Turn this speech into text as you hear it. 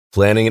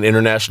Planning an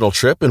international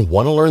trip and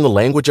want to learn the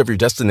language of your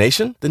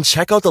destination? Then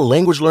check out the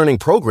language learning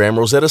program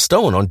Rosetta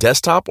Stone on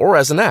desktop or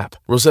as an app.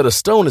 Rosetta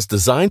Stone is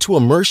designed to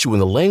immerse you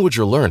in the language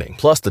you're learning.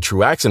 Plus, the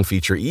True Accent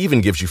feature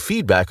even gives you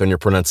feedback on your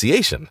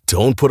pronunciation.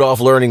 Don't put off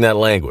learning that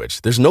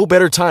language. There's no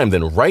better time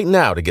than right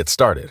now to get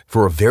started.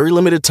 For a very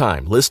limited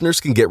time,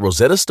 listeners can get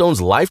Rosetta Stone's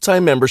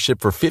lifetime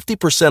membership for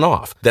 50%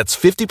 off. That's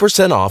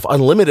 50% off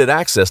unlimited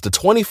access to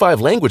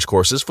 25 language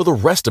courses for the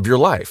rest of your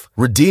life.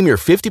 Redeem your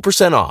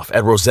 50% off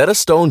at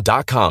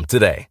rosettastone.com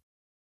today.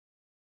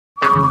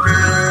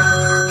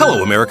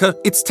 Hello, America.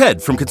 It's Ted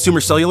from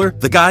Consumer Cellular,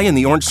 the guy in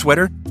the orange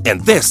sweater,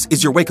 and this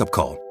is your wake-up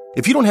call.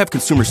 If you don't have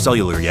Consumer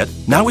Cellular yet,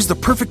 now is the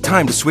perfect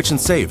time to switch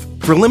and save.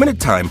 For a limited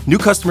time, new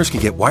customers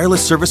can get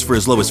wireless service for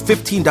as low as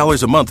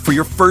 $15 a month for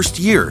your first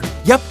year.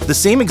 Yep, the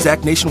same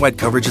exact nationwide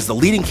coverage as the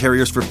leading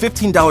carriers for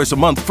 $15 a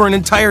month for an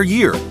entire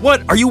year.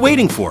 What are you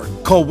waiting for?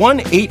 Call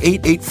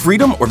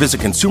 1-888-FREEDOM or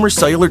visit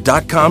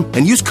consumercellular.com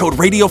and use code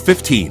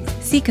RADIO15.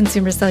 See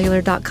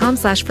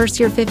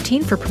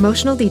consumercellular.com/firstyear15 for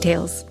promotional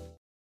details.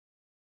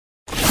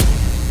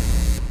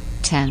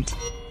 Tent.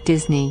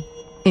 Disney.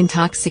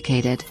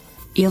 Intoxicated.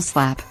 Eel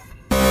slap.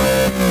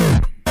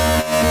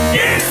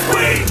 Yes,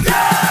 we go!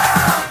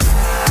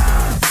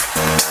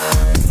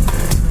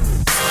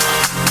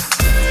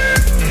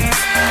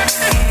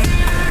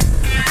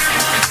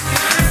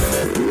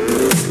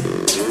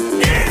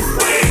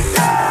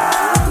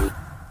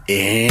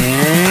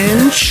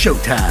 And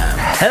showtime.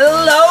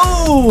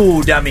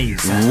 Hello,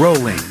 dummies.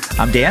 Rolling.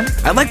 I'm Dan.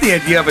 I like the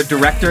idea of a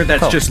director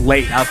that's just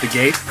late out the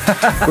gate.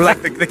 We're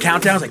like the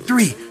countdown is like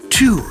 3,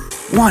 2,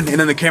 1, and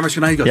then the camera's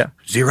going on. He goes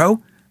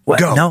 0. What?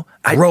 Go. No.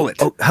 Roll it.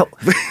 Oh,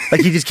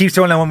 like he just keeps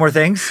throwing out one more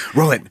things?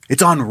 Roll it.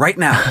 It's on right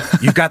now.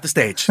 You've got the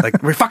stage.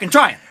 Like, we're fucking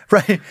trying.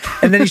 Right.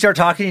 And then you start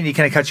talking and he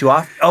kind of cuts you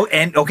off. Oh,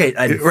 and okay.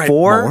 And Right.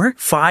 4, More?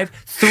 5,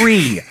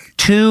 3,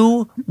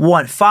 2,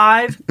 1,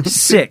 5,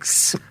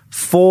 6,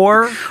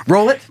 4.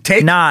 Roll it.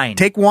 Take 9.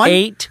 Take 1.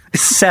 8,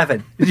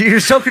 7. You're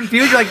so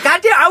confused. You're like,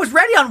 God damn, I was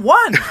ready on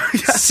 1.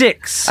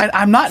 6.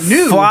 I'm not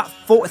new.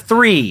 4,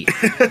 3.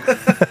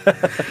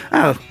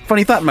 Oh,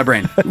 funny thought in my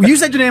brain. You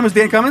said your name was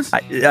Dan Cummins?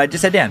 I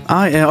just said Dan.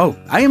 I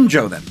am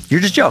Joe then. You're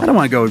just Joe. I don't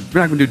want to go.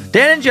 We're not going to do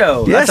Dan and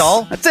Joe. Yes, That's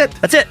all. That's it.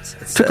 That's it.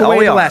 Took all away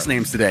we the are. last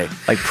names today.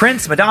 Like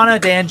Prince, Madonna,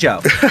 Dan,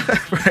 Joe.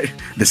 Right.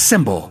 The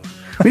symbol.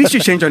 We need to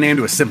change our name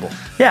to a symbol.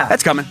 Yeah.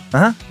 That's coming.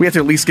 Uh-huh. We have to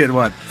at least get,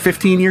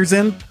 15 years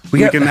in?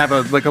 We can have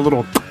a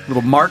little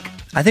mark.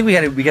 I think we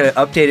got to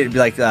update it and be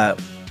like,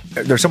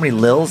 there's so many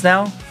Lils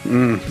now.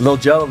 Lil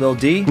Joe, Lil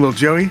D, Little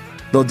Joey.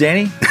 Lil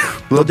Danny,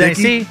 Lil Danny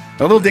Dicky. C,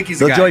 Oh, Little Dicky's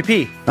the Lil guy. Joey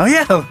P, Oh,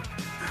 yeah.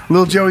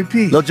 Little Joey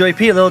P. Lil Joey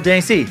P, Lil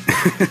Danny C.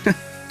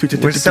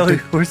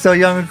 We're so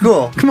young and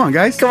cool. Come on,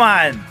 guys. Come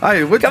on.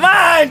 Come Come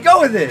on,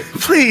 go with it.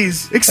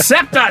 Please,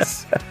 accept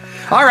us.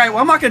 All right, well,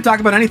 I'm not going to talk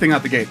about anything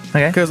out the gate.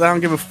 Okay. Because I don't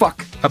give a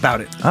fuck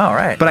about it. All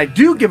right. But I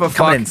do give a fuck.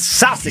 Coming in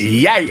saucy.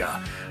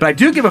 Yeah. But I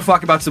do give a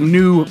fuck about some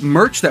new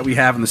merch that we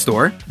have in the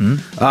store.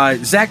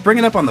 Zach, bring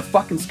it up on the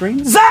fucking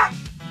screen. Zach!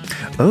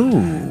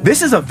 Ooh.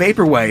 This is a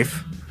vaporwave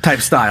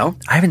type style.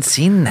 I haven't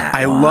seen that.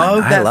 I one.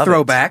 love that love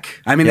throwback.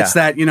 It. I mean, Yeah. it's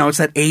that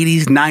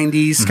 80s,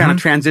 90s kind of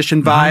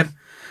transition vibe.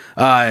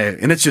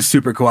 And it's just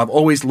super cool. I've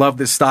always loved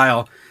this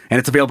style, and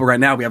it's available right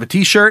now. We have a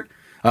t-shirt.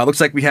 Looks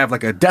like we have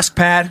like a desk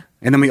pad,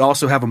 and then we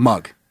also have a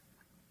mug.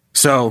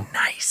 So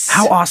Nice.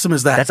 how awesome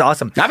is that? That's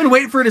awesome. I've been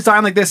waiting for a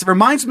design like this. It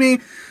reminds me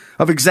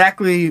of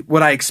exactly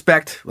what I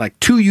expect, like,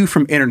 To You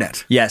from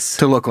Internet. Yes.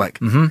 To look like.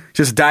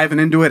 Just diving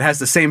into it. Has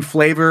the same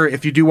flavor.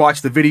 If you do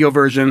watch the video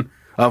version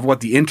of what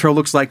the intro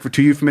looks like for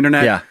To You from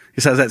Internet, Yeah.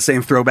 it has that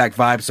same throwback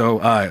vibe. So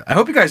I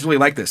hope you guys really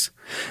like this.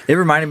 It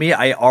reminded me,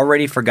 I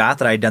already forgot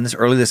that I had done this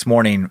early this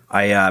morning.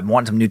 I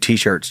wanted some new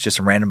t-shirts, just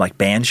some random like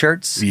band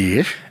shirts.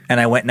 Yeah. And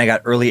I went and I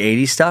got early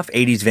 80s stuff,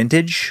 80s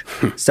vintage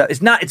stuff.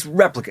 It's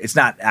replica. It's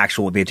not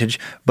actual vintage,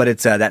 but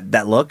it's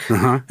that look.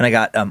 And I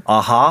got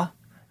Aha,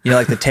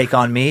 like the Take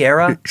On Me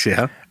era.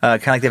 Yeah.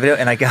 Kind of like the video.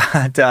 And I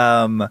got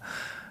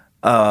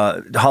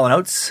Hall &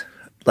 Oates,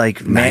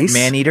 like Nice.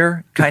 Man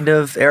Eater kind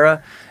of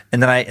era.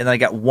 And then I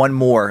got one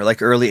more,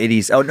 like early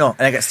 80s. Oh, no.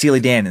 And I got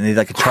Steely Dan. And they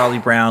like a Charlie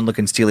Brown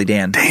looking Steely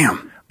Dan.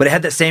 Damn. But it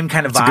had that same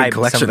kind of That's a good vibe.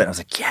 collection. Some of it. I was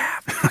like, yeah,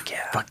 fuck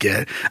yeah. Fuck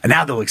yeah. And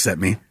now they'll accept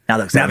me. Now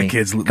the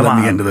kids Come let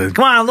on. me into the...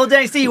 Come on, Lil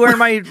Danny C, wearing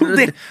my...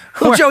 Little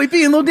Joey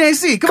B and Little Dan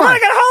C. Come Come on, on. I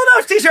got a Hall &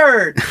 Oates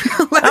t-shirt.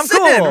 I'm Listen,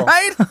 cool.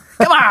 right?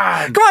 Come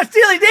on. Come on,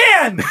 Steely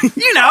Dan.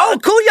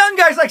 Cool young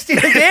guys like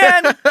Steely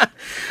Dan.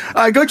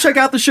 Go check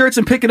out the shirts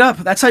and pick it up.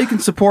 That's how you can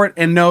support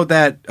and know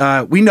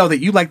that we know that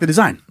you like the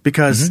design.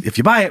 Because if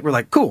you buy it, we're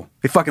like, cool,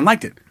 they fucking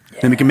liked it.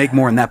 Then we can make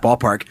more in that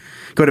ballpark.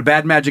 Go to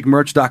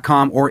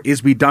badmagicmerch.com or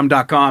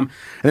iswedumb.com. And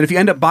then if you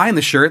end up buying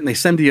the shirt and they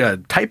send you a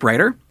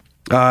typewriter,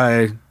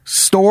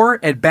 store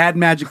at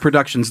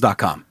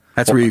badmagicproductions.com.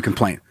 That's where you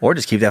complain. Or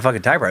just keep that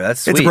fucking typewriter.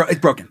 That's sweet. It's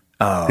broken.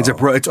 Oh.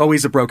 It's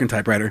always a broken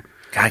typewriter.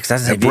 God, 'cause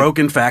that's A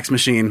broken fax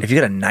machine. If you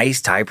got a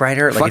nice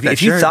typewriter, Fuck like that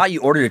if you shirt. thought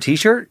you ordered a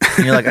T-shirt,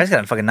 and you're like, I just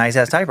got a fucking nice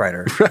ass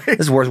typewriter. Right. This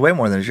is worth way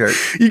more than a shirt.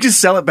 You just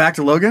sell it back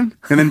to Logan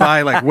and then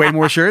buy like way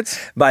more shirts.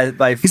 By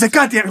He's like,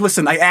 God damn it!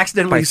 Listen, I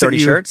accidentally Buy sent 30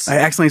 you. shirts? I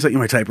accidentally sent you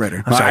my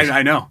typewriter. sorry.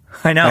 I know.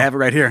 I know. I have it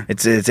right here.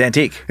 it's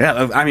antique.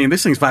 Yeah, I mean,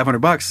 this thing's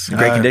 $500.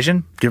 Great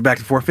condition? Give it back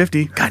to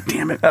 $450. God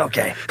damn it.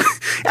 Okay.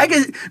 I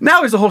guess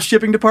now there's a whole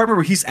shipping department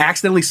where he's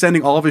accidentally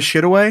sending all of his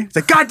shit away. It's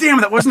like, God damn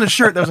it, that wasn't a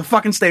shirt. That was a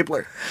fucking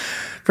stapler.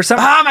 For some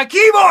My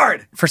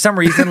keyboard! for some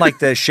reason, like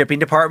the shipping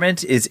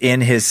department is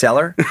in his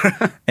cellar,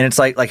 and it's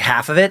like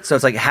half of it. So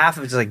it's like half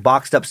of it's like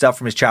boxed up stuff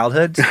from his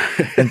childhood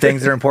and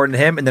things that are important to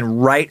him, and then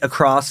right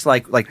across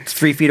like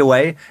 3 feet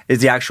away is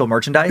the actual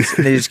merchandise,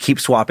 and they just keep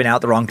swapping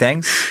out the wrong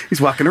things. He's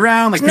walking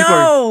around like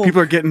No! people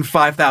are getting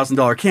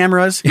 $5,000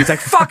 cameras. He's like,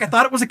 fuck, I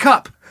thought it was a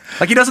cup.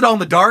 Like he does it all in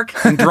the dark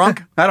and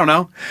drunk. I don't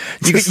know.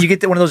 You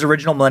get one of those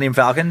original Millennium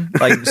Falcon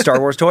like Star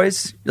Wars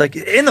toys, like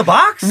in the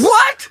box.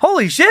 What?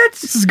 Holy shit!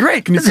 This is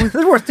great. Can you This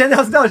is worth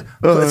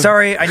 $10,000.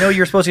 Sorry, I know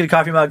you're supposed to get a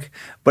coffee mug,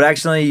 but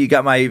actually you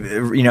got my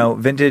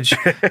vintage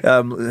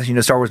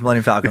Star Wars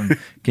Millennium Falcon.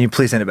 Can you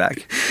please send it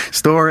back?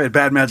 store at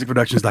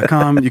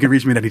badmagicproductions.com. You can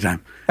reach me at any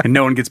time, and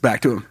no one gets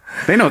back to him.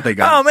 They know what they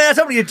got. Oh man,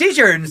 somebody a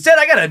T-shirt. Instead,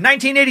 I got a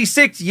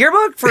 1986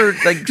 yearbook for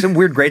like some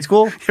weird grade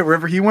school.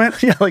 Wherever he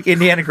went. Yeah, like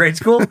Indiana grade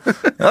school.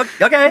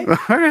 Okay,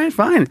 All right,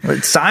 fine.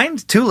 It's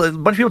signed. A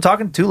bunch of people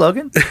talking to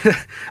Logan.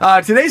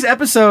 Today's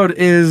episode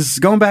is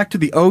going back to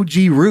the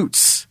OG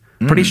roots.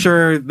 Pretty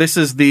sure this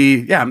is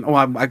I'm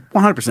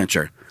 100%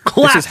 sure.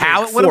 Classic This is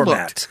how it would have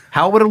format. looked.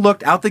 How it would have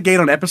looked out the gate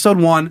on episode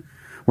 1.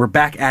 We're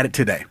back at it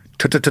today.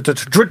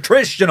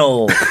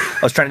 Traditional. I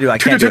was trying to do. I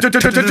can't do it.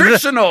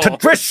 Traditional.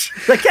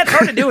 Like that's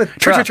hard to do with.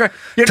 You have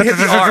to hit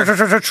the R.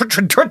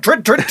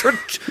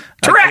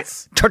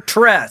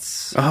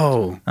 Tress.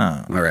 Oh.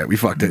 All right, we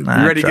fucked it.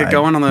 Nah, You ready to tried. get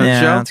going on the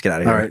Yeah, show? let's get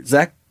outta here. All right,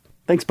 Zach.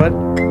 Thanks, bud.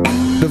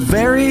 The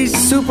very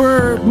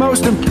super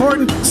most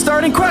important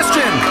starting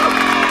question.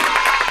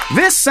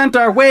 This sent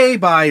our way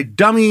by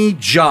Dummy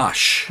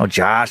Josh. Oh,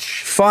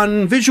 Josh.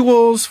 Fun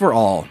visuals for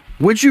all.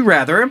 Would you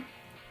rather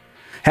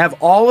have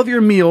all of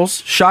your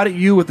meals shot at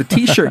you with a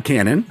t-shirt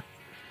cannon,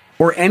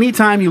 or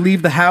anytime you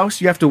leave the house,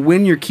 you have to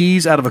win your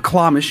keys out of a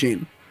claw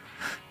machine?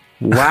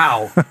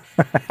 Wow.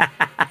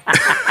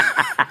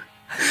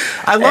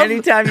 I love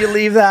Anytime you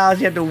leave the house,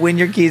 you have to win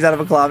your keys out of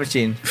a claw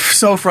machine.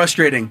 So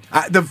frustrating.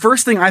 The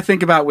first thing I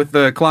think about with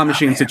the claw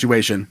machine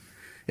situation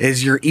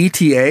is your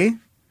ETA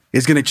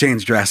is going to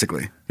change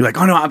drastically. You're like,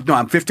 oh no,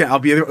 I'm 15. I'll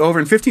be either over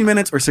in 15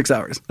 minutes or 6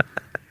 hours.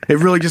 It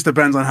really just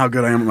depends on how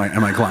good I am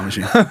at my claw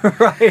machine.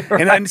 right.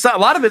 And it's not, a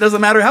lot of it doesn't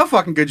matter how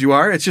fucking good you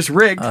are. It's just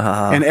rigged.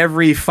 And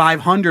every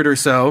 500 or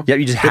so, Yep,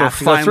 you just it'll have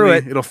to go through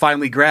it. It'll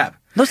finally grab.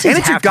 Those things and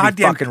it's have to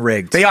be fucking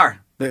rigged. They are.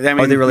 I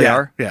mean, they really yeah,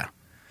 are? Yeah.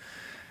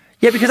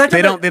 Yeah, because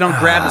They don't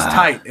grab as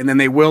tight, and then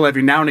they will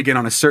every now and again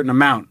on a certain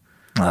amount.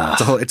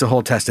 It's a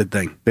whole tested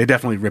thing. They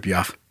definitely rip you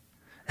off.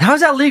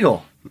 How's that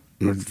legal?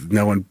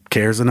 No one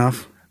cares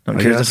enough. No one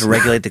I cares guess. enough to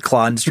regulate the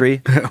claw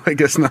industry. I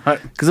guess not.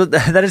 Because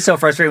that is so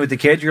frustrating with the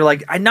kids. You're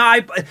like,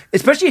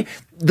 especially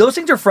those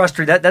things are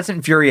frustrating. That's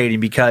infuriating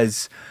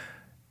because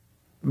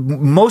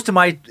most of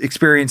my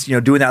experience,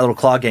 doing that little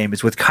claw game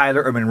is with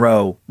Kyler or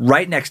Monroe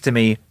right next to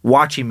me,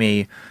 watching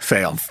me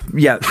Fail.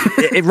 Yeah,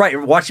 right.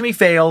 Watching me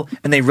fail,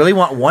 and they really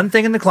want one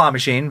thing in the claw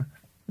machine.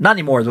 Not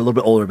anymore. They're a little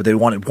bit older, but they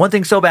wanted one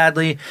thing so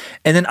badly,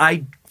 and then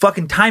I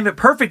fucking time it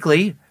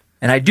perfectly.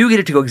 And I do get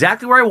it to go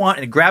exactly where I want,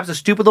 and it grabs a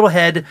stupid little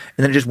head, and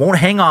then it just won't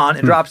hang on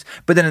and drops.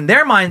 But then in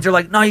their minds, they're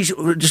like, no, you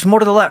should just more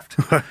to the left.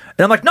 And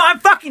I'm like, no, I'm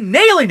fucking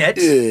nailing it.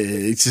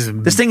 It's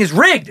just, This thing is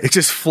rigged. it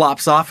just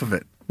flops off of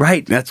it.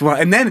 Right. That's why.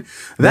 And then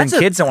Then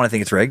kids don't want to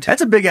think it's rigged.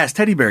 That's a big ass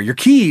teddy bear. Your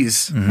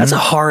keys. That's a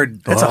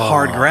hard. That's a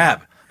hard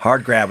grab.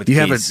 Hard grab with You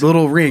the have keys. a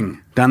little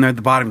ring down there at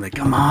the bottom. Like,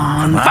 come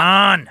on, Come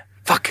on.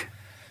 fuck.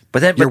 But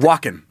then You're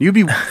walking. You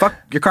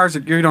your car's.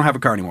 You don't have a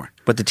car anymore.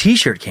 But the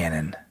T-shirt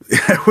cannon.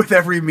 With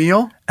every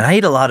meal. And I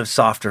eat a lot of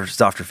softer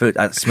food,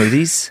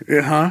 smoothies.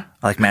 Uh-huh.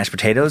 I like mashed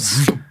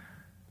potatoes.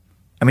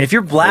 I mean, if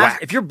you're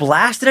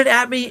blasting it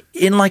at me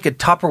in like a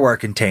Tupperware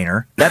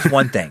container, that's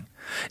one thing.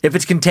 If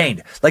it's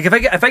contained, like if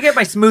I get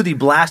my smoothie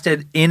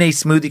blasted in a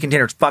smoothie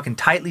container, it's fucking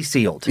tightly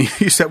sealed.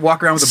 You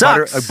walk around with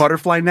Sucks. a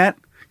butterfly net.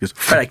 Just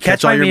But I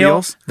catch my all your meal,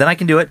 meals. then I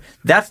can do it.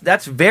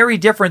 That's very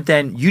different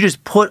than you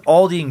just put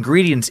all the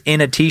ingredients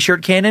in a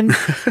T-shirt cannon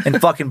and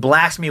fucking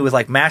blast me with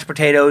like mashed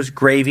potatoes,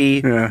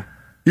 gravy. Yeah.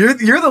 You're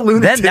the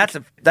lunatic.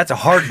 Then that's a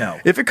hard no.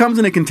 If it comes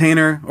in a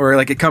container or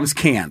like it comes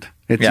canned,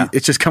 Yeah.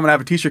 it's just coming out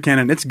of a t-shirt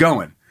cannon. It's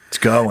going. It's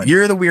going.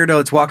 You're the weirdo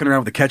that's walking around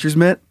with a catcher's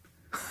mitt,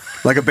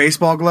 like a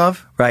baseball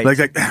glove. Right.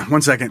 Like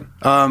 1 second.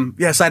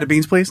 Yeah, side of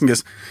beans, please, and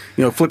just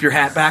flip your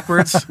hat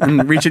backwards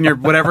and reach in your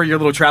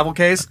little travel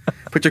case.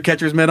 Put your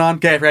catcher's mitt on.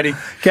 Okay, ready?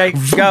 Okay,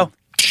 go.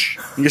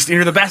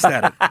 You're the best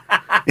at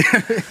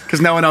it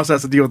because no one else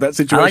has to deal with that I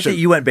situation. like that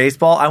you went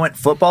baseball. I went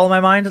football in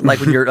my mind,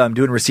 like when you're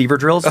doing receiver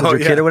drills with your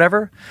kid or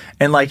whatever.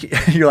 And like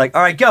you're like,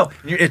 all right, go.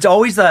 It's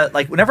always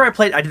like whenever I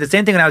played, I did the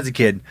same thing when I was a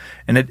kid,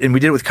 and we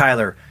did it with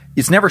Kyler.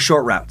 it's never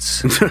short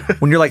routes.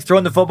 When you're like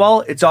throwing the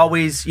football, it's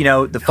always, the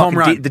Home fucking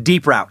run. the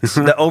deep routes,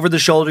 the over the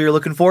shoulder you're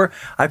looking for.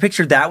 I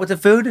pictured that with the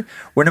food,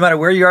 where no matter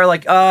where you are,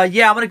 like, I'm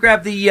going to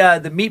grab the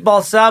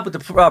meatball sub with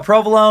the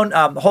provolone,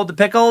 hold the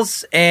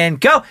pickles, and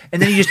go.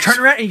 And then you just turn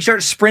around and you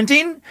start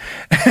sprinting,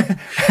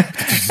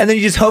 and then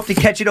you just hope to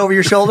catch it over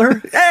your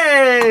shoulder.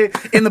 Hey!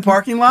 In the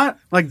parking lot,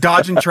 like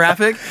dodging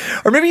traffic.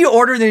 Or maybe you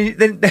order and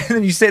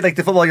then you say like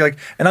the football, you're like,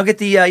 and I'll get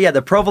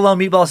the provolone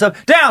meatball sub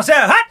down, so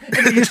hot,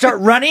 and then you start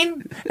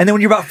running, and then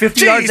when you're about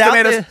 50 yards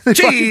out,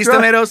 cheese,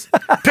 tomatoes,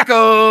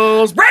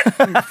 pickles, bread.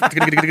 Mashed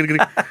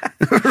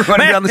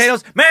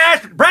potatoes,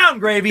 brown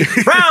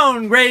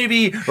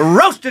gravy,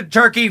 roasted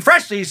turkey,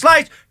 freshly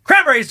sliced,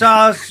 cranberry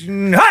sauce,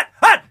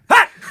 hot,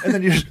 and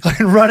then you're just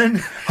fucking running,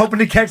 hoping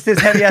to catch this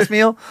heavy ass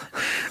meal.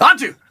 On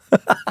to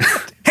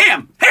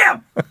ham. Yeah.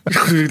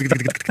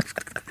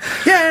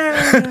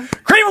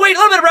 Cream of wheat, a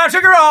little bit of brown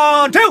sugar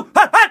on two.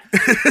 Hot.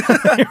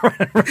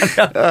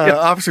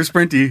 Officer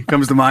Sprinty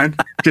comes to mind.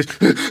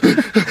 Just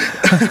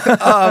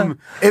and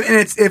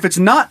it's if it's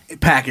not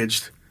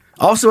packaged.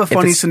 Also, a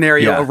funny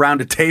scenario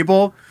around a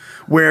table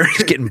where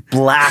Just getting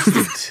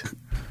blasted.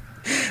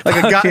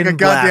 like a goddamn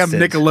blasted.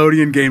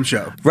 Nickelodeon game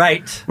show,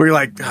 Right. where you're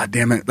like, God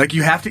damn it! Like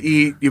you have to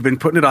eat. You've been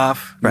putting it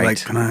off. You're Right.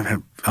 like, can I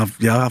have? I'll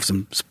have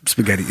some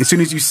spaghetti. As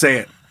soon as you say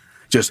it,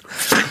 just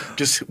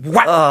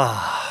whack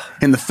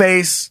in the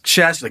face,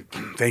 chest. Like,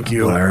 thank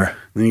you. Blur.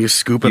 Then you just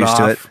scoop it Used off.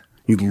 to it.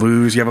 You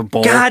lose. You have a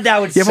bowl. God,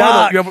 that would you have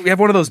suck. you have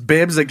one of those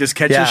bibs that just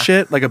catches Yeah.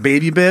 shit, like a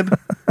baby bib.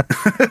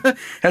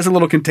 Has a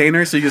little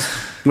container, so you just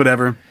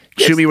whatever.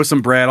 Shoot me with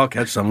some bread. I'll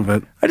catch some of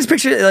it. I just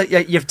picture like, you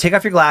have to take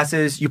off your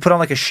glasses. You put on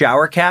like a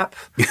shower cap,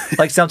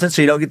 like something,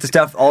 so you don't get the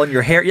stuff all in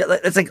your hair. Yeah,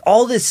 it's like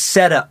all this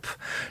setup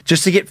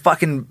just to get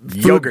fucking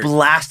food Yogurt.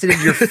 blasted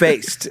in your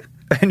face,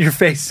 in your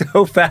face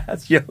so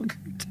fast. Yogurt.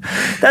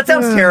 That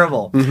sounds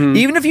terrible. Mm-hmm.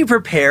 Even if you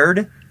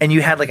prepared and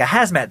you had like a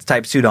hazmat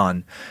type suit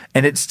on,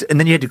 and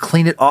then you had to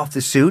clean it off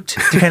the suit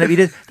to kind of eat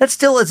it. That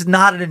still is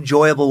not an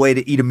enjoyable way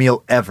to eat a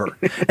meal ever.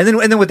 And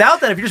then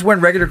without that, if you're just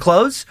wearing regular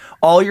clothes,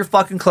 all your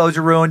fucking clothes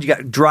are ruined. You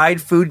got dried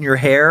food in your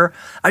hair.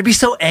 I'd be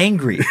so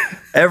angry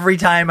every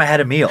time I had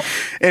a meal.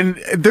 And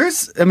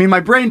my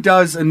brain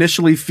does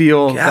initially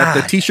feel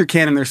that the t-shirt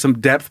cannon, there's some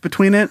depth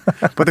between it,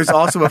 but there's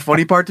also a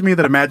funny part to me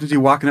that imagines you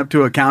walking up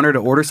to a counter to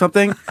order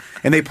something,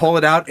 and they pull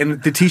it out,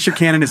 and the t-shirt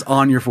cannon is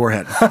on your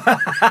forehead.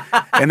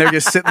 And they're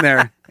just sitting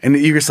there, and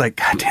you're just like,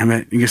 God damn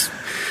it. You just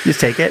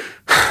take it.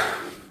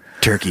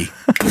 Turkey.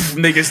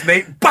 And they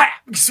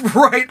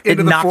right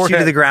into the knocks you forehead.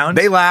 to the ground?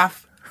 They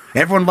laugh.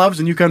 Everyone loves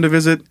when you come to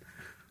visit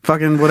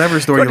fucking whatever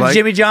store Go you to like.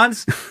 Jimmy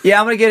John's. Yeah,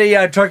 I'm gonna get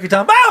a turkey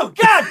tom. Oh,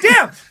 god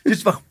damn!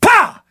 Just fucking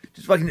pow!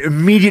 Just fucking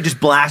immediate, just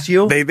blast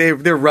you.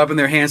 They're rubbing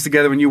their hands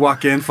together when you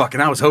walk in. Fucking,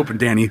 I was hoping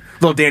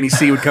little Danny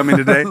C would come in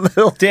today.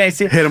 Little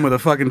Dancy. Hit him with a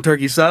fucking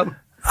turkey sub.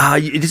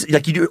 You just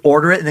like you do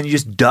order it and then you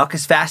just duck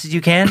as fast as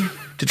you can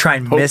to try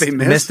and Hope miss they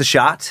miss. the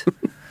shot.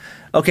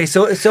 Okay,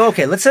 so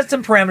okay, let's set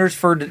some parameters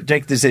for to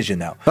make the decision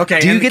now. Okay,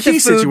 do you and get the key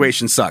the food?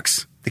 situation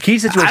sucks. The key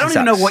situation. I don't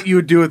even know sucks. what you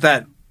would do with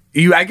that.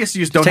 I guess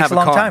you just don't Takes have a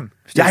long car. time.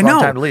 It Yeah, takes I a know.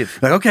 long time to leave.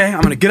 Like, okay,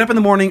 I'm going to get up in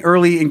the morning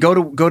early and go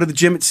to the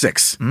gym at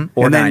 6,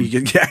 Or and 9.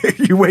 then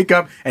you wake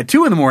up at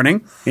 2 in the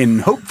morning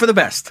and hope for the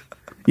best.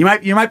 You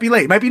might be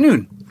late. It might be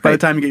noon by the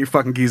time you get your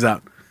fucking keys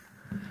out.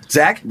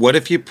 Zach, What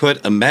if you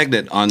put a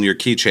magnet on your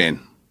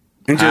keychain?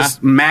 and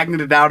just magnet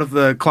it out of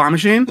the claw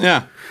machine.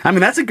 Yeah. I mean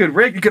that's a good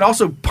rig. You could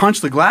also punch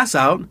the glass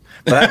out.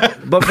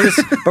 But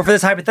for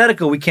this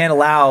hypothetical, we can't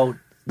allow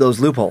those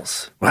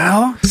loopholes.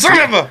 Well, Son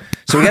of a...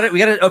 So we got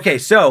to. Okay,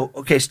 so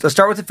let's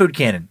start with the food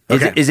cannon.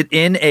 Is it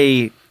in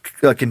a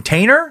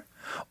container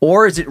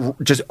or is it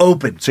just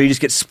open so you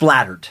just get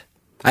splattered?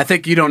 I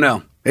think you don't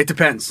know. It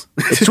depends.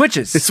 It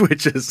switches. It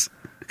switches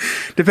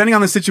depending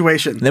on the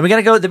situation. Then we got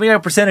to go. Then we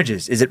got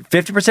percentages. Is it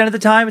 50% of the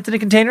time it's in a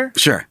container?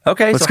 Sure.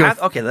 Okay. Let's So go.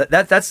 half, okay,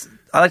 that's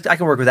I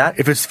can work with that.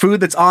 If it's food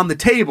that's on the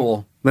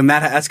table, then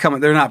that's coming.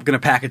 They're not going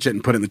to package it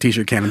and put it in the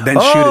t-shirt can and then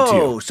shoot it to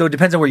you. So it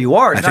depends on where you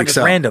are. It's I not think just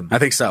so. random. I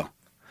think so.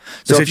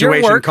 So The if you're at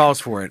situation work-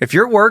 calls for it. If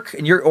you're at work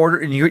and you're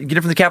and you get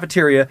it from the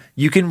cafeteria,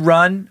 you can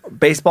run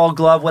baseball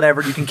glove,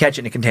 whatever. You can catch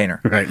it in a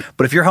container. Right.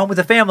 But if you're home with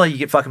a family, you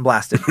get fucking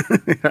blasted.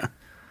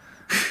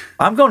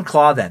 I'm going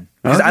claw then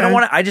because I don't Okay.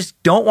 want. I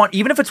just don't want.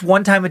 Even if it's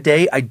one time a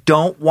day, I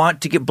don't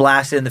want to get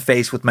blasted in the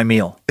face with my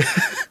meal.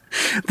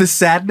 The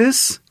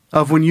sadness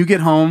of when you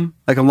get home,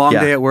 like a long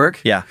Yeah. day at work,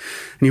 Yeah.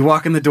 and you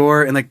walk in the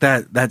door and like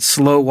that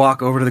slow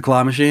walk over to the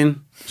claw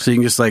machine, so you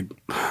can just like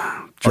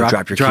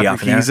drop your key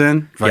off in keys there.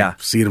 in. Like, Yeah.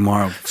 see you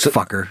tomorrow,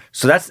 fucker.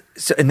 So that's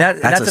That's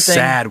that's a the thing.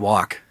 sad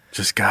walk.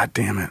 Just God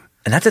damn it.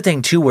 And that's the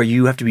thing too, where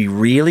you have to be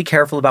really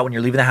careful about when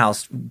you're leaving the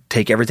house.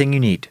 Take everything you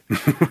need,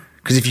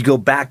 because if you go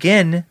back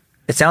in,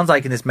 it sounds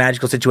like in this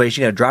magical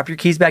situation, you got to drop your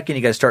keys back in.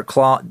 You got to start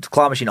claw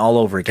machine all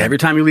over again. Every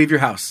time you leave your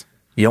house.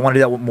 You don't want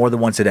to do that more than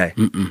once a day.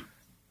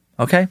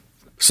 Okay.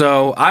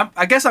 So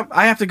I guess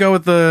I have to go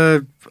with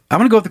I'm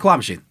going to go with the claw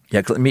machine.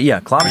 Yeah. Claw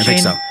machine. I think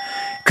so.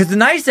 Because the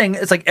nice thing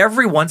is, like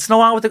every once in a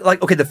while, with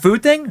the, the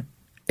food thing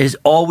is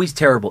always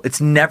terrible. It's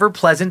never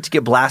pleasant to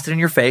get blasted in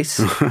your face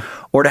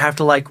or to have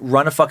to like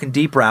run a fucking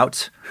deep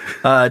route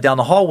down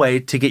the hallway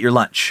to get your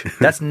lunch.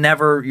 That's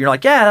never, you're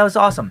like, yeah, that was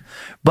awesome.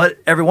 But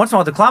every once in a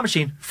while with the claw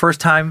machine, first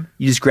time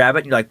you just grab it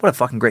and you're like, what a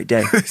fucking great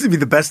day. This would be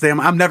the best day.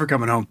 I'm never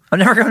coming home. I'm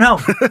never coming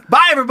home.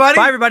 Bye, everybody.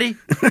 Bye, everybody.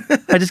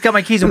 I just got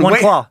my keys in one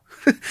claw.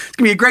 It's going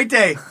to be a great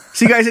day.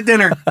 See you guys at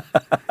dinner.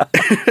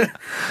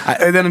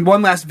 And then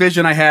one last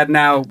vision I had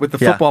now with the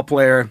football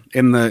player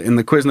in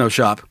the Quizno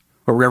shop,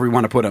 or wherever you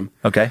want to put him.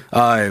 Okay.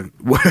 I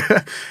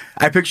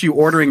picture you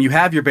ordering. You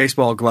have your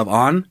baseball glove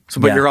on,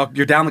 but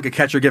you're down like a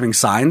catcher giving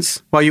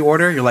signs while you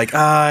order. You're like,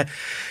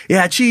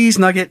 yeah, cheese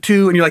nugget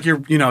 2, and you're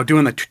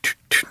doing the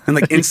and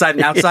like inside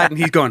and outside, and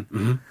he's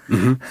going,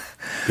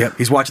 Yep.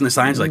 He's watching the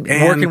signs, like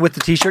working with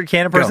the t-shirt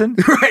can of person,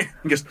 right?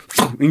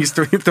 He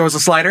throws a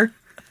slider.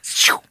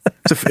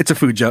 It's a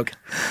food joke.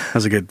 That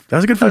was a good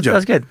food joke.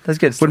 That's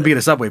good. Wouldn't be at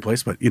a Subway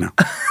place, but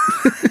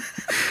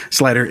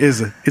slider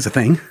is a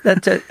thing.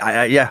 That's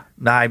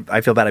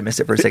I feel bad I missed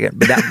it for a second,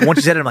 but once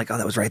you said it, I'm like, oh,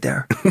 that was right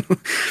there.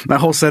 My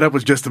whole setup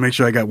was just to make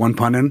sure I got one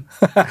pun in.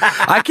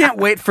 I can't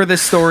wait for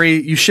this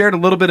story. You shared a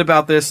little bit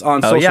about this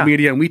on social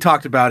media, and we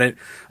talked about it.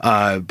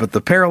 But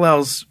the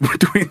parallels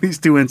between these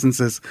two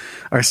instances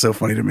are so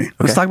funny to me. Okay.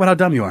 Let's talk about how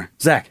dumb you are,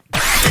 Zach.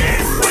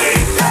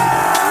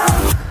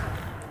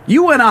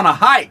 You went on a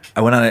hike.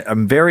 I went on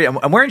I'm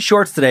wearing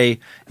shorts today,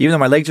 even though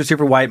my legs are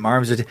super white, my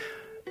arms are...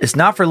 It's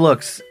not for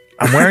looks.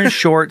 I'm wearing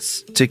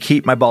shorts to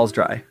keep my balls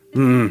dry.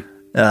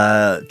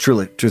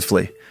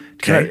 Truthfully.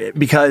 Okay.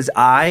 Because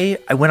I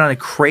went on a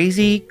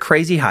crazy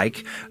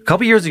hike. A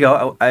couple years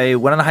ago, I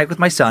went on a hike with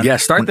my son. Yeah,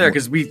 start there,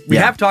 because we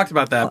have talked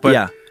about that,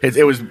 but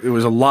it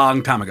was a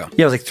long time ago.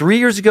 Yeah, it was like 3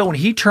 years ago when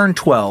he turned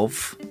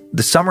 12.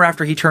 The summer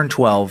after he turned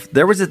 12,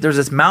 there's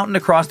this mountain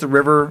across the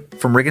river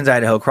from Riggins,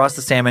 Idaho, across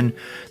the Salmon,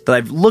 that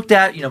I've looked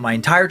at, my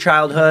entire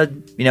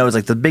childhood. It was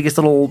like the biggest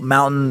little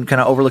mountain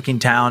kind of overlooking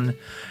town. And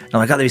I'm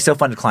like, oh, that'd be so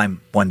fun to climb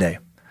one day.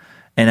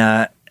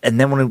 And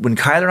then when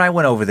Kyler and I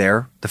went over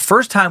there, the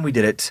first time we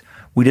did it,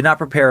 we did not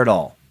prepare at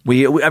all.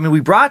 We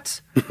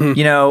brought,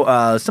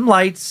 some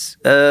lights.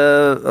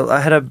 I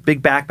had a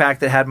big backpack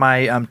that had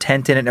my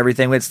tent in it and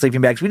everything. We had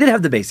sleeping bags. We did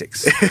have the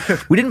basics.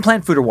 We didn't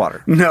plan food or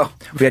water. No.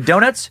 We had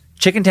donuts,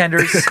 chicken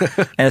tenders,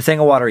 and a thing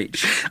of water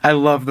each. I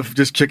love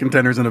just chicken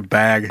tenders in a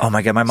bag. Oh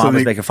my God, my mom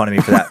was making fun of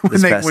me for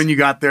that. When you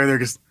got there, they're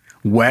just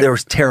wet. It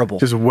was terrible.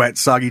 Just wet,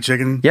 soggy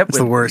chicken. Yep. It's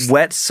the worst.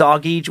 Wet,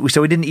 soggy.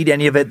 So we didn't eat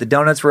any of it. The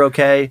donuts were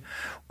okay.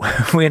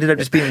 We ended up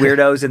just being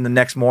weirdos. And the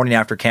next morning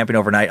after camping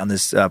overnight on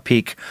this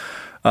peak,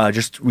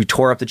 we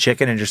tore up the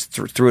chicken and just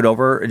threw it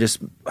over. And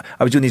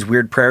I was doing these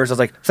weird prayers. I was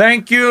like,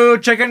 "Thank you,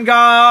 chicken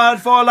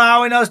God, for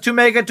allowing us to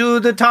make it to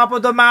the top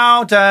of the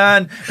mountain."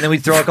 And then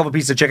we'd throw a couple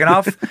pieces of chicken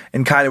off,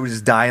 and Kyler would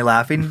just die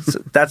laughing.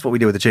 So that's what we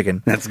did with the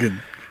chicken. That's good.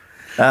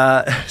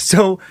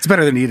 So it's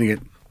better than eating it.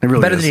 It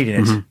really better is. than eating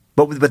it. Mm-hmm.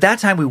 But that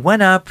time we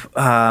went up,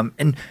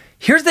 and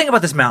here's the thing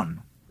about this mountain.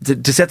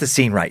 To set the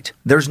scene right,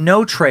 there's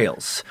no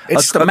trails.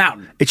 It's a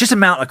mountain. It's just a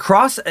mountain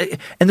across, and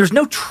there's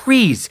no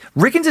trees.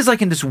 Riggins is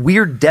like in this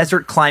weird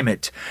desert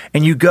climate,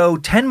 and you go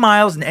 10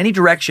 miles in any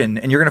direction,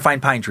 and you're going to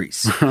find pine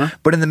trees.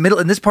 But in the middle,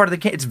 in this part of the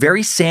camp, it's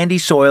very sandy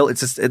soil.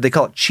 They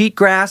call it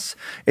cheatgrass.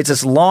 It's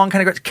this long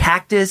kind of grass,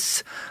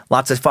 cactus,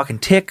 lots of fucking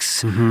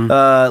ticks,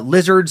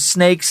 lizards,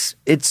 snakes.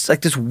 It's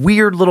like this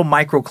weird little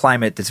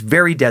microclimate that's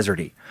very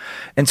deserty.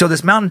 And so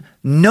this mountain,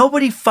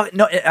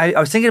 I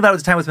was thinking about it at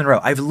the time with Monroe.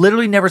 I've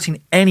literally never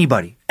seen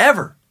anybody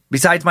ever,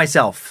 besides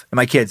myself and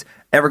my kids,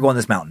 ever go on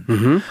this mountain.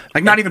 Mm-hmm.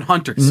 Like not even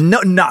hunters.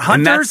 No, not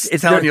hunters.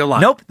 It's telling you a lot.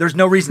 Nope. There's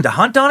no reason to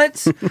hunt on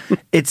it.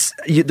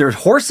 There's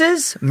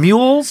horses,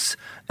 mules,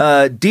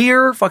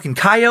 deer, fucking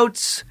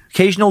coyotes,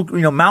 occasional,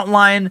 mountain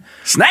lion,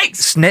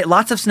 snakes,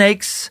 lots of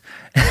snakes,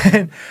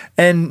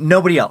 and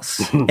nobody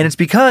else. And it's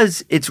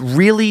because it's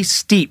really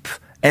steep.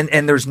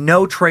 And there's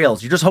no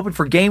trails. You're just hoping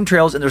for game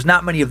trails, and there's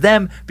not many of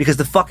them because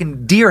the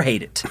fucking deer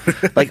hate it.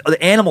 Like the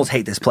animals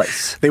hate this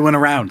place. They went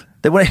around.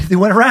 They went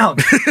around.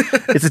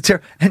 It's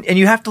and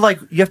you have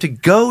to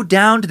go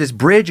down to this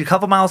bridge a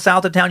couple miles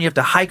south of town. You have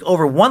to hike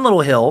over one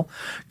little hill,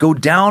 go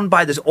down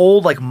by this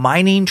old like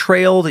mining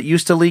trail that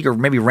used to lead, or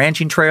maybe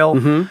ranching trail.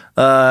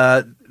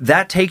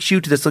 That takes you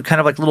to this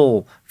kind of like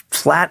little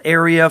flat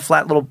area,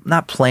 little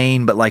not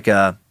plain, but like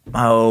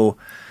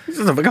This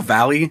is like a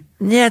valley.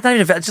 Yeah, it's not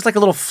even a valley. It's just like a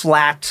little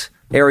flat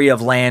area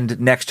of land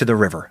next to the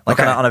river, like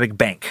on a big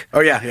bank. Oh,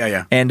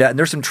 yeah. And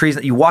there's some trees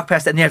that you walk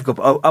past that, and you have to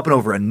go up and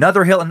over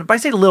another hill. And by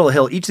say little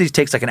hill, each of these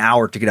takes like an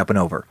hour to get up and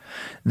over.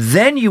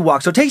 Then you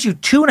walk. So it takes you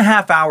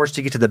 2.5 hours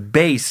to get to the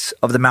base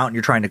of the mountain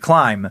you're trying to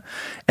climb.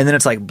 And then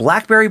it's like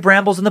blackberry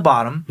brambles in the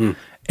bottom.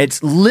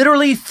 It's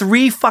literally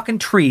 3 fucking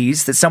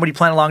trees that somebody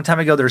planted a long time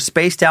ago that are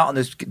spaced out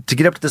to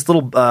get up to this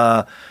little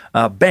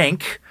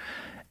bank.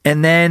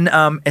 And then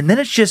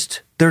it's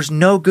just, there's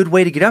no good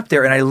way to get up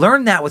there. And I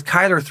learned that with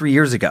Kyler 3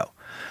 years ago,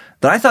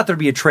 that I thought there'd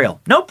be a trail.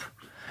 Nope.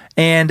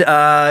 And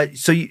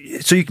so you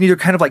can either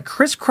kind of like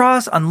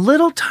crisscross on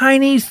little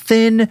tiny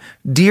thin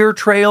deer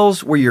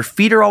trails where your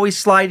feet are always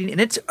sliding,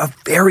 and it's a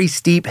very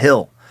steep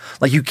hill.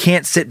 Like you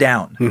can't sit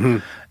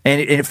down. And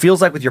it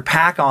feels like with your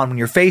pack on, when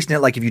you're facing it,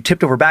 like if you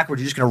tipped over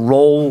backwards, you're just going to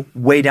roll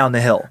way down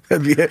the hill.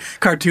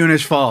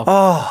 Cartoonish fall.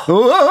 Oh,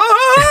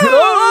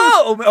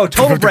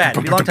 total Brad.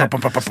 It'd be a long time.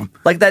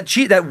 Like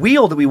that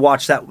wheel that we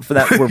watched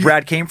where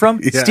Brad came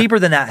from, steeper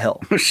than that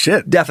hill. Oh,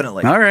 shit.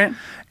 Definitely. All right.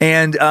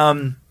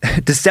 And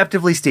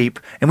deceptively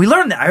steep. And we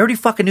learned that. I already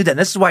fucking knew that. And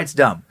this is why it's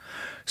dumb.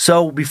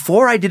 So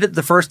before I did it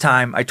the first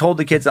time, I told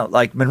the kids,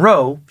 like,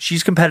 Monroe,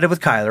 she's competitive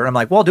with Kyler. And I'm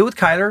like, well, I'll do it with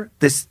Kyler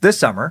this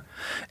summer.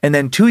 And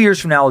then 2 years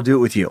from now, I'll do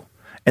it with you.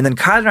 And then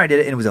Kyler and I did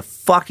it, and it was a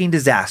fucking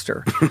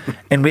disaster.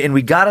 and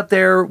we got up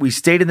there. We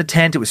stayed in the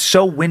tent. It was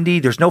so windy.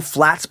 There's no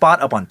flat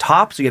spot up on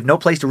top, so you have no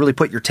place to really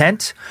put your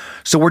tent.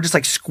 So we're just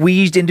like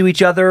squeezed into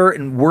each other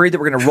and worried that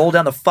we're going to roll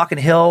down the fucking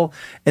hill.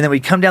 And then we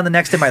come down the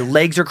next day, my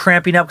legs are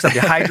cramping up because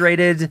I'm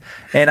dehydrated,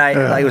 and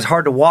it was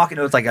hard to walk, and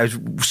it was like I was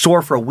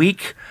sore for a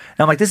week.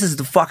 And I'm like, this is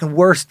the fucking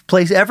worst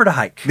place ever to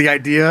hike. The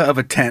idea of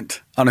a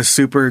tent on a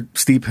super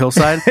steep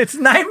hillside. It's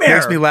a nightmare.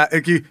 Makes me laugh.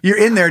 Like you're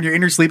in there and you're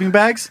in your sleeping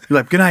bags. You're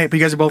like, good night. But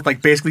you guys are both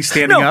like basically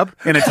standing up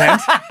in a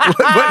tent.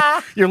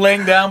 You're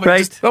laying down, but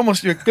just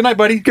almost, good night,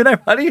 buddy. Good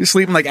night, buddy. You're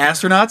sleeping like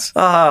astronauts.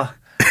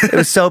 It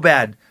was so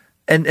bad.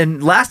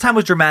 And last time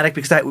was dramatic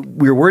because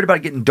we were worried about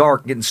it getting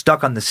dark and getting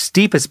stuck on the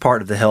steepest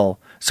part of the hill.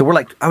 So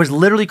I was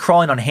literally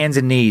crawling on hands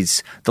and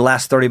knees the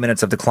last 30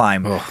 minutes of the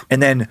climb. Ugh.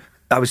 And then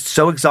I was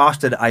so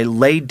exhausted, I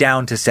laid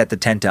down to set the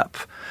tent up.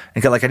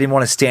 And I didn't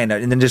want to stand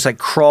up. And then just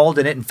crawled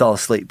in it and fell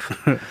asleep.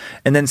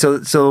 And then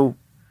so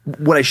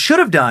what I should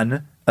have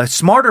done, a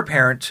smarter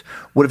parent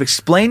would have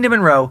explained to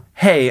Monroe,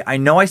 hey, I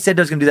know I said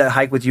I was going to do that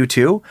hike with you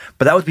too,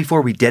 but that was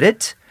before we did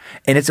it.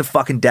 And it's a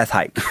fucking death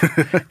hike.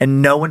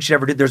 And no one should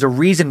ever do it. There's a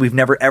reason we've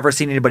never ever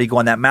seen anybody go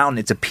on that mountain.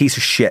 It's a piece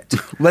of shit.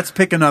 Let's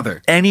pick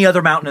another. Any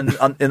other mountain.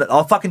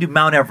 I'll fucking do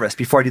Mount Everest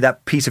before I do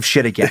that piece of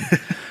shit again.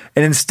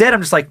 And instead, I'm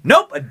just like,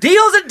 nope, a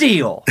deal's a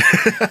deal.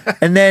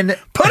 And then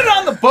put it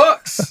on the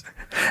books.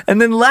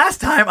 And then last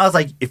time, I was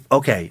like,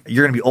 okay,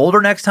 you're going to be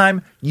older next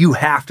time. You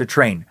have to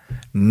train.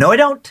 No, I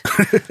don't.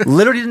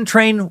 Literally didn't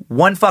train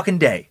one fucking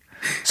day.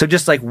 So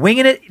just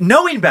winging it,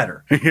 knowing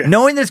better.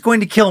 Knowing that it's going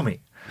to kill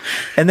me.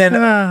 And then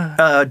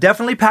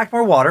definitely packed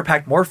more water,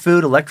 packed more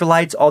food,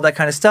 electrolytes, all that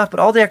kind of stuff. But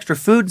all the extra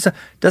food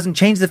doesn't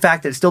change the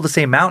fact that it's still the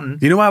same mountain.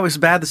 You know why it was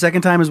bad the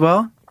second time as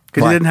well?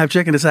 Because you didn't have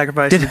chicken to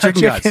sacrifice to the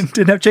chicken gods.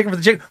 Didn't have chicken for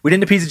the chicken. We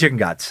didn't appease the chicken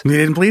gods. We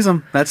didn't please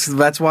them.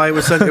 That's why it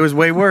was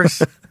way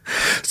worse.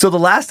 So the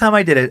last time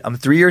I did it, I'm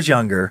 3 years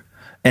younger.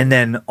 And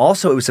then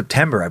also it was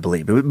September, I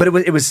believe. But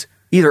it was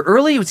either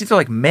early, it was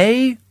either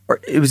May, or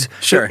it was...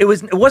 Sure. It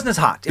wasn't as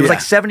hot. It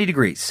was 70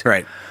 degrees.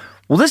 Right.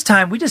 Well, this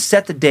time we just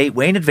set the date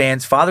way in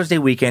advance. Father's Day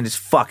weekend is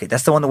fuck it.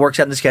 That's the one that works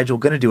out in the schedule.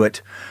 Going to do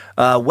it.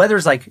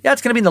 Weather's it's going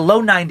to be in the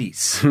low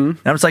 90s. And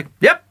I'm just like,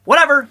 yep,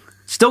 whatever.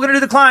 Still going to do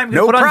the climb.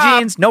 No put prob.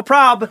 on jeans. No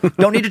prob.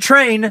 Don't need to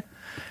train.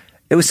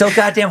 It was so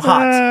goddamn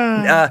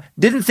hot.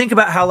 Didn't think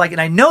about how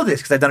and I know this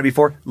because I've done it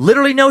before.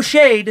 Literally no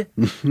shade.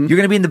 You're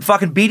going to be in the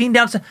fucking beating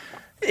down.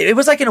 It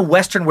was like in a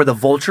Western where the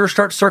vulture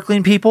starts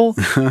circling people.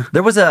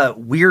 There was a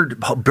weird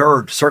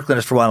bird circling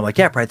us for a while. I'm like,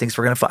 yeah, probably thinks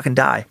we're going to fucking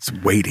die. It's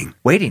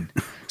waiting.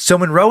 So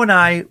Monroe and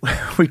I,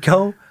 we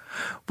go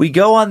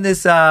on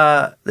this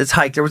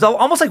hike. There was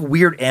almost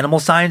weird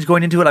animal signs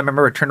going into it. I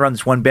remember I turned around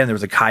this one bend. There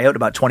was a coyote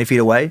about 20 feet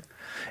away.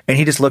 And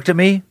he just looked at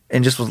me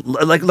and just was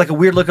like a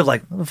weird look of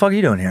what the fuck are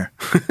you doing here?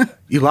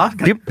 You lost?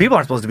 People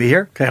aren't supposed to be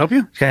here. Can I help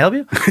you? Can I help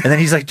you? And then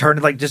he's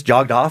turned and just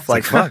jogged off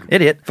fuck,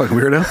 idiot. Fucking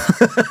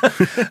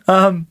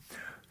weirdo.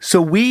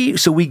 So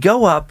we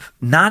go up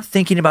not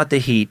thinking about the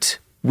heat.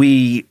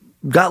 We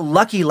got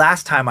lucky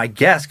last time, I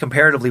guess,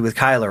 comparatively with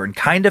Kyler, and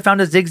kind of found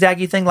a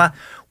zigzaggy thing.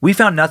 We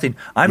found nothing.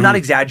 I'm not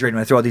exaggerating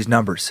when I throw out these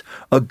numbers.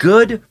 A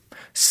good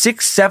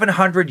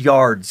 600-700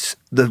 yards,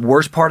 the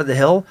worst part of the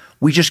hill,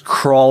 we just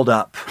crawled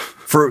up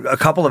for a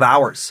couple of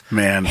hours.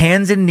 Man.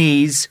 Hands and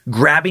knees,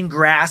 grabbing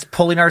grass,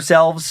 pulling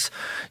ourselves,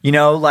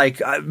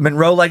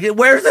 Monroe,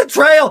 where's the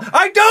trail?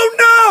 I don't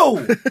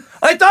know.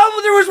 I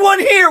thought there was one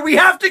here. We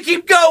have to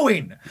keep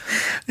going.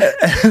 Like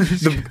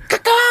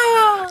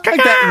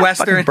that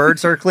Western fucking bird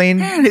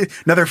circling.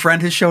 Another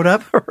friend has showed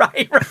up.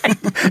 Right.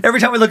 Every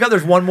time we look up,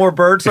 there's one more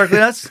bird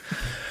circling us.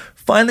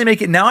 Finally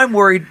make it. Now I'm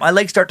worried. My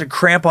legs start to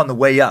cramp on the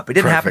way up. It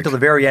didn't happen until the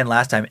very end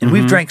last time. And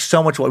we've drank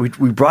so much water.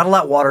 We brought a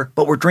lot of water,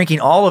 but we're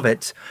drinking all of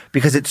it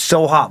because it's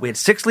so hot. We had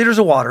 6 liters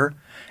of water,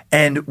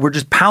 and we're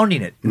just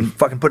pounding it and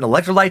fucking putting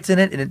electrolytes in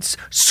it, and it's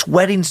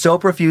sweating so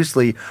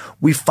profusely.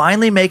 We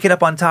finally make it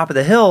up on top of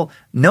the hill,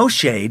 no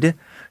shade,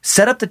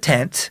 set up the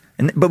tent,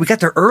 but we got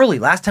there early.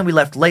 Last time we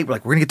left late, we're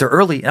going to get there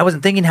early. And I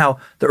wasn't thinking how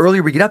the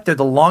earlier we get up there,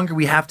 the longer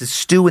we have to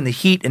stew in the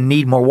heat and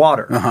need more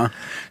water.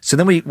 So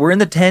then we're in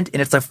the tent, and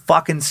it's a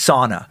fucking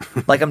sauna.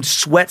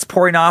 Sweat's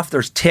pouring off.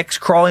 There's ticks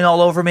crawling all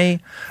over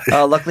me.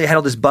 Luckily, I had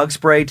all this bug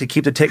spray to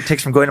keep the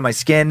ticks from going to my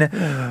skin.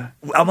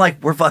 I'm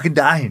like, we're fucking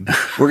dying.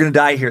 We're going to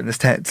die here in this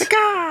tent.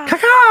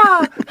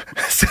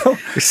 So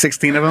there's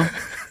 16 of them.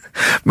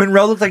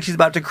 Monroe looks like she's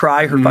about to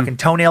cry. Her fucking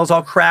toenails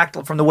all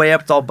cracked from the way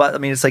up. It's all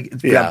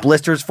got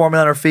blisters forming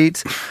on her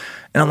feet.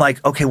 And I'm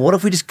like, okay, what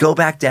if we just go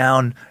back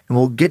down and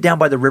we'll get down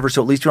by the river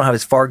so at least we don't have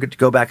as far to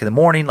go back in the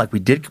morning like we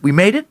did. We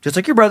made it, just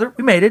like your brother.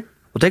 We made it.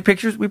 We'll take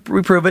pictures. We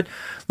prove it.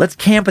 Let's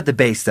camp at the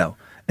base, though.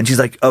 And she's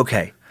like,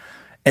 okay.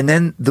 And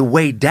then the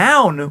way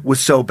down was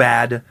so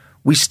bad,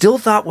 we still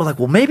thought,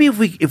 well, maybe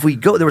if we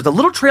go, there was a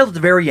little trail at the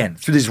very end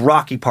through these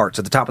rocky parts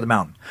at the top of the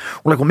mountain.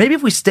 We're like, well, maybe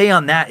if we stay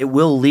on that, it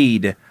will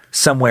lead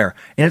somewhere.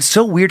 And it's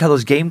so weird how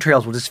those game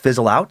trails will just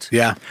fizzle out.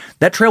 Yeah.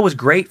 That trail was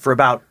great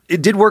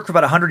it did work for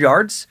about 100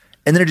 yards.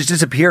 And then it just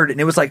disappeared. And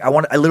it was like, I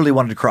literally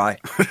wanted to cry.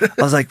 I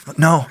was like,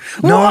 no.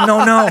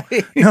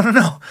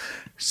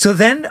 So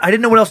then I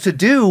didn't know what else to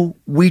do.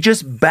 We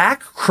just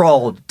back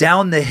crawled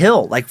down the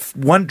hill, like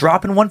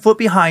dropping 1 foot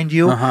behind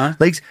you,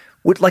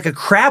 with like a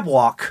crab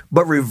walk,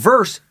 but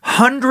reverse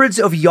hundreds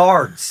of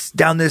yards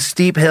down this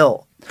steep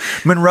hill.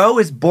 Monroe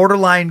is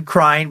borderline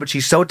crying, but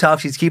she's so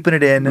tough. She's keeping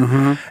it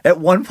in. At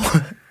one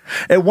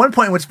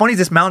point, what's funny is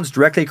this mountain's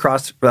directly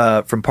across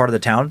from part of the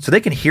town, so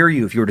they can hear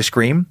you if you were to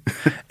scream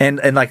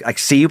and like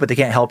see you, but they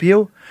can't help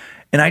you.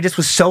 And I just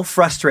was so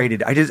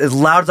frustrated. I just, as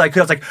loud as I could,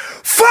 I was like,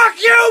 "Fuck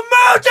you,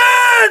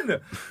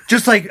 mountain!"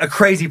 Just like a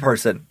crazy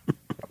person.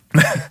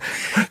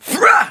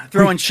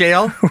 Throwing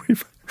shale.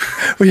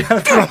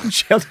 Throwing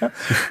shale down.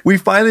 We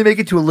finally make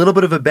it to a little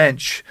bit of a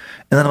bench,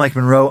 and then I'm like,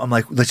 Monroe,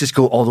 let's just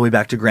go all the way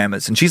back to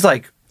Grandma's. And she's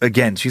like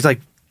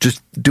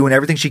just doing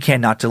everything she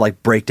can not to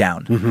like break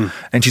down.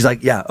 And she's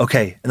like, yeah,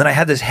 okay. And then I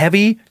had this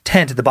heavy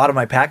tent at the bottom of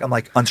my pack. I'm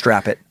like,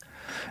 unstrap it.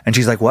 And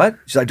she's like, what?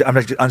 She's like, I'm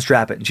like,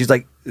 unstrap it. And she's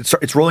like,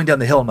 it's rolling down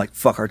the hill. I'm like,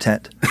 fuck our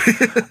tent.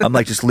 I'm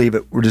like, just leave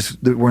it.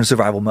 We're in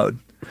survival mode.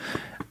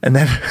 And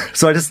then,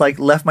 so I just like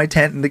left my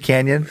tent in the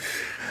canyon.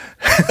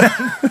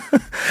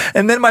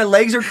 And then my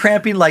legs are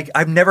cramping like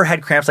I've never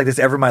had cramps like this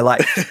ever in my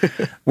life.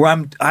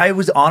 I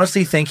was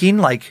honestly thinking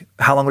like,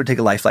 how long would it take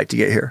a life flight to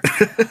get here?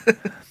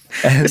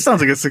 And it sounds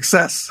like a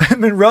success.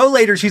 Monroe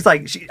later, she's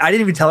like, I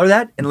didn't even tell her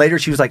that. And later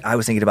she was like, I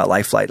was thinking about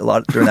life flight a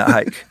lot during that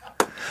hike.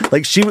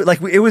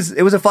 It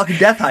was a fucking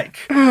death hike.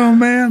 Oh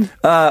man.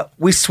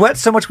 We sweat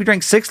so much we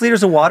drank 6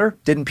 liters of water,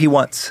 didn't pee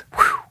once.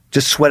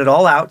 Just sweat it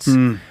all out.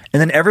 And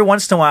then every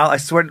once in a while, I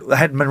swear, I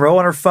had Monroe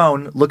on her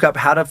phone look up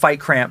how to fight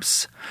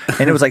cramps.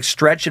 And it was like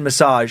stretch and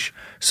massage.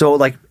 So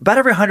like about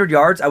every 100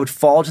 yards, I would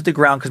fall to the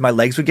ground because my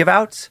legs would give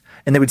out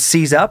and they would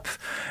seize up.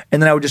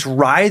 And then I would just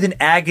writhe in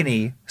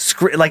agony.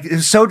 Like it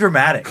was so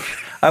dramatic.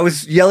 I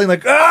was yelling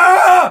like,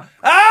 ah,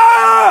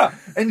 ah,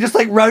 and just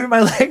like rubbing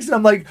my legs. And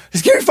I'm like,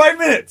 just give me 5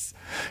 minutes.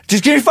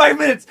 Just give me 5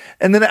 minutes.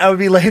 And then I would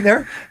be laying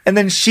there. And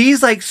then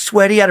she's like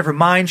sweaty out of her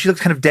mind. She looks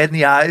kind of dead in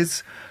the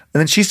eyes. And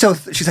then she's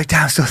like,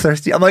 damn, I'm so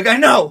thirsty. I'm like, I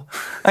know,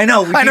 baby. I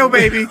know,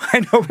 baby.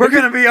 We're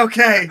going to be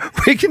okay.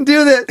 We can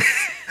do this.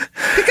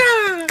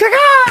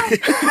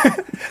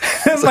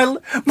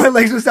 my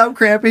legs would stop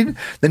cramping.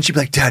 Then she'd be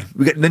like, Dad,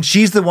 then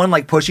she's the one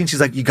like pushing. She's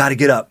like, you got to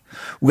get up.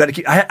 We got to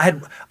keep. I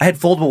had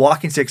foldable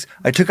walking sticks.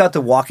 I took out the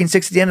walking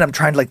sticks at the end and I'm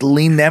trying to like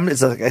lean them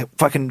as a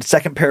fucking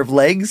second pair of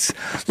legs.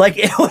 Like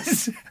it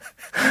was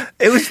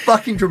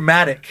fucking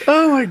dramatic.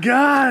 Oh my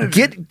God.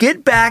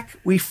 Get back.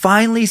 We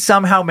finally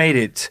somehow made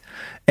it.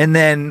 And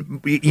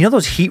then, you know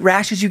those heat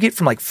rashes you get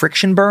from like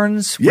friction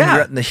burns when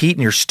you're in the heat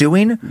and you're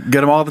stewing?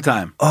 Get them all the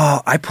time.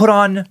 Oh,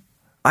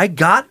 I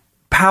got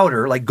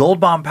powder, like Gold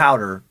Bond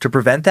powder to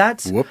prevent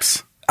that.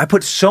 Whoops. I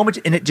put so much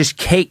and it just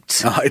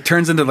caked. It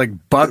turns into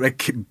like butter,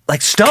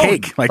 like stone.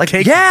 Cake, like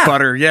cake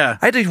butter, yeah.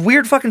 I had these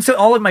weird fucking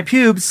all of my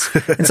pubes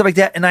and stuff like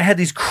that. And I had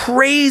these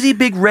crazy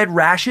big red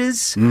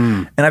rashes.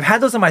 And I've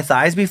had those on my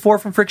thighs before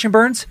from friction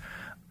burns.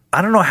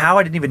 I don't know how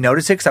I didn't even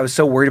notice it because I was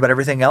so worried about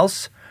everything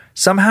else.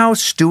 Somehow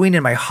stewing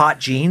in my hot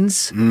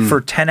jeans for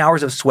 10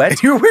 hours of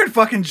sweat. Your weird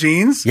fucking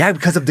jeans? Yeah,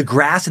 because of the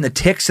grass and the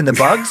ticks and the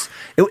bugs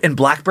and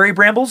blackberry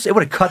brambles. It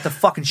would have cut the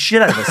fucking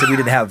shit out of us if we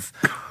didn't have...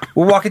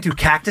 We're walking through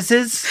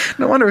cactuses.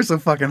 No wonder it's so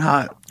fucking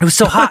hot. It was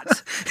so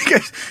hot.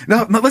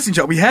 No, listen,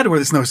 Joe, we had to wear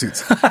the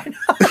snowsuits. I know.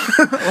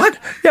 What?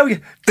 Yeah,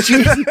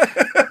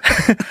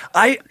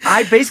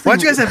 I basically...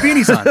 Why'd you guys have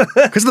beanies on?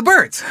 Because of the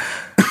birds.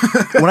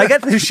 When I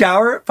got to the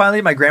shower, finally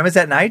at my grandma's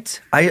that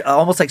night, I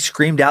almost like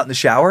screamed out in the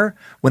shower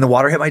when the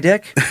water hit my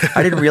dick.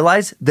 I didn't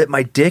realize that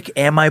my dick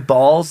and my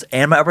balls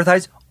and my upper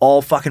thighs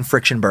all fucking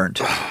friction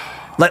burned.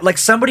 Like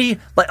somebody,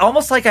 like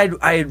almost like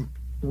I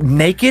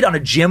naked on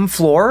a gym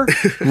floor,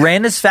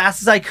 ran as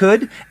fast as I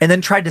could, and then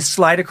tried to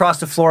slide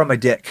across the floor on my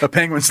dick. A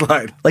penguin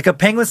slide. Like a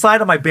penguin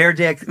slide on my bare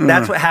dick.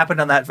 That's what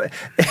happened on that.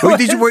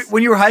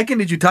 When you were hiking,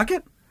 did you tuck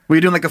it? Were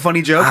you doing like a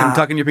funny joke and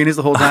tucking your penis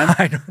the whole time?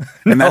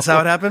 And that's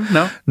how it happened?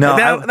 No? No.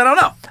 I don't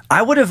know.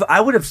 I would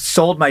have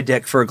sold my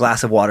dick for a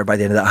glass of water by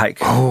the end of that hike.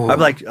 Oh. I'd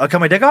be like, I'll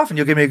cut my dick off and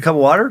you'll give me a cup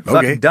of water. Okay.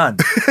 Fucking done.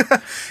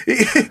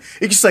 It's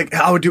just like,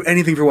 I would do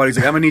anything for water. He's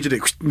like, I'm going to need you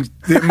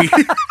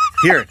to...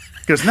 Here.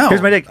 He goes, no.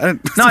 Here's my dick. I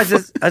was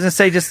just going to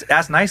say, just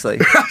ask nicely.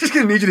 I'm just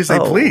going to need you to say,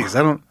 please.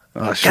 I don't...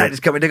 Oh, shit. Can I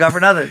just cut my dick off for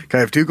nothing? Can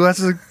I have 2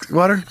 glasses of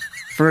water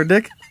for a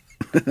dick?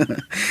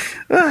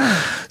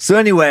 So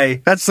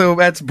anyway,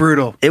 that's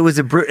brutal. It was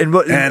a brutal, and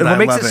what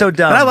makes it so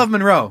dumb. And I love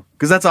Monroe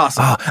because that's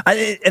awesome.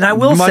 I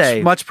will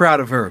say, much proud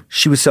of her.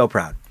 She was so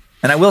proud.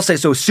 And I will say,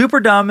 so super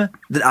dumb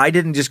that I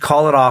didn't just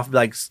call it off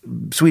like,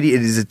 sweetie,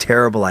 it is a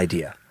terrible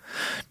idea.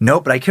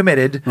 Nope, but I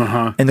committed.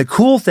 And the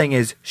cool thing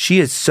is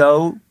she's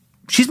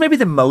maybe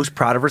the most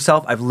proud of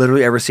herself I've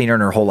literally ever seen her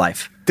in her whole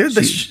life. Dude,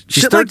 She's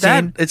shit 13.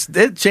 like that,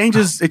 it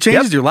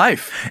changes your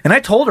life. And I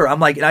told her,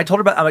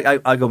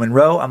 I go,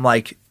 Monroe, I'm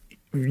like,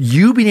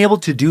 you being able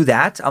to do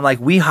that, I'm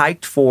like, we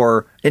hiked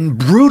in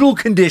brutal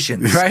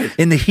conditions, right,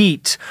 in the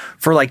heat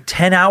for like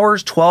 10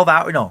 hours, 12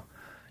 hours,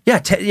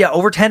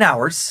 over 10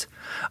 hours.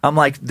 I'm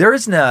like, there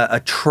isn't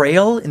a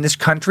trail in this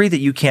country that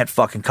you can't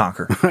fucking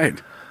conquer.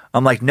 Right.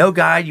 I'm like, no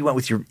guide, you went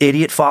with your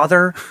idiot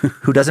father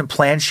who doesn't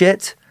plan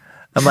shit.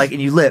 I'm like,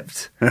 and you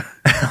lived.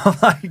 I'm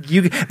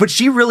like, but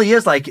she really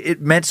is like,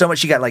 it meant so much.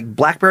 She got like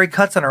blackberry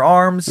cuts on her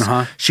arms.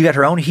 She got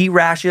her own heat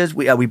rashes.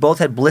 We both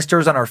had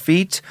blisters on our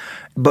feet,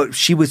 but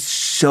she was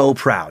so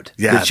proud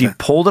that she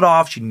pulled it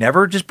off. She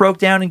never just broke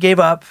down and gave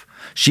up.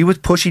 She was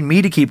pushing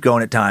me to keep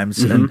going at times.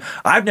 And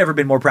I've never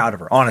been more proud of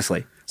her,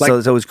 honestly. So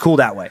it was cool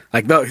that way.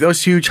 Like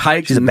those huge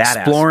hikes and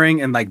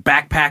exploring and like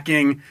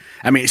backpacking.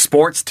 I mean,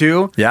 sports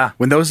too. Yeah.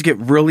 When those get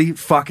really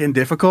fucking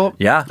difficult.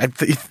 Yeah.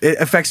 It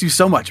affects you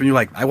so much when you're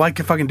like, I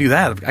can fucking do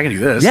that. I can do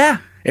this. Yeah.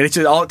 And it's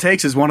just, all it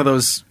takes is one of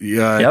those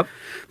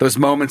those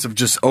moments of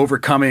just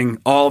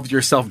overcoming all of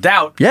your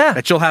self-doubt. Yeah.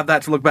 That you'll have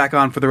that to look back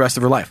on for the rest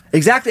of her life.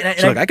 Exactly.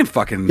 And like, I can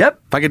fucking, if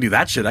I can do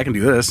that shit, I can do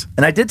this.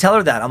 And I did tell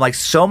her that. I'm like,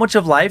 so much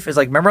of life is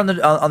like, remember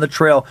on the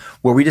trail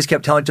where we just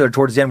kept telling each other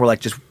towards the end, we're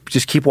like,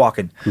 just keep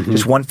walking.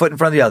 Just one foot in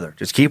front of the other.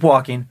 Just keep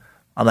walking.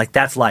 I'm like,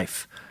 that's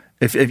life.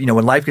 If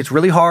when life gets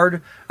really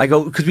hard, I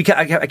go, because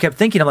I kept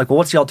thinking, I'm like, well,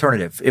 what's the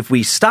alternative? If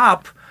we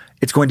stop,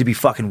 it's going to be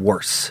fucking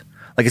worse.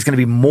 Like, it's going to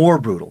be more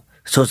brutal.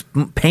 So as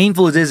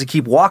painful as it is to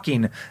keep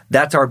walking,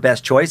 that's our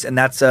best choice, and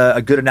that's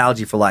a good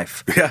analogy for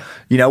life.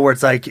 Yeah. Where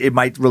it's like, it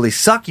might really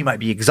suck, you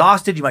might be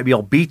exhausted, you might be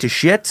all beat to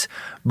shit,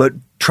 but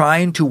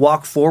trying to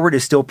walk forward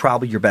is still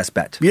probably your best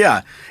bet.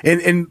 Yeah.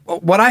 And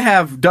what I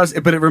have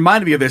but it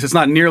reminded me of this, it's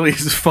not nearly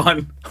as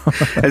fun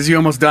as you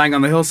almost dying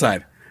on the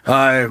hillside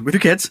with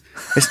your kids.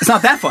 It's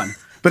not that fun.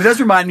 But it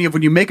does remind me of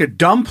when you make a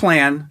dumb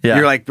plan,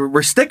 you're like,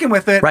 we're sticking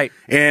with it. Right.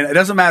 And it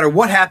doesn't matter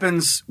what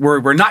happens,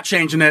 we're not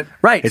changing it.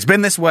 Right. It's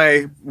been this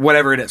way,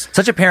 whatever it is.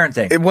 Such a parent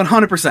thing.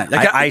 100%.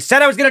 I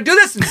said I was going to do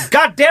this, and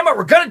God damn it,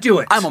 we're going to do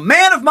it. I'm a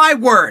man of my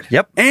word.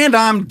 Yep. And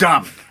I'm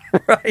dumb.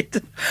 Right.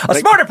 A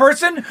smarter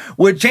person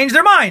would change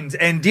their minds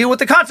and deal with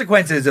the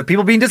consequences of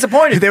people being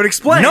disappointed. They would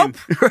explain. Nope.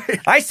 Right.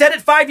 I said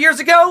it 5 years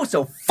ago,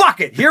 so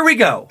fuck it. Here we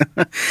go.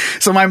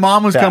 So my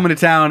mom was coming to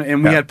town,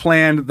 and we had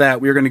planned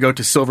that we were going to go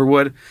to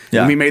Silverwood.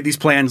 Yeah. And we made these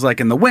plans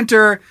like in the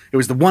winter. It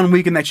was the one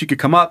weekend that she could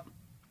come up.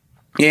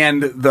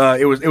 And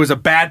it was a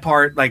bad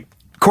part, like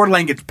Coeur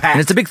d'Alene gets packed.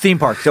 And it's a big theme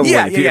park. So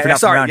fuck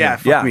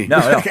me.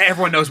 No.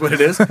 Everyone knows what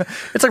it is.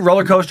 It's like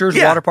roller coasters,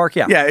 water park.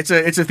 Yeah. Yeah, it's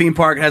a theme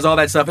park. It has all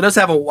that stuff. It does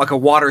have a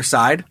water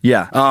side.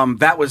 Yeah.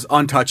 That was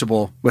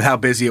untouchable with how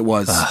busy it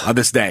was on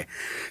this day.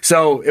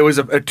 So it was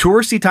a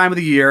touristy time of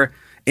the year,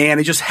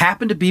 and it just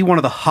happened to be one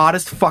of the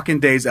hottest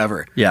fucking days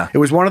ever. Yeah. It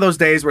was one of those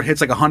days where it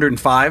hits like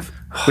 105.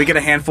 We get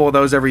a handful of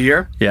those every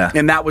year. Yeah.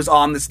 And that was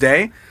on this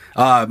day.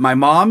 My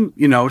mom,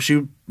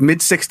 she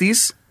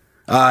mid-60s.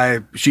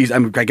 She's,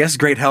 I guess,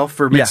 great health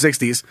for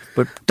mid-60s,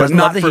 but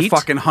not for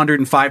fucking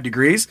 105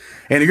 degrees.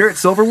 And if you're at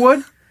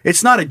Silverwood,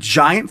 it's not a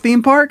giant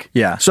theme park.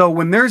 Yeah. So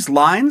when there's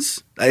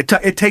lines,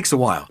 it takes a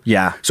while.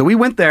 Yeah. So we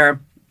went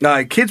there.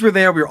 Kids were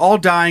there. We were all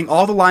dying.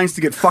 All the lines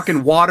to get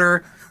fucking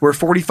water were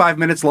 45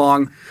 minutes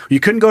long.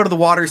 You couldn't go to the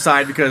water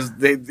side because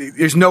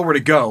there's nowhere to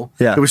go.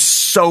 Yeah. It was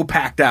so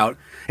packed out.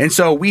 And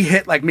so we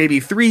hit like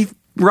maybe 3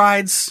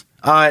 rides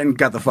and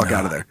got the fuck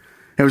out of there.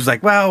 It was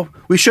like, well,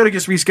 we should have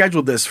just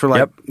rescheduled this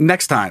for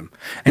next time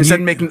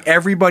instead of making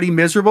everybody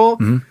miserable.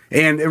 Mm-hmm.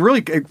 And it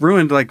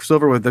ruined like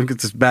Silverwood. I think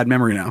it's this bad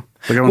memory now.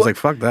 Like everyone's like,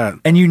 fuck that.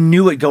 And you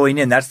knew it going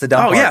in. That's the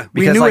dumb part. Oh yeah,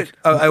 we knew it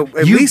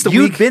at least a week.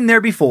 You'd been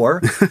there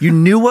before. You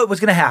knew what was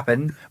going to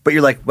happen, but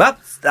you're like, well,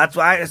 that's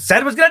why I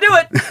said I was going to do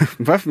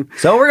it.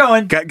 So we're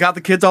going. Got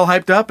the kids all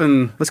hyped up,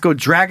 and let's go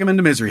drag them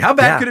into misery. How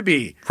bad could it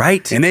be?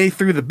 Right. And they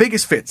threw the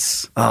biggest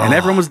fits, and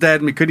everyone was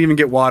dead, and we couldn't even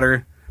get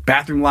water.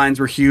 Bathroom lines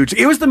were huge.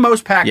 It was the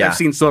most packed I've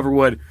seen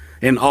Silverwood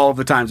in all of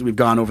the times that we've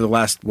gone over the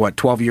last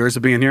 12 years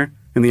of being here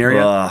in the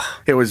area.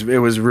 It was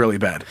really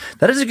bad.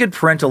 That is a good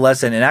parental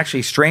lesson, and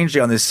actually,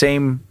 strangely, on this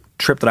same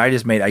trip that I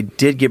just made, I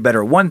did get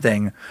better at one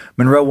thing.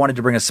 Monroe wanted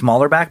to bring a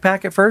smaller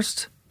backpack at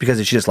first because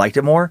she just liked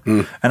it more,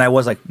 and I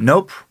was like,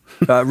 nope.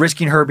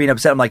 Risking her being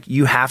upset, I'm like,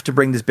 you have to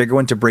bring this bigger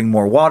one to bring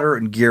more water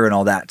and gear and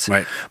all that.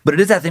 Right. But it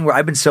is that thing where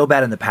I've been so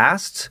bad in the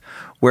past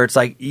where it's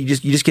like you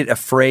just get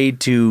afraid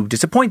to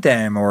disappoint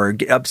them or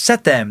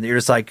upset them. You're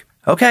just like,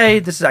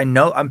 okay, I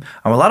know I'm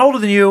a lot older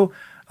than you.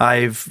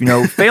 I've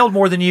failed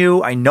more than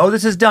you. I know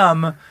this is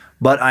dumb,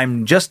 but I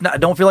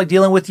don't feel like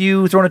dealing with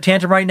you throwing a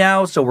tantrum right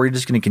now. So we're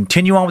just going to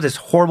continue on with this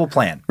horrible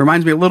plan.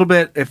 Reminds me a little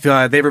bit if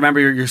they remember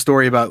your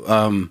story about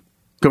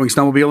going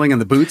snowmobiling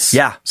and the boots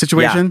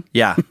situation.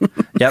 Yeah.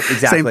 Yep,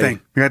 exactly. Same thing.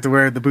 You had to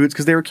wear the boots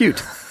because they were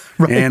cute.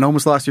 Right. And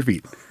almost lost your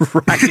feet.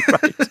 Right.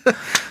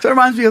 So it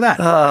reminds me of that.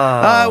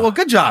 Well,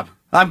 good job.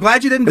 I'm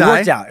glad you didn't It die.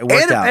 worked out. It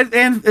worked out.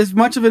 And as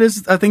much of it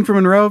is a thing for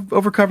Monroe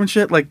over covering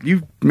shit, like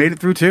you made it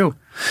through too.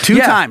 Two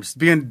Yeah. times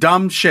being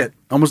dumb shit,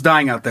 almost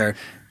dying out there.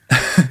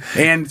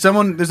 And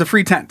there's a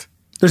free tent.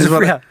 There's Is a what-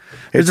 free,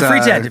 there's a free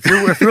it's, tent. If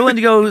you're willing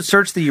to go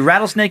search the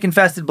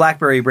rattlesnake-infested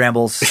blackberry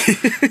brambles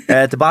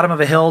at the bottom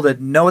of a hill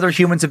that no other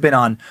humans have been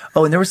on.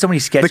 Oh, and there were so many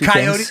sketchy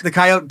things. The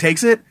coyote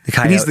takes it. The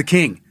coyote. And he's the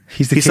king.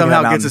 He's the he king of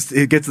somehow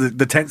that gets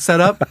the tent set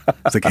up.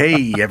 It's like,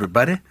 hey,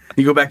 everybody.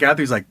 You go back out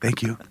there. He's like,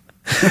 thank you.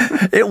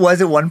 It was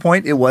at one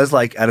point. It was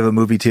like out of a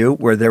movie too,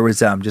 where there was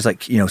just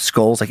like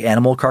skulls, like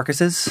animal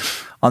carcasses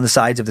on the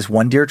sides of this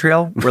one deer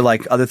trail, where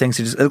like other things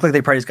it looked like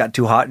they probably just got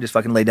too hot and just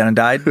fucking laid down and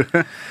died.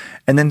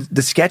 And then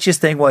the sketchiest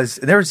thing was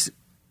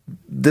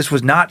this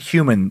was not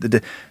human.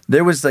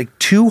 There was like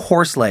 2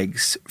 horse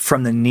legs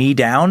from the knee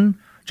down,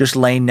 just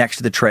laying next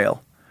to the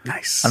trail.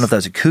 Nice. I don't know if that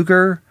was a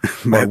cougar.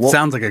 It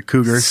sounds like a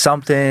cougar.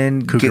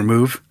 Something. Cougar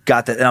move.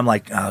 Got that. And I'm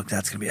like, oh,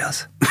 that's going to be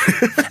us.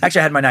 Actually,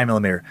 I had my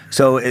 9mm.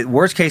 So,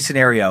 worst case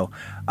scenario,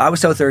 I was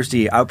so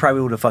thirsty, I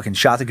probably would have fucking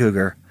shot the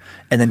cougar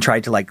and then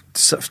tried to like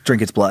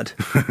drink its blood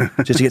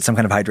just to get some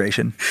kind of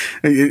hydration.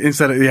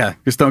 Instead of,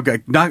 just don't go.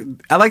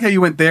 I like how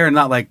you went there and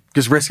not like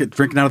just risk it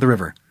drinking out of the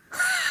river.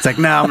 It's like,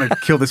 I'm going to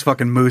kill this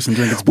fucking moose and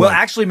drink its blood. Well,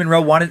 actually,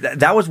 Monroe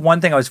that was one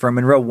thing I was for.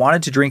 Monroe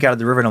wanted to drink out of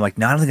the river, and I'm like,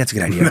 no, I don't think that's a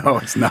good idea. No,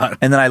 it's not.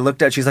 And then I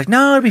looked at, she's like,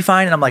 no, it'll be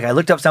fine. And I'm like, I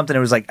looked up something, it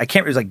was like,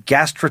 it was like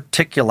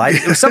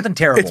gastriticulitis. It was something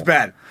terrible. It's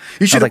bad.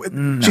 You should. like,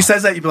 no. She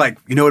says that, you'd be like,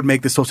 what would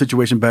make this whole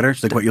situation better?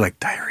 She's like, what? You're like,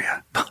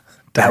 diarrhea.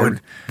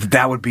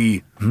 That would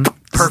be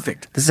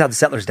perfect. This is how the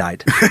settlers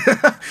died.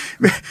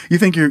 You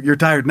think you're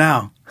tired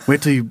now?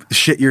 Wait till you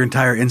shit your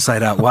entire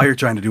inside out while you're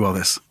trying to do all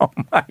this. Oh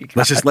my God.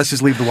 Let's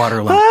just leave the water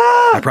alone.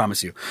 I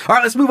promise you. All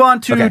right, let's move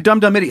on to Okay. Dumb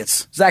Dumb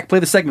Idiots. Zach, play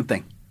the segment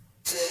thing.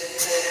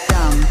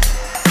 Dumb.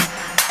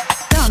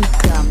 Dumb,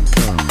 dumb.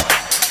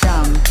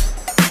 Dumb.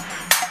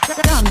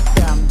 Dumb,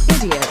 dumb.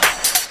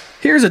 Idiot.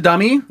 Here's a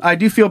dummy. I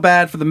do feel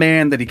bad for the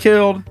man that he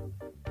killed,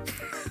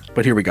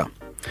 but here we go.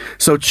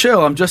 So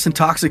chill, I'm just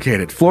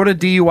intoxicated. Florida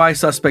DUI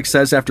suspect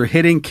says after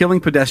killing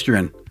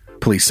pedestrian,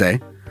 police say.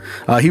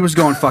 He was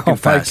going fucking Oh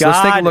my fast. Let's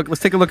take a God. look.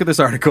 Let's take a look at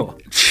this article.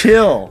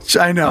 Chill.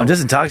 I know. I'm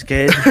just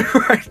intoxicated.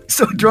 Right.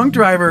 So drunk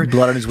driver.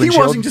 Blood on his He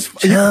windshield. wasn't just.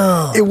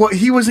 Chill.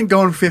 He wasn't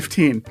going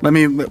 15.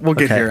 We'll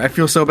get Okay. here. I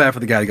feel so bad for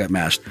the guy who got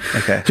mashed.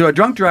 Okay. So a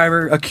drunk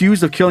driver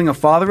accused of killing a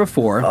father of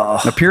 4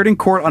 appeared in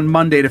court on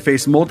Monday to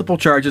face multiple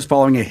charges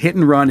following a hit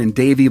and run in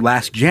Davie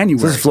last January.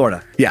 So this is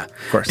Florida. Yeah, Of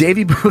course.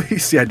 Davie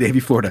Police. Yeah, Davie,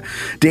 Florida.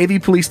 Davie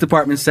Police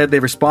Department said they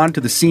responded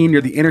to the scene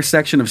near the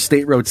intersection of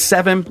State Road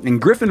 7 and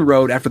Griffin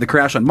Road after the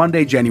crash on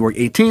Monday, January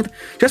 18th.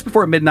 Just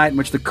before midnight, in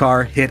which the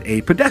car hit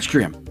a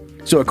pedestrian.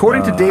 So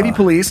according to Davie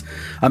Police,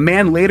 a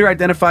man later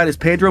identified as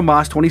Pedro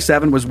Mas,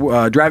 27, was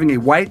driving a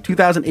white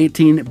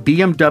 2018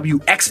 BMW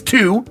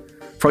X2,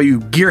 for all you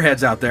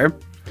gearheads out there,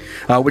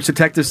 which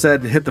detectives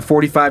said hit the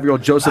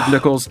 45-year-old Joseph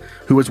Nichols,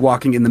 who was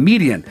walking in the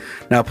median.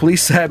 Now,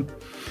 police said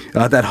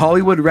that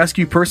Hollywood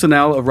rescue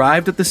personnel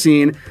arrived at the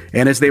scene,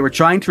 and as they were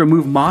trying to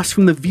remove Moss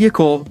from the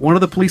vehicle, one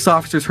of the police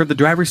officers heard the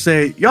driver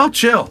say, "Y'all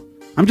chill,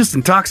 I'm just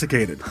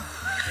intoxicated."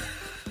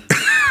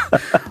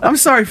 I'm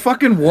sorry,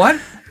 fucking what?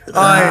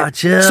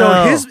 Chill.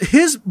 So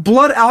his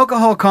blood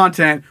alcohol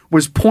content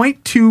was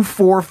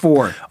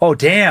 0.244, Oh,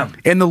 damn.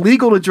 and the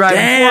legal to drive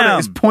in Florida Damn.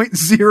 is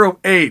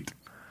 0.08.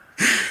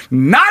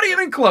 Not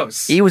even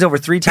close. He was over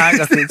 3 times.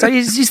 So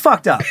he's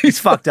fucked up. He's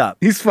fucked up.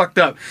 He's fucked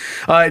up.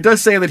 It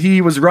does say that he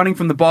was running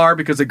from the bar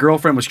because a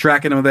girlfriend was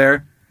tracking him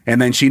there,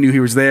 and then she knew he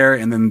was there,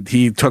 and then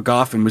he took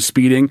off and was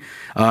speeding.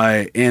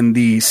 And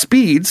the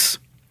speeds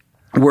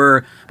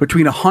were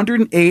between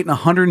 108 and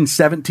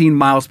 117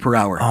 miles per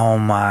hour. Oh,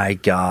 my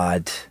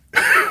God.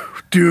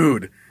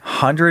 Dude.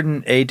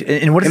 108.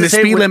 And what does And it the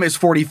say? speed limit is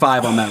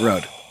 45 on that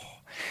road.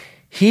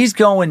 He's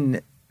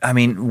going,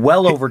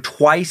 well over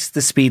twice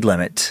the speed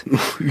limit.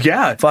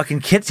 Yeah.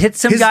 Fucking hits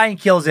some guy and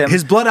kills him.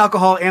 His blood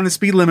alcohol and the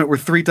speed limit were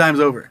 3 times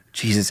over.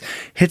 Jesus.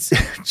 Hits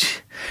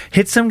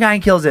some guy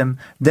and kills him.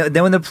 Then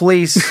when the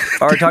police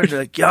are talking, they're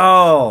like,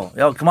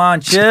 yo, come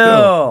on,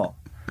 chill.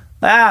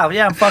 Ah,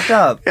 yeah, I'm fucked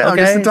up. Yeah, I'm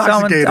okay, just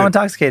intoxicated. So I'm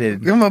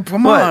intoxicated. Come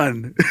What?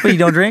 on. What, you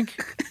don't drink?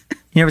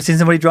 You ever seen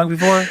somebody drunk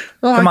before?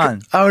 Come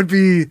on. I would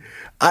be.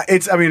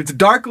 It's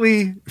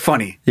darkly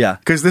funny. Yeah.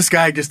 Because this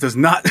guy just does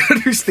not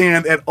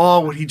understand at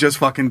all what he just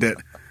fucking did.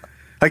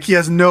 Like he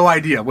has no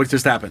idea what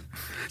just happened.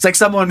 It's like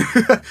someone,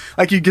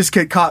 like you just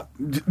get caught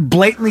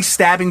blatantly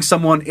stabbing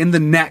someone in the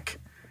neck,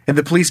 and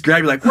the police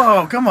grab you like,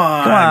 "Whoa, come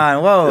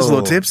on, whoa. It's a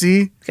little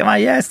tipsy. Come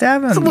on, yeah,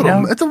 stab him. It's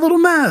a little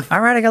meth.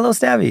 All right, I got a little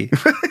stabby.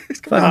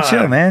 Fucking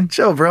chill, man.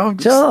 Chill, bro.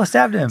 Chill,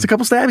 stabbed him. It's a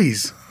couple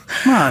stabbies.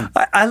 Come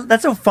on.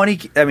 That's so funny.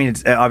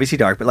 It's obviously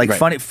dark, but like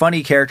Right.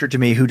 funny character to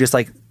me who just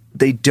like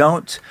they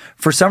don't,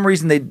 for some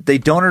reason, they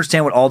don't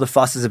understand what all the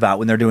fuss is about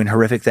when they're doing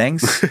horrific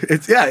things.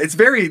 It's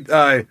very, it's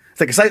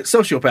like a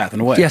sociopath in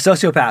a way. Yeah,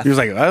 sociopath. He was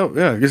like, oh,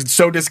 yeah, he's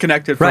so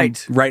disconnected from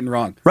right and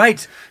wrong.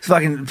 Right. It's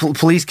fucking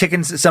police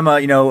kicking some,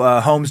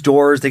 homes'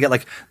 doors. They got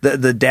like,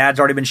 the dad's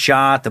already been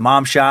shot, the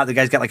mom's shot, the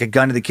guy's got like a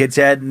gun to the kid's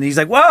head, and he's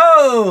like,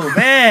 whoa,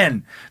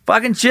 man,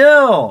 fucking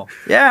chill.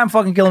 Yeah, I'm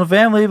fucking killing a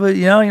family, but,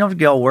 you don't have to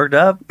get all worked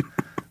up.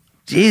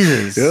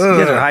 Jesus. You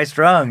guys are high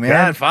strung, man.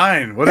 God,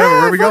 fine. Whatever. Where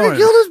are we going?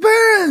 Killed his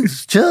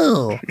parents.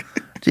 Chill.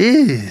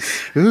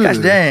 Jeez. Gosh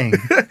dang.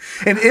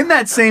 And in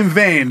that same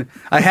vein,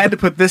 I had to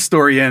put this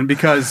story in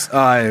because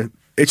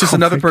it's just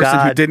another person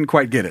who didn't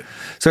quite get it.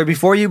 So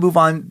before you move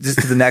on just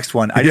to the next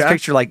one, I just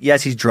picture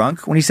yes, he's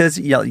drunk when he says,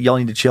 y'all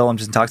need to chill, I'm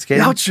just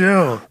intoxicated. Y'all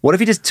chill. What if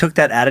he just took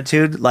that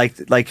attitude,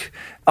 like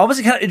almost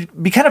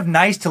it'd be kind of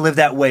nice to live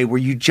that way where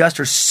you just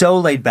are so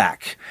laid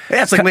back.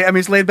 Yeah, it's like,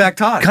 it's laid back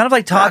Todd. Kind of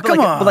like Todd, but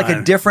like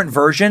a different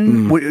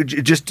version.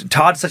 Just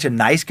Todd's such a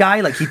nice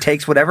guy. Like he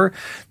takes whatever.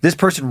 This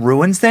person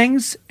ruins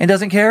things and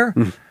doesn't care.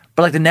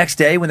 But like the next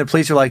day when the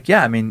police are like,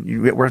 yeah,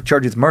 we're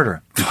charged with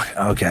murder.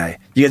 Okay.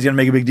 You guys gonna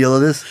make a big deal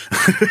of this?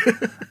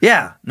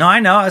 Yeah. No,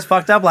 I know. I was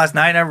fucked up last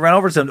night and I ran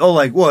over some. Oh,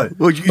 like what?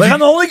 Well, I'm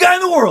the only guy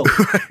in the world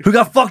who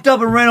got fucked up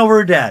and ran over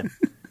her dad.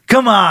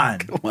 Come on.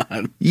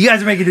 You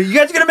guys are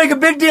gonna make a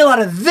big deal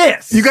out of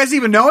this. You guys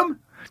even know him?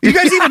 You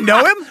guys even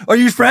know him? Are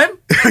you his friend?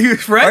 Are you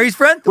his friend? Are you his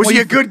friend? Was he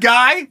a good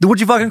guy? What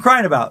you fucking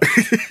crying about?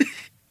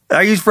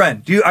 Are you his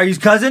friend? Are you his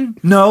cousin?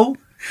 No.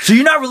 So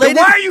you're not related?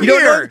 Then why are you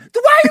here?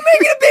 Then why are you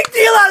making a big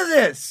deal out of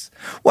this?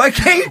 Why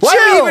can't you chill? Why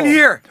are we even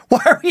here? Why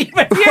are we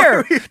even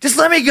here? Just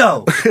let me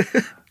go.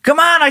 Come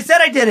on, I said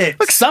I did it.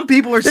 Look, some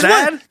people are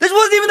sad. This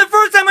wasn't even the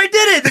first time I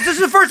did it. This is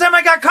the first time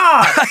I got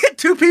caught. I hit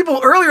 2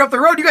 people earlier up the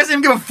road. You guys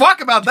didn't give a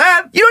fuck about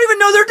that. You don't even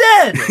know they're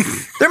dead.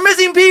 They're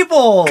missing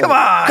people. Come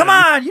on. Come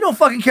on. You don't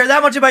fucking care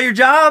that much about your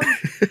job.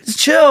 Just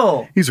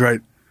chill. He's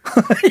right.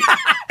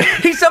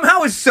 He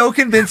somehow is so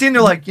convincing.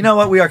 They're like, you know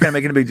what? We are kind of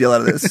making a big deal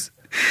out of this.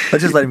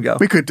 Let's just let him go.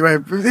 We could get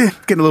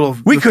a little.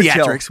 We could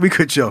theatrics. Chill. We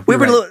could chill.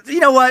 You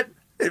know what?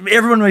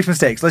 Everyone makes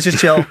mistakes. Let's just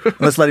chill.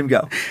 Let's let him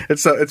go.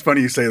 It's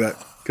funny you say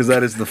that because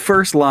that is the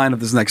first line of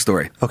this next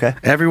story. Okay.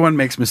 Everyone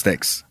makes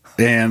mistakes,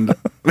 and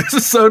this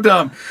is so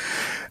dumb.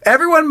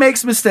 Everyone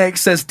makes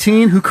mistakes, says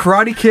teen who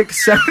karate kicked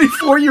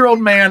 74-year-old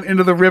man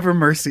into the River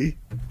Mersey.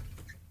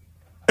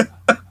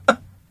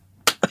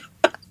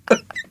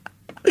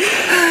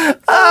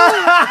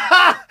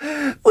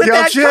 With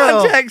that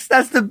context,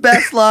 that's the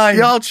best line.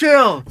 Y'all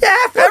chill. Yeah,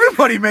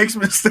 everybody makes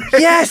mistakes.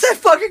 Yes, that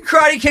fucking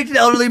karate kicked an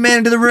elderly man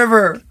into the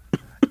river.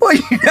 Well,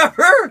 you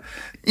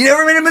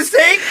never made a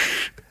mistake?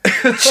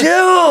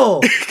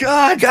 Chill.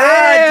 God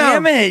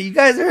damn it. You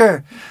guys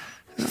are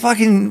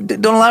fucking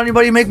don't allow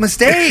anybody to make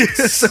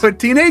mistakes. So a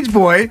teenage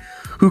boy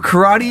who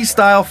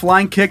karate-style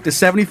flying kicked a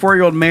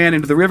 74-year-old man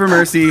into the River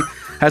Mersey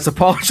has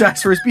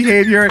apologized for his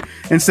behavior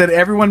and said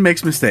everyone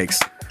makes mistakes.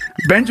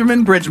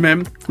 Benjamin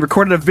Bridgman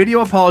recorded a video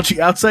apology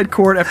outside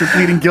court after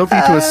pleading guilty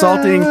to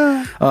assaulting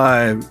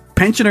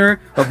pensioner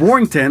of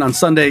Warrington on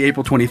Sunday,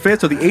 April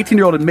 25th. So the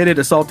 18-year-old admitted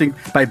assaulting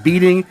by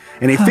beating,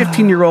 and a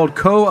 15-year-old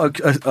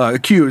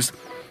co-accused,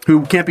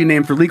 who can't be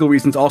named for legal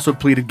reasons, also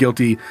pleaded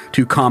guilty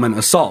to common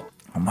assault.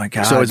 Oh my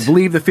God. So it's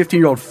believed the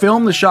 15-year-old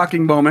filmed the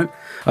shocking moment.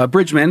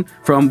 Bridgman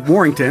from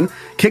Warrington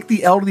kicked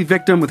the elderly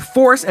victim with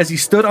force as he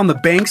stood on the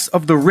banks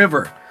of the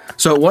river.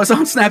 So it was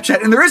on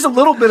Snapchat, and there is a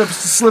little bit of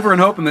sliver and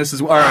hope in this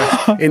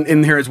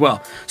in here as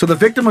well. So the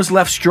victim was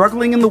left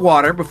struggling in the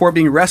water before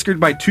being rescued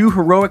by 2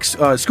 heroic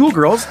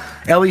schoolgirls,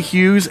 Ellie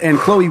Hughes and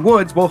Chloe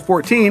Woods, both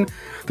 14.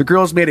 The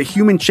girls made a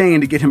human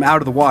chain to get him out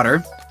of the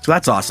water. So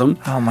that's awesome.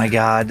 Oh my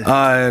God.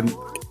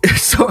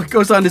 So it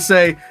goes on to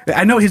say,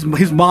 I know his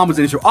mom was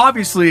in it. So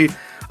obviously,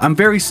 I'm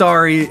very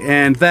sorry,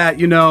 and that,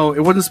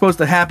 it wasn't supposed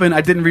to happen.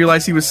 I didn't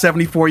realize he was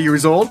 74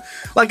 years old.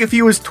 Like, if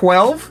he was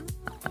 12...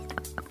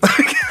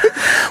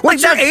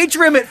 What's your age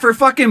limit for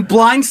fucking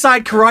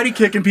blindside karate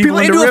kicking people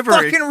into a river?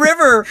 Fucking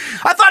river.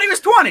 I thought he was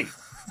 20.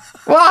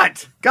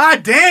 What?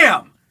 God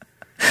damn.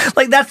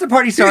 Like, that's the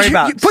part he's sorry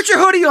about. Put your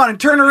hoodie on and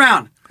turn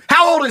around.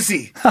 How old is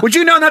he? Would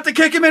you know not to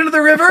kick him into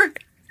the river?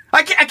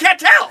 I can't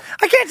tell.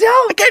 I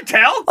can't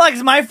tell. Like,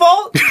 it's my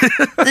fault?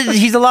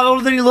 He's a lot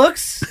older than he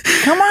looks?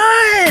 Come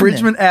on.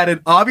 Bridgman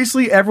added,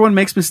 obviously everyone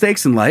makes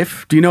mistakes in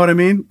life. Do you know what I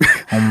mean?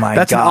 Oh my God.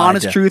 That's an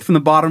honest truth from the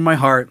bottom of my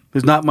heart.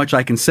 There's not much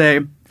I can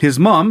say. His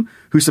mom,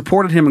 who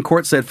supported him in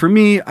court, said, for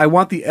me, I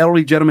want the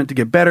elderly gentleman to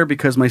get better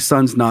because my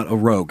son's not a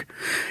rogue.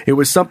 It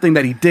was something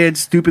that he did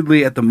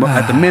stupidly at the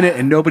minute,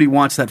 and nobody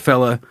wants that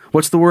fella,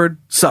 what's the word?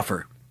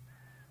 Suffer.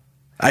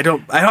 I'm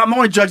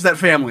going to judge that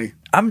family.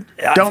 I'm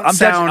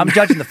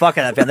judging the fuck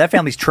out of that family. That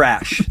family's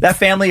trash. That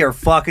family are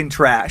fucking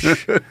trash.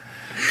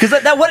 Because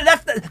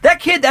that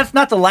kid, that's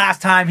not the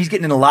last time he's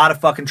getting in a lot of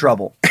fucking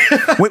trouble.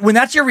 when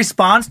that's your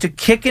response to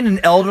kicking an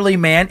elderly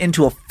man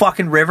into a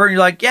fucking river, and you're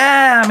like,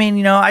 yeah,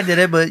 I did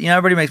it, but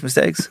everybody makes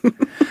mistakes.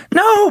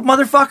 No,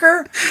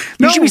 motherfucker.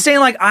 You should be saying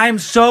like, I'm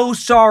so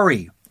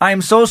sorry I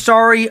am so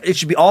sorry. It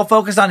should be all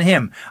focused on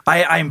him.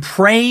 I'm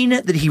praying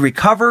that he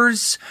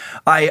recovers.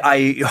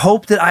 I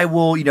hope that I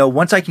will,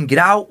 once I can get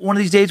out one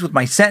of these days with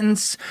my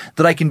sentence,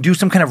 that I can do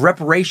some kind of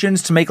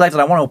reparations to make life, that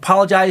I want to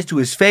apologize to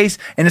his face.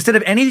 And instead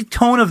of any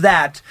tone of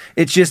that,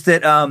 it's just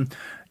that,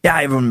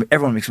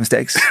 everyone makes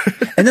mistakes.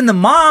 And then the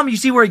mom, you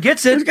see where he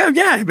gets it.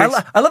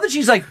 I love that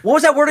she's like, what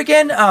was that word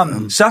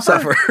again?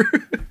 Suffer.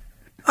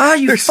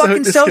 You They're so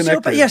fucking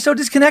disconnected. so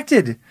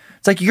disconnected.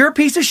 It's like, you're a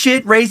piece of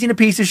shit raising a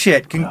piece of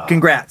shit.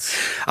 Congrats.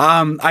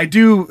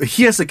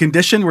 He has a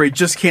condition where he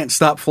just can't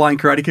stop flying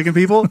karate kicking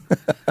people.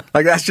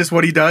 Like, that's just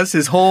what he does.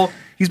 He's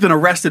been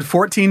arrested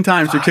 14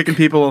 times for kicking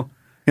people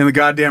in the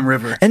goddamn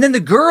river. And then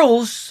the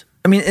girls,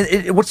 I mean,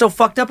 what's so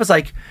fucked up is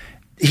like,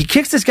 he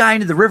kicks this guy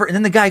into the river, and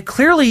then the guy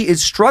clearly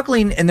is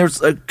struggling, and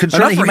there's a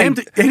concern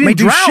that he may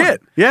do drown.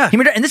 shit. Yeah.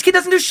 And this kid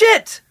doesn't do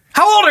shit.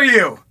 How old are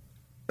you?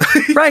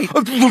 Right.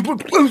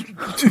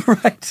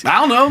 Right. I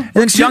don't know. And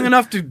then He's young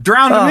enough to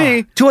drown to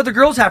me. 2 other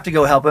girls have to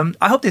go help him.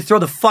 I hope they throw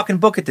the fucking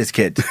book at this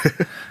kid.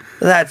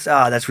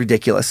 That's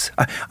ridiculous.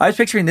 I was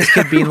picturing this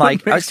kid being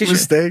like,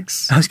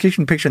 mistakes. I was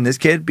picturing this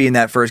kid being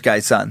that first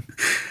guy's son.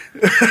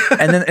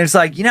 And then it's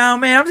like,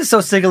 man, I'm just so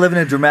sick of living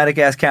in a dramatic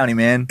ass county,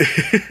 man.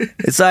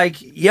 It's like,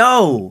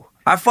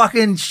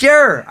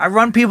 I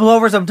run people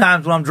over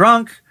sometimes when I'm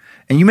drunk,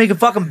 and you make a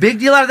fucking big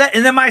deal out of that,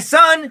 and then my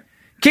son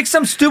kicks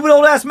some stupid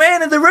old ass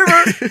man in the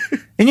river,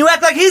 and you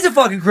act like he's a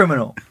fucking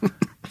criminal.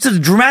 It's a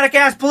dramatic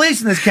ass police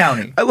in this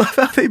county. I love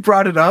how they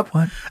brought it up.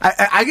 What?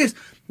 I guess,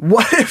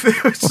 what if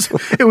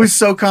it was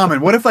so common?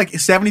 What if like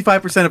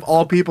 75% of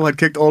all people had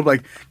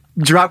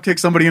drop kicked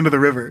somebody into the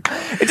river?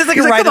 It's just like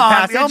He's a rite of "Come on,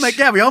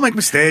 passage. we all make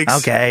mistakes.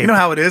 Okay. You know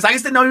how it is. I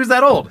just didn't know he was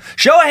that old.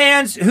 Show of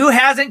hands, who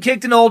hasn't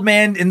kicked an old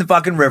man in the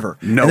fucking river?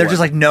 No And they're one. just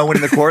like, no one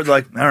in the court. They're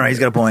like, all right, he's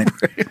got a point.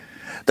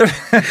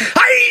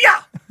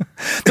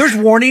 There's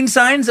warning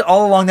signs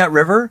all along that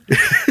river.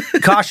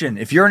 Caution,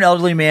 if you're an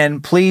elderly man,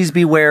 please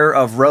beware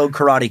of rogue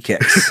karate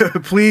kicks.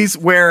 Please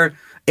wear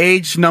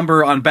age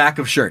number on back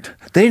of shirt.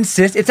 They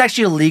insist it's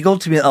actually illegal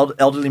to be an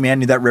elderly man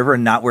near that river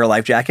and not wear a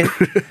life jacket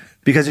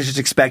because it's just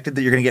expected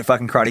that you're going to get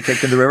fucking karate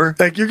kicked in the river.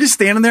 Like, you're just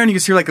standing there and you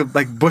just hear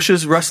like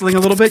bushes rustling a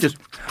little bit. Just,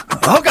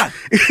 oh God.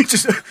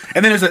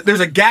 And then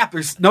there's a gap.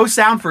 There's no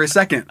sound for a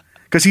second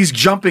because he's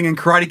jumping and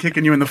karate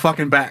kicking you in the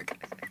fucking back.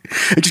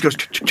 It just goes.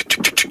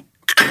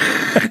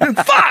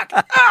 Fuck!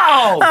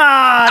 Oh!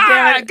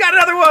 Damn it. Got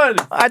another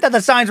one! I thought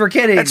the signs were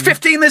kidding. That's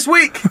 15 this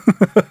week!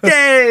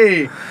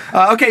 Yay!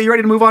 Okay, you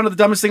ready to move on to the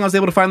dumbest thing I was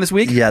able to find this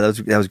week? Yeah,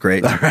 that was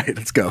great. All right,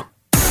 let's go.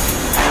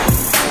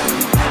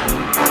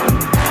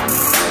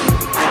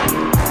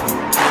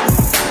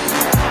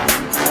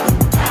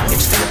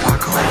 It's the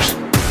apocalypse.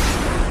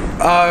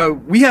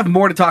 We have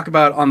more to talk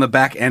about on the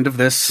back end of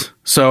this,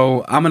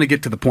 so I'm going to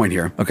get to the point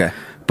here. Okay.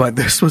 But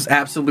this was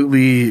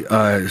absolutely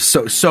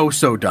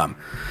so dumb.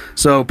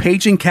 So,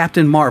 paging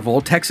Captain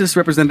Marvel, Texas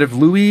Representative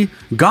Louis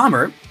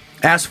Gohmert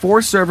asked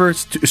Forest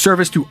Service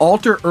to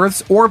alter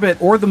Earth's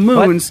orbit or the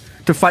moon's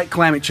to fight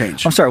climate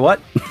change. I'm sorry,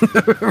 what?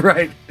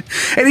 Right.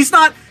 And he's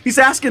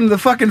asking the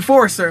fucking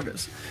Forest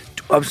Service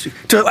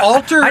to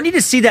alter. I need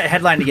to see that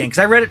headline again because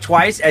I read it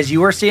twice as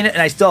you were seeing it,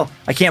 and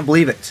I can't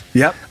believe it.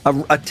 Yep.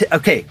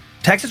 Okay,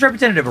 Texas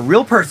representative, a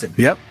real person,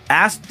 Yep.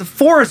 asked the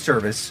Forest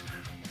Service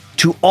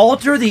to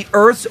alter the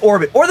Earth's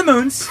orbit or the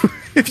moon's,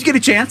 if you get a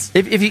chance,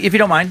 if you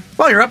don't mind.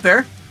 while you're up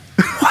there.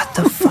 What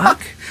the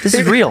fuck? This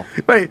is real.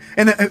 Right.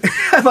 And then,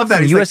 I love that.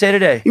 From He's USA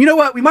Today. You know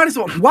what? We might as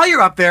well, while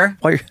you're up there,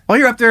 while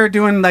you're up there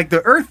doing like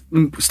the Earth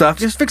stuff,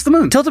 just fix the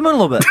moon. Tilt the moon a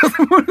little bit.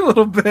 A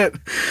little bit.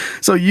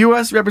 So,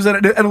 U.S.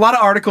 Representative, and a lot of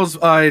articles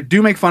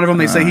do make fun of him.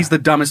 They say he's the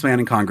dumbest man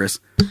in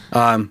Congress.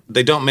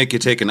 They don't make you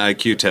take an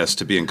IQ test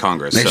to be in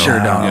Congress. They sure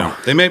don't. You know,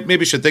 they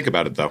maybe should think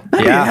about it, though.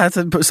 Yeah,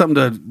 that's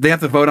something they have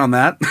to vote on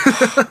that.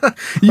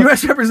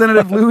 U.S.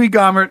 Representative Louis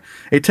Gohmert,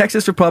 a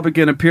Texas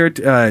Republican, appeared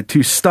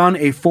to stun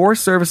a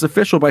Forest Service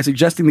official by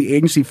suggesting the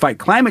agency fight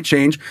climate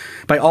change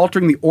by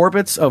altering the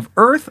orbits of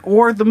Earth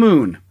or the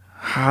moon.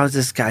 How is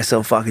this guy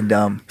so fucking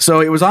dumb?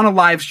 So it was on a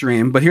live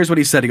stream, but here's what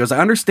he said. He goes, I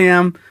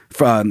understand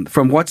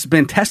from what's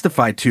been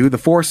testified to, the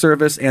Forest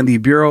Service and the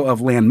Bureau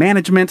of Land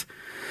Management,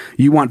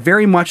 you want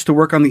very much to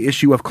work on the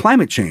issue of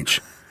climate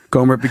change.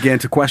 Gohmert began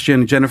to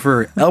question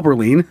Jennifer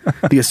Elberlein,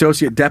 the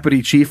Associate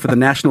Deputy Chief for the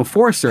National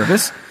Forest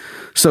Service.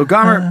 So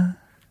Gohmert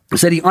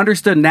said he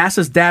understood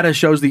NASA's data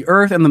shows the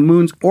Earth and the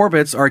Moon's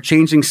orbits are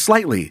changing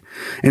slightly.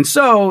 And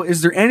so,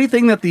 is there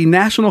anything that the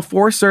National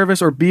Forest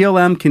Service or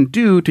BLM can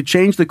do to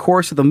change the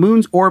course of the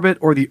Moon's orbit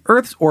or the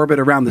Earth's orbit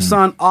around the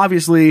Sun?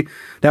 Obviously,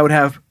 that would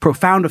have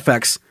profound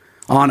effects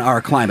on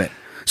our climate.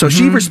 So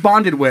she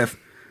responded with,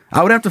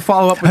 I would have to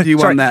follow up with you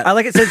on that. I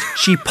like it says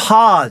she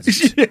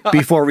paused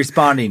before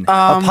responding. A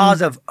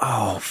pause of,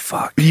 oh,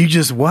 fuck. You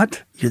just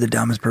what? You're the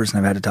dumbest person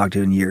I've had to talk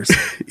to in years.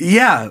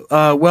 Yeah.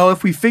 Well,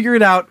 if we figure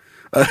it out,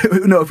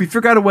 if we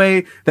figure out a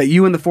way that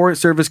you and the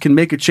Forest Service can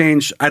make a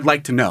change, I'd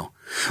like to know.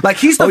 Like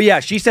he's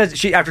the, she says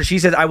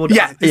I will.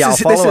 Yeah, I'll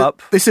follow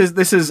up. This is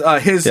his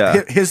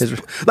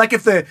like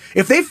if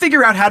they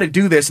figure out how to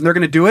do this and they're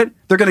going to do it,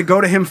 they're going to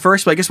go to him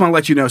first. But I just want to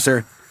let you know,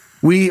 sir,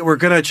 we're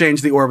gonna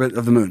change the orbit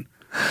of the moon.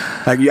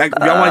 Like, I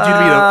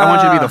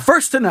want you to be the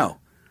first to know.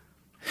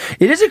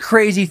 It is a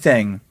crazy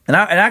thing, and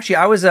actually,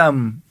 I was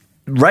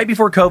right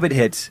before COVID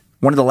hit.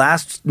 One of the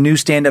last new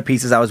stand-up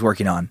pieces I was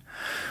working on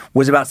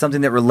was about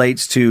something that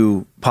relates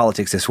to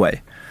politics this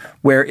way,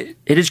 where it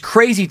is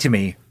crazy to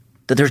me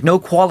that there's no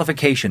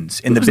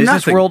qualifications in the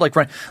business world, like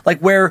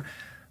where.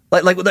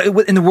 Like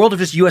in the world of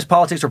just U.S.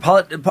 politics or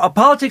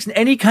politics in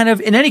any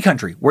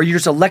country where you're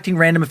just electing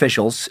random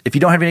officials if you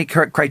don't have any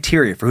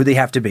criteria for who they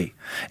have to be.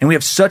 And we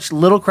have such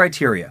little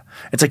criteria.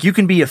 It's like you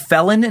can be a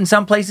felon in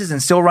some places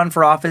and still run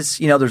for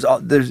office. You know,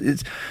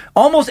 it's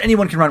almost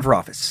anyone can run for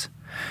office.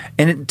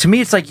 And to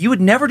me, it's like you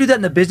would never do that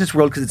in the business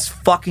world because it's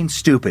fucking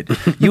stupid.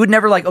 You would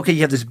never okay,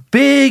 you have this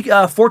big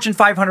Fortune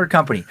 500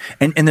 company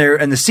and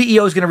the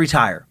CEO is going to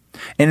retire.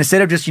 And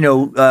instead of just,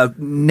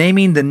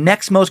 naming the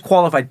next most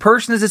qualified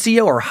person as a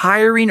CEO or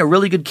hiring a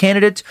really good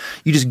candidate,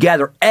 you just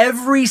gather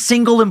every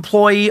single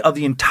employee of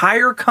the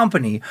entire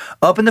company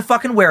up in the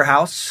fucking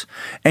warehouse.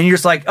 And you're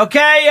just like,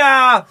 okay,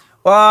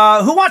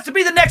 who wants to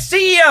be the next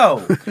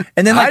CEO?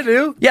 And then I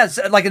do. Yes,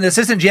 like an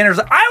assistant janitor's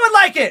like, I would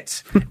like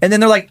it. And then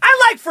they're like,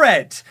 I like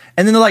Fred.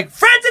 And then they're like,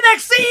 Fred's the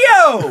next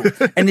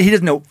CEO. And he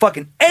doesn't know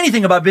fucking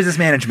anything about business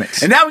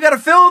management. And now we got to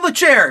fill the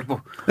chair,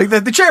 like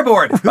the chair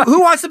board. Right.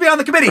 Who wants to be on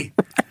the committee?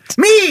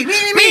 Me.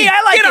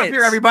 I like Get it. up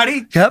here,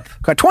 everybody. Yep.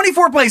 Got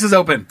 24 places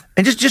open.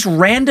 And just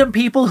random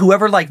people,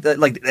 whoever like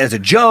as a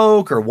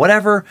joke or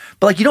whatever.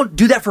 But you don't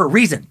do that for a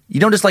reason. You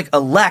don't just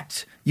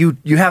elect. You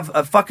have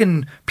a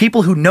fucking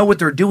people who know what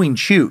they're doing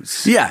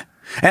choose. Yeah.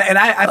 And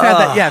I've had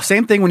that. Yeah.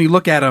 Same thing when you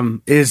look at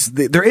them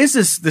there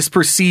is this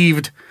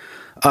perceived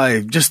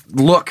just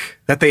look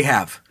that they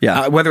have.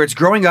 Yeah. Whether it's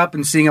growing up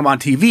and seeing them on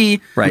TV.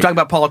 Right. I'm talking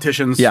about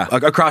politicians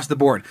across the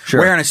board. Sure.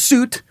 Wearing a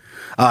suit,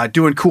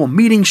 doing cool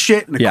meeting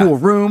shit in a cool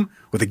room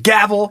with a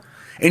gavel.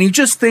 And you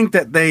just think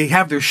that they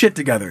have their shit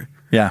together.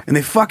 Yeah. And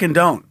they fucking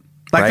don't.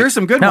 Like, Right. there's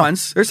some good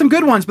ones. There's some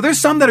good ones, but there's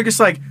some that are just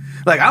like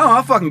I don't know,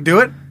 I'll fucking do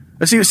it.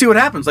 Let's see what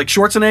happens. Like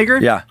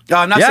Schwarzenegger. Yeah.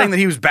 I'm not saying that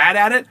he was bad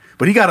at it,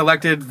 but he got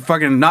elected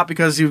fucking not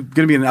because he was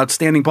going to be an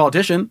outstanding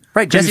politician.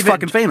 Right. He's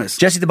fucking famous.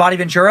 Jesse the Body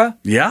Ventura.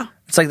 Yeah.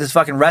 It's like this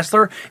fucking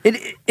wrestler.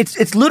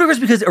 It's ludicrous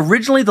because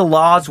originally the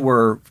laws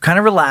were kind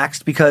of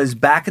relaxed because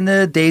back in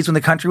the days when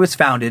the country was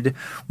founded,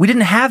 we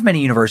didn't have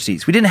many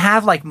universities. We didn't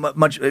have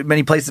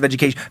many places of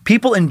education.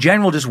 People in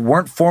general just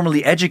weren't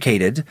formally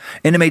educated,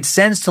 and it made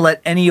sense to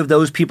let any of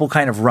those people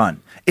kind of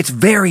run. It's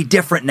very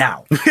different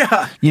now.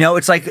 Yeah.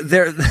 It's like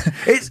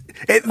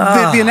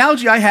the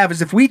analogy I have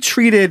is if we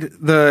treated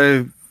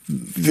the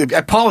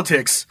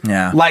politics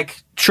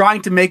like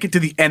trying to make it to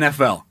the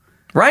NFL.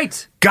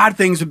 Right. God,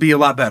 things would be a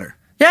lot better.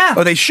 Yeah.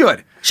 Or they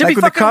should. Should be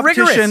with the fucking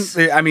rigorous.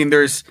 I mean,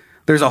 there's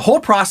a whole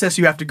process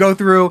you have to go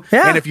through.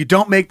 Yeah. And if you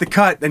don't make the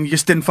cut, then you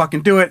just didn't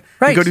fucking do it.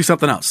 Right. You go do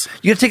something else.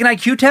 You got to take an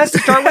IQ test to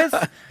start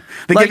with?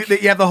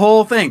 You have the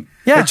whole thing.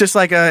 Yeah. It's just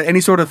like any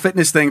sort of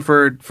fitness thing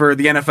for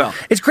the NFL.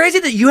 It's crazy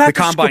that you have the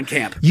to combine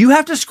camp. You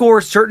have to score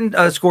certain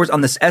scores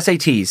on the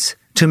SATs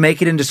to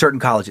make it into certain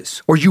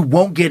colleges, or you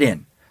won't get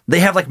in. They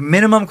have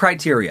minimum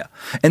criteria.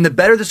 And the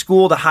better the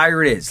school, the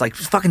higher it is.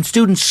 Fucking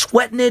students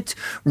sweating it,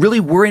 really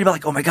worrying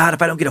about oh my God,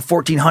 if I don't get a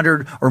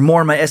 1,400 or more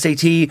in my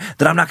SAT,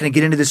 then I'm not going to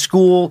get into this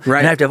school. Right.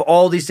 And I have to have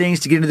all these things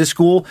to get into this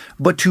school.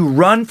 But to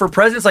run for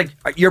president,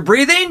 it's you're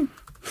breathing?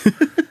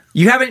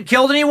 You haven't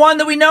killed anyone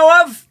that we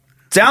know of?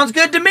 Sounds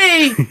good to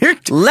me.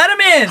 Let him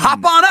in.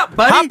 Hop on up,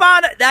 buddy. Hop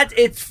on.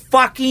 It's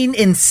fucking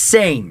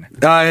insane.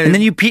 And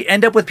then you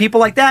end up with people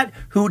like that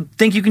who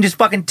think you can just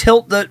fucking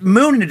tilt the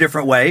moon in a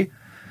different way.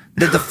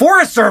 The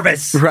Forest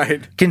Service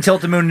can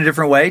tilt the moon in a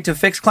different way to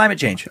fix climate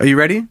change. Are you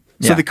ready?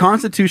 Yeah. So the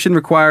Constitution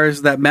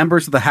requires that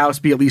members of the House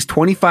be at least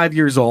 25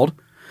 years old,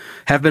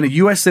 have been a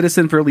U.S.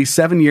 citizen for at least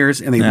 7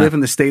 years, and they live in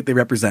the state they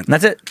represent. And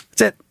that's it.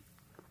 That's it.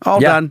 All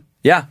done.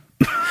 Yeah.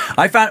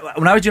 I found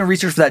when I was doing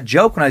research for that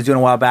joke when I was doing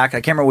a while back, I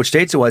can't remember which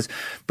states it was,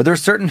 but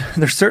there's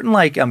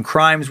certain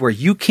crimes where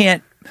you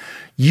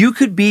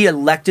could be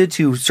elected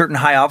to certain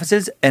high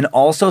offices and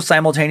also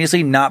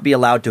simultaneously not be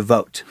allowed to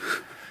vote.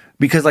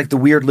 Because the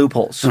weird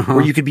loopholes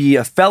where you could be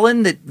a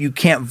felon that you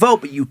can't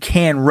vote, but you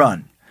can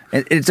run.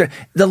 The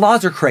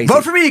laws are crazy.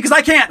 Vote for me because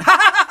I can't.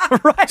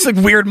 Right. It's a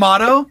weird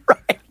motto.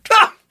 Right.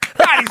 God,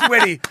 he's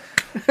witty.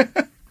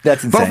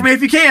 That's insane. Vote for me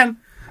if you can.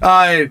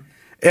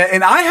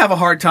 And I have a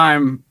hard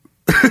time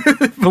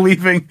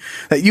believing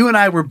that you and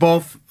I were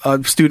both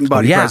student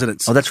body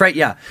presidents. Oh, that's right.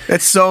 Yeah.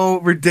 It's so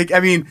ridiculous.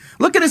 I mean,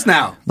 look at us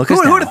now.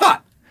 Who would have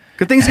thought?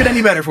 Could things get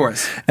any better for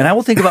us? And I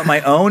will think about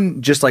my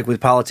own, just with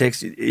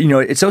politics,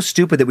 it's so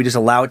stupid that we just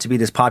allow it to be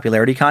this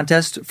popularity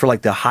contest for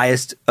the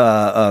highest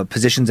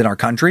positions in our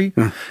country,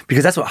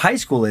 because that's what high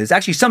school is.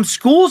 Actually, some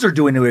schools are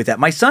doing away with that.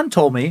 My son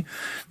told me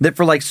that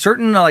for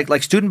certain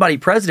like student body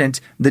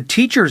president, the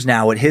teachers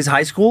now at his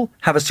high school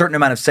have a certain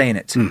amount of say in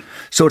it.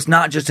 So it's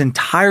not just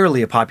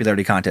entirely a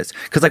popularity contest.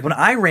 Because when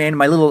I ran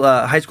my little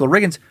high school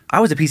at Riggins, I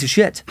was a piece of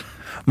shit.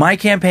 My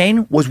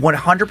campaign was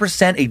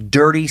 100% a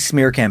dirty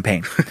smear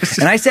campaign.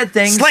 And I said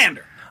things...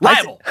 Slander.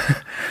 Liable.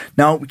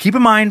 Now, keep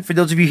in mind, for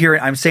those of you here,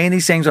 I'm saying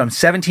these things when I'm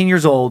 17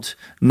 years old,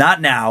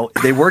 not now.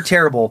 They were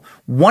terrible.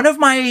 One of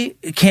my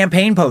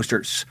campaign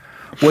posters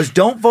was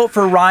don't vote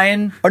for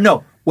Ryan,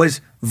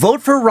 was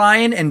vote for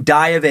Ryan and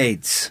die of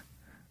AIDS.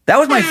 That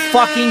was my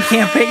fucking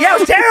campaign. Yeah, it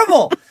was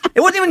terrible.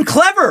 It wasn't even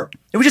clever.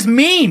 It was just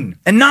mean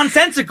and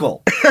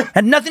nonsensical.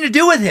 Had nothing to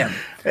do with him.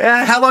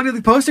 How long did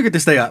the poster get to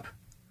stay up?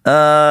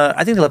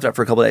 I think they left it up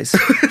for a couple of days.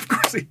 Of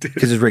course they did.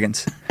 Because it was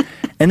Riggins.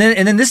 And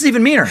then this is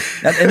even meaner.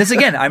 And this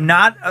again, I'm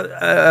not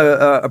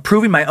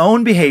approving my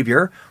own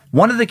behavior.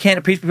 One of the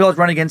people I was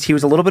running against, he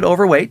was a little bit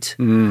overweight.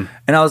 And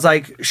I was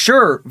like,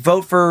 sure,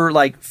 vote for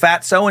like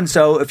fat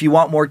so-and-so if you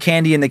want more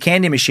candy in the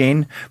candy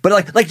machine.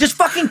 But like just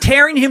fucking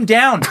tearing him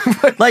down.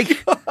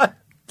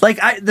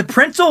 The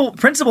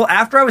principal,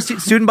 after I was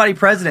student body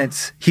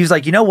president, he was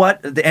like, you know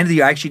what? At the end of the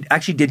year, I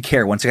actually did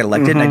care once I got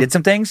elected and I did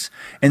some things.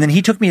 And then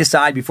he took me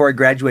aside before I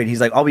graduated.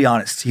 He's like, I'll be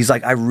honest. He's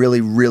like, I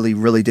really, really,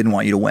 really didn't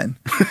want you to win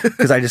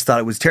because I just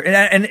thought it was terrible.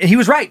 And he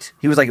was right.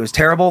 He was like, it was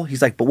terrible.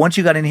 He's like, but once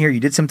you got in here, you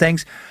did some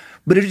things.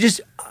 But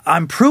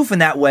I'm proof in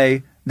that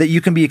way that you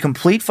can be a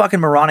complete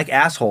fucking moronic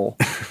asshole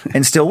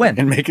and still win.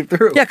 And make it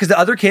through. Yeah, because the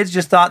other kids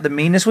just thought the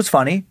meanness was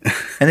funny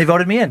and they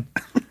voted me in.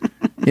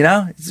 You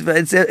know?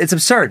 It's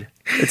absurd.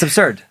 It's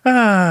absurd.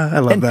 I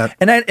love that.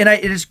 And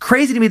it is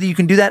crazy to me that you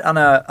can do that on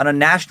a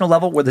national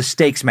level where the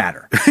stakes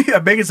matter. Yeah,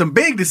 making some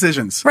big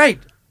decisions. Right.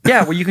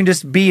 Yeah, where you can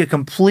just be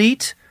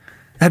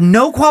have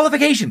no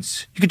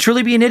qualifications. You could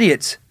truly be an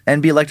idiot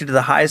and be elected to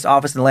the highest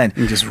office in the land.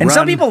 And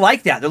some people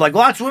like that. They're like,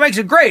 well, that's what makes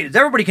it great. Is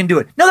everybody can do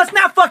it. No, that's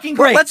not fucking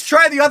great. Well, let's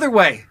try the other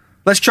way.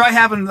 Let's try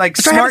having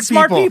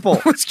smart people.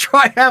 Let's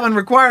try having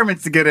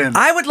requirements to get in.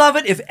 I would love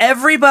it if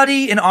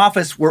everybody in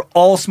office were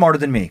all smarter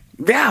than me.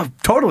 Yeah,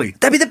 totally.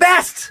 That'd be the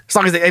best. As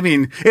long as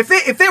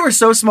if they were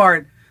so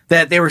smart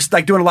that they were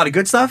like doing a lot of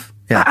good stuff,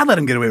 I'd let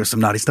them get away with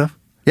some naughty stuff.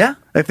 Yeah?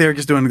 If they were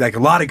just doing like a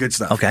lot of good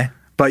stuff. Okay.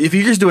 But if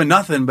you're just doing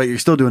nothing, but you're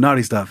still doing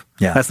naughty stuff,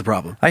 that's the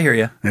problem. I hear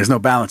you. There's no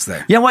balance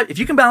there. You know what? If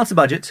you can balance the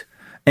budget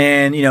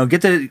and,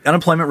 get the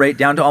unemployment rate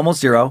down to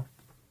almost zero,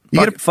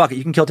 fuck it.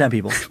 You can kill 10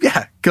 people.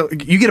 Yeah.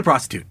 You get a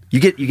prostitute.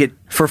 You get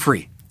for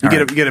free.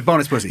 You get a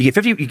bonus pussy. You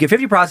get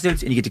 50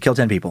 prostitutes and you get to kill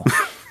 10 people.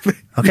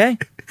 Okay?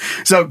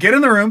 So get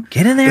in the room.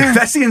 Get in there.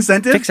 That's the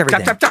incentive. Fix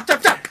everything. Chop, chop,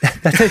 chop, chop, chop.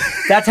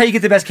 That's how you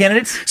get the best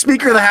candidates.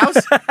 Speaker of the House.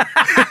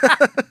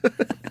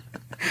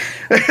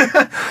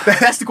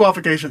 That's the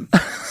qualification.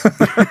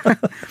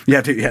 You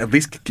have to at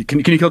least can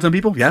you kill 10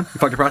 people? Yeah. You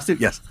fuck a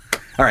prostitute? Yes.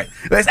 All right.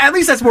 At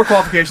least that's more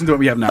qualifications than what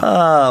we have now.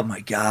 Oh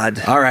my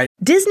God. All right.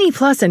 Disney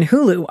Plus and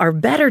Hulu are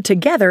better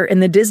together in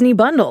the Disney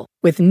Bundle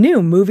with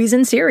new movies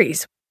and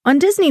series. On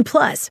Disney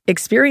Plus,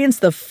 experience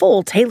the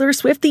full Taylor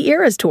Swift The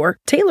Eras Tour,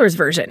 Taylor's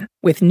version,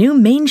 with new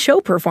main show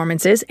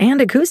performances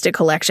and acoustic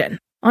collection.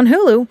 On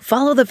Hulu,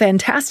 follow the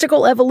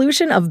fantastical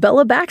evolution of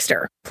Bella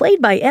Baxter,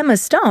 played by Emma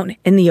Stone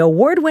in the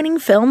award-winning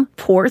film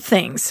Poor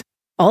Things.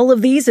 All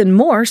of these and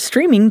more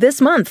streaming this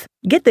month.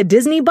 Get the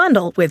Disney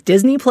Bundle with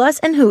Disney Plus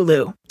and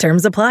Hulu.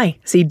 Terms apply.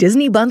 See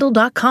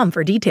DisneyBundle.com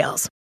for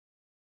details.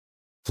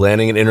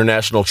 Planning an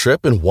international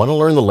trip and want to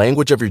learn the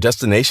language of your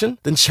destination?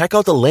 Then check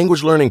out the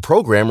language learning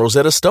program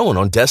Rosetta Stone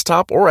on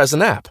desktop or as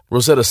an app.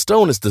 Rosetta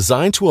Stone is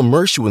designed to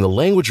immerse you in the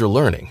language you're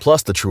learning.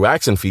 Plus, the True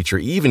Accent feature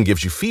even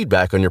gives you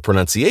feedback on your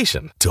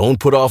pronunciation. Don't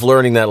put off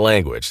learning that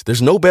language.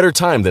 There's no better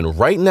time than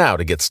right now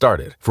to get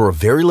started. For a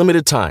very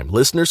limited time,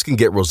 listeners can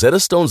get Rosetta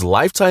Stone's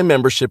lifetime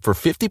membership for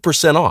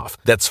 50% off.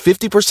 That's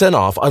 50%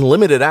 off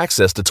unlimited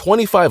access to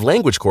 25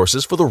 language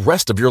courses for the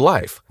rest of your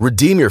life.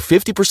 Redeem your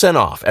 50%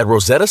 off at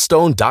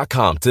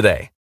rosettastone.com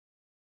today.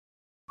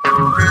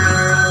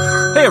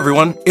 Hey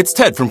everyone, it's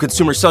Ted from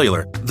Consumer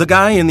Cellular, the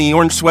guy in the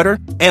orange sweater,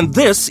 and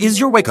this is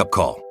your wake-up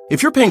call.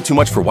 If you're paying too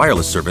much for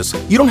wireless service,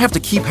 you don't have to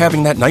keep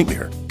having that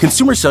nightmare.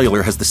 Consumer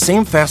Cellular has the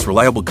same fast,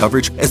 reliable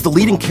coverage as the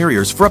leading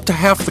carriers for up to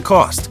half the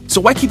cost.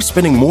 So why keep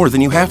spending more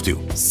than you have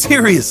to?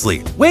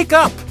 Seriously, wake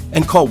up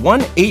and call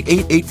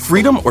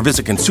 1-888-FREEDOM or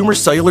visit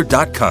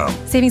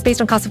consumercellular.com. Savings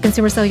based on cost of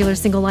Consumer Cellular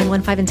single line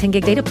 1, 5, and 10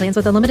 gig data plans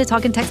with unlimited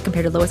talk and text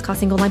compared to lowest cost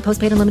single line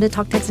postpaid unlimited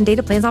talk, text, and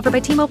data plans offered by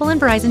T-Mobile and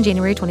Verizon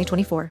January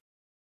 2024.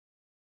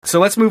 So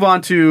let's move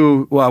on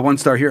to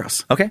one-star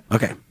heroes. Okay.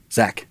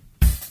 Zach.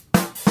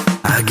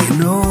 I get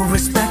no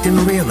respect in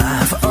real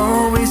life.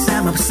 Always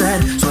am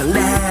upset, so I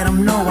let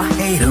them know I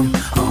hate them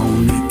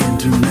on the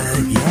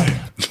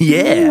internet.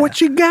 Yeah.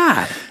 What you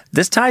got?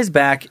 This ties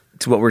back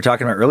to what we were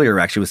talking about earlier,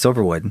 actually, with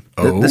Silverwood.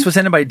 Oh. This was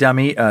sent in by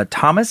dummy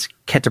Thomas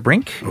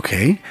Kettenbrink.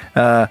 Okay.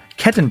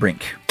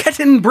 Kettenbrink.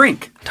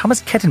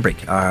 Thomas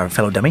Kettenbrink, our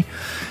fellow dummy.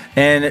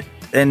 And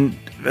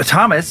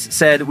Thomas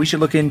said we should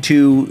look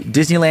into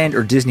Disneyland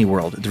or Disney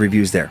World, the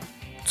reviews there.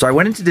 So I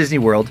went into Disney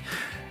World.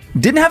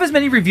 Didn't have as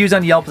many reviews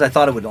on Yelp as I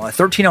thought it would.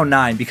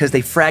 1309 because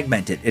they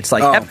fragment it. It's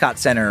like Epcot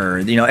Center,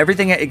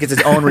 everything. It gets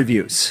its own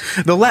reviews.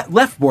 The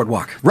left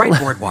boardwalk, right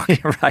boardwalk,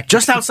 right,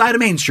 just outside of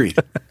Main Street.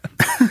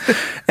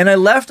 And I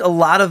left a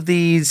lot of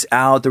these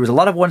out. There was a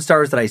lot of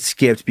 1-stars that I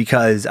skipped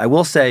because I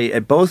will say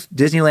at both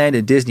Disneyland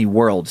and Disney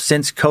World,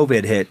 since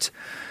COVID hit,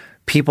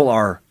 people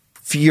are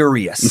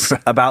furious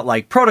about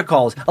like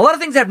protocols. A lot of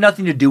things have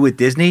nothing to do with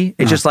Disney.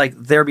 It's just like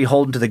they're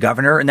beholden to the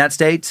governor in that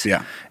state.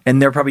 Yeah.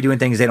 And they're probably doing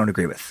things they don't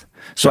agree with.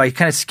 So I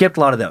kind of skipped a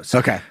lot of those.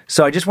 Okay.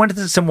 So I just went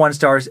to some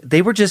 1-stars.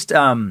 They were just,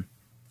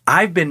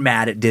 I've been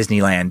mad at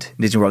Disneyland,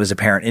 Disney World as a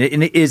parent.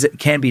 And it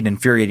can be an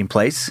infuriating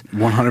place.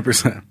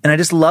 100%. And I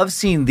just love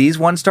seeing these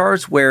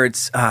 1-stars where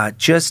it's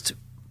just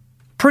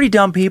pretty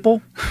dumb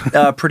people,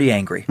 pretty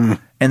angry.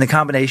 And the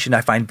combination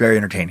I find very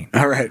entertaining.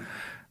 All right.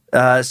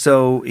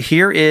 So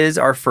here is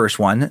our first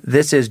one.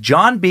 This is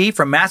John B.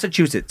 from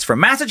Massachusetts. From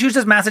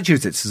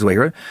Massachusetts is the way he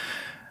wrote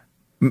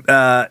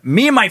it.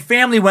 Me and my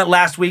family went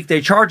last week.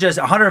 They charged us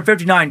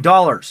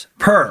 $159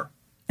 per.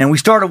 And we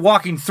started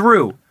walking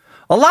through.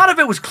 A lot of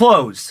it was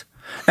closed.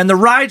 And the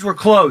rides were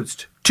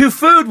closed.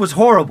 Food was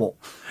horrible.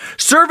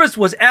 Service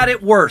was at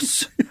its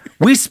worst.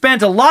 We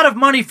spent a lot of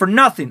money for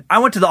nothing. I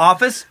went to the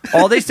office.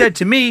 All they said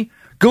to me,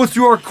 go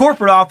through our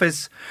corporate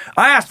office.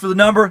 I asked for the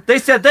number. They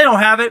said they don't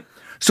have it.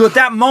 So at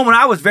that moment,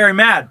 I was very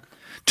mad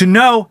to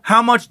know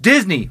how much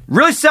Disney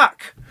really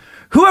suck.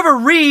 Whoever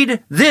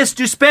read this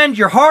to spend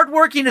your hard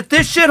working at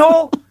this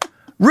shithole?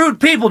 Rude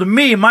people to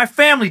me and my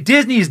family.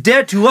 Disney is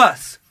dead to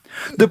us.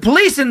 The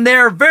police in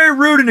there are very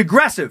rude and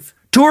aggressive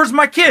towards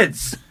my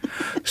kids.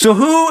 So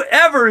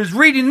whoever is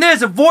reading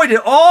this, avoid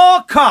at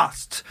all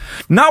costs.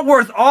 Not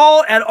worth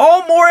all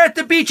more at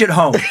the beach at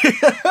home.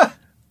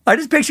 I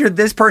just pictured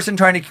this person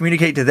trying to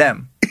communicate to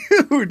them.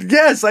 Dude,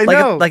 yes, I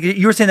know. Like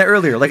you were saying that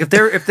earlier. Like if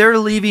they're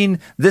leaving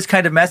this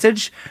kind of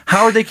message,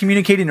 how are they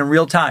communicating in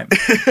real time?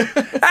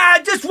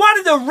 I just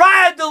wanted to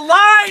ride the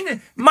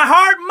line. My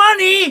hard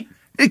money.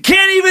 It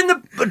can't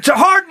even to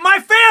hard my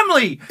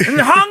family. And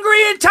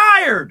hungry and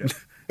tired.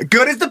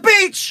 Good as the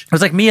beach. It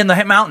was like me in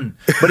the mountain.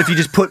 But if you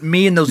just put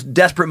me in those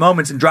desperate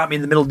moments and drop me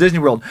in the middle of Disney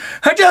World,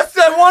 I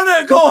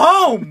want to go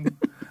home.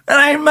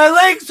 And my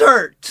legs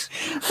hurt.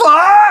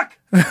 Fuck!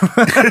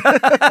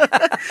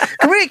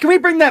 Can we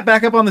bring that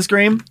back up on the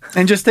screen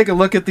and just take a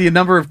look at the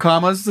number of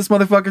commas this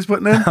motherfucker's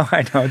putting in? Oh,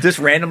 I know. Just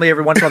randomly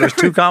every once in a while there's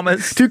 2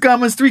 commas. 2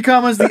 commas, 3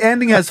 commas. The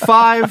ending has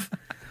 5.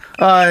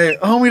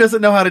 Homie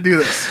doesn't know how to do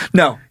this.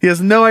 No. He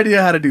has no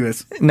idea how to do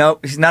this. No,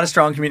 he's not a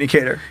strong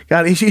communicator.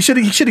 God, he should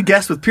have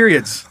guessed with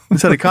periods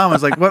instead of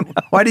commas. Like, what?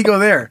 Why do you go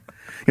there?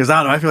 He goes,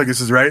 I don't know. I feel like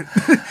this is right.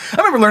 I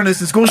remember learning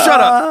this in school. Shut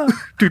up.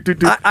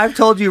 I've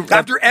told you.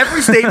 After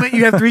every statement,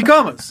 you have 3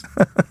 commas.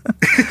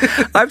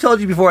 I've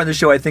told you before on the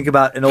show, I think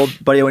about an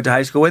old buddy I went to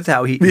high school with,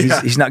 how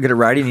he's not good at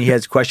writing. He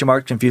has question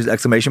marks, confused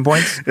exclamation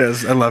points.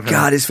 Yes, I love him.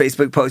 God, his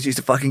Facebook post used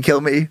to fucking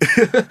kill me.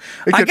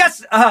 I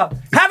guess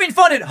having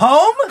fun at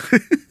home?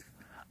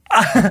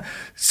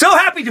 So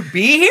happy to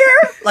be here.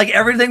 Like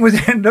everything was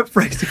ended up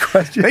phrased a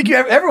question. Thank you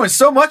everyone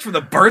so much for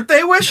the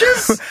birthday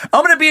wishes.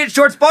 I'm going to be at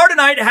Shorts Bar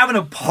tonight having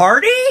a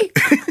party.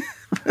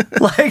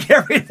 Like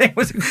everything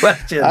was a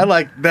question. I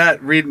like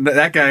that. Reading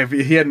that guy,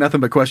 he had nothing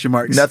but question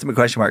marks. Nothing but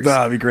question marks. Oh,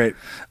 that'd be great.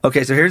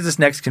 Okay, so here's this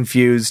next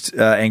confused,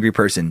 angry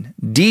person.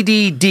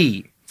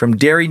 DDD from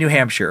Derry, New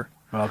Hampshire.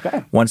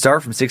 Okay. 1 star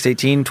from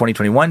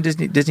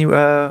 6/18/2021 Disney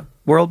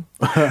World.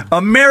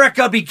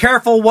 America, be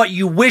careful what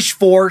you wish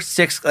for!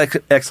 6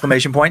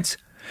 exclamation points.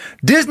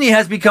 Disney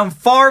has become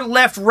far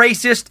left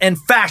racist and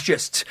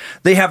fascist.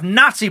 They have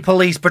Nazi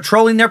police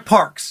patrolling their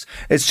parks.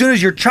 As soon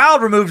as your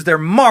child removes their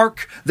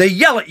mark, they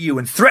yell at you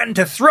and threaten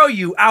to throw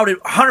you out at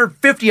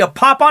 $150 a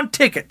pop on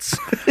tickets.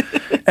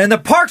 And the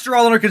parks are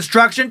all under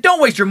construction.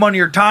 Don't waste your money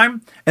or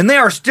time. And they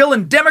are still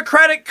in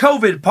Democratic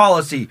COVID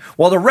policy,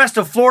 while the rest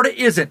of Florida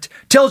isn't.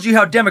 Tells you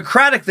how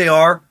Democratic they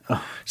are.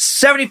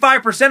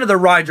 75% of the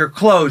rides are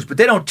closed, but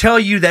they don't tell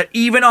you that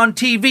even on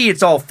TV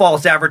it's all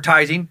false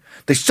advertising.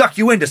 They suck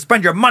you in to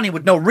spend your money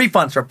with no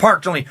refunds for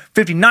parks, only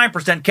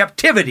 59%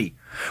 captivity.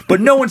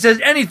 But no one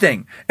says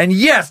anything. And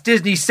yes,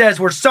 Disney says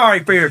we're sorry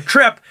for your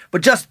trip,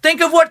 but just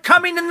think of what's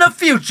coming in the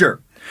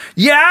future.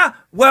 Yeah?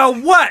 Well,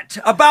 what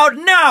about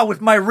now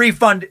with my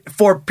refund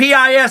for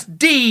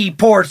PISD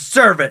poor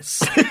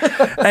service?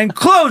 And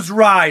closed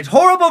rides,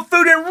 horrible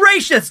food and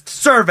racist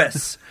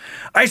service.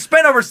 I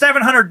spent over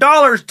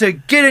 $700 to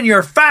get in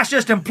your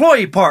fascist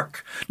employee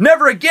park.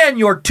 Never again,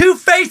 your 2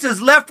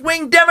 faces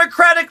left-wing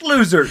Democratic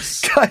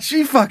losers. God,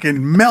 she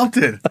fucking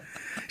melted.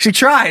 She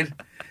tried.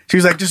 She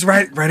was like, just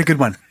write a good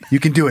one. You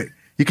can do it.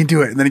 You can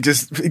do it. And then he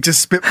just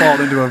spitballed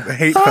into a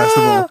hate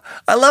festival.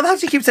 I love how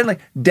she keeps saying,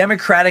 like,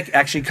 Democratic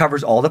actually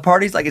covers all the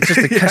parties. Like, it's just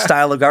a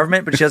style of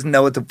government, but she doesn't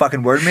know what the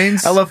fucking word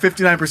means. I love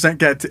 59%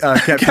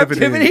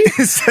 captivity.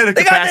 Instead of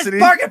they capacity.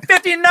 Got this park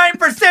at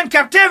 59%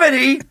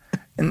 captivity.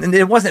 And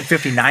it wasn't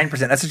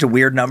 59%. That's such a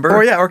weird number.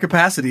 Or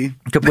capacity.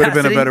 Would have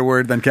been a better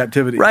word than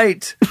captivity.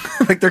 Right.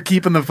 Like they're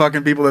keeping the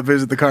fucking people that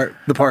visit the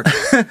park.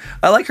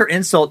 I like her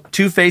insult,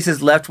 2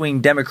 faces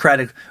left-wing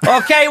Democratic.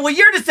 Okay, well,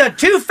 you're just a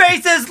 2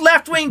 faces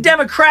left-wing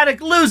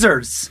Democratic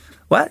losers.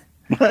 What?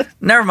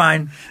 Never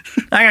mind.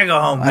 I gotta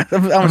go home.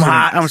 I'm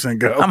hot. I'm just gonna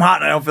go. I'm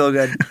hot and I don't feel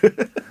good.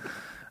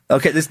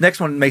 Okay, this next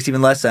one makes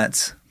even less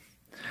sense.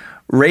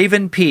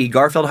 Raven P.,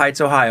 Garfield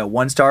Heights, Ohio.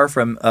 1 star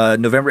from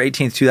November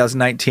 18th,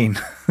 2019.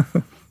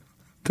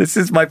 This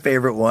is my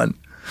favorite one.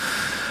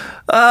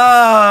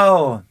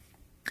 Oh.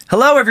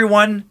 Hello,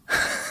 everyone.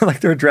 like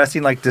they're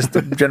addressing like just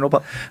the general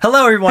public.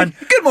 Hello, everyone.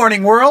 Good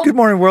morning, world. Good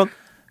morning, world.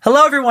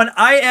 Hello, everyone.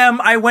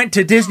 I went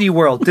to Disney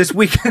World this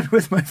weekend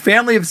with my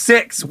family of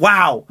 6.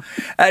 Wow.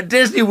 At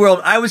Disney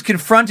World, I was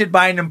confronted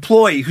by an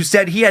employee who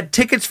said he had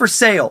tickets for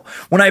sale.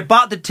 When I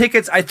bought the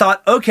tickets, I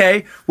thought,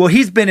 okay, well,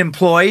 he's been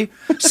employee.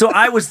 So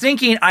I was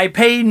thinking I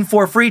paid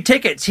for free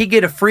tickets. He'd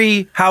get a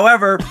free.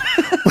 However,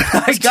 when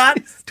I got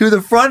to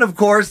the front, of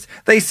course,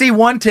 they see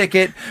 1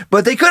 ticket,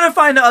 but they couldn't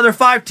find the other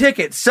 5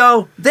 tickets.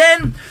 So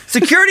then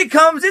security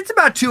comes. It's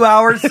about 2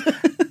 hours.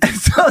 And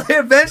so they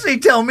eventually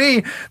tell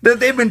me that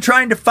they've been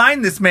trying to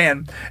find this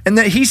man and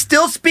that he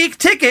still speaks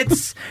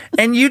tickets,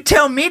 and you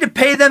tell me to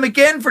pay them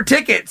again for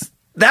tickets.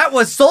 That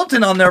was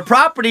Sultan on their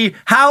property.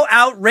 How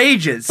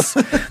outrageous.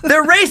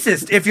 They're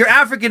racist. If you're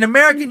African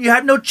American, you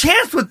have no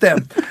chance with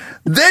them.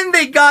 Then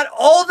they got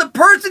all the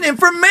person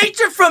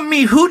information from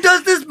me. Who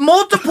does this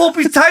multiple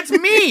besides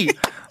me?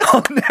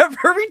 I'll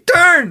never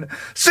return.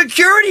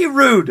 Security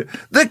rude.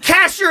 The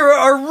cashier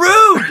are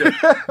rude.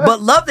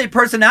 But love their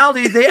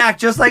personalities. They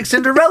act just like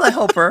Cinderella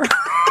helper.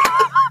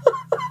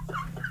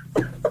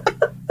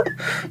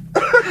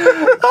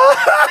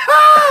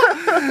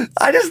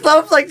 I just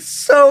love like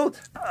so.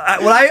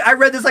 I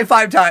read this like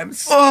 5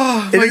 times.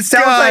 Oh, and my it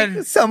sounds God.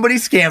 like somebody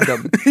scammed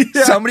them.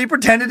 Somebody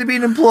pretended to be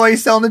an employee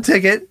selling the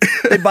ticket.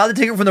 They bought the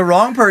ticket from the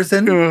wrong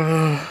person,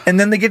 and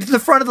then they get to the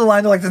front of the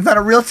line. They're like, "That's not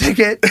a real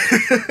ticket."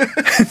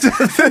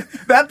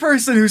 That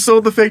person who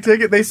sold the fake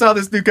ticket, they saw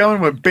this new coming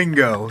and went,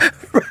 bingo.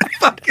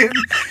 Fucking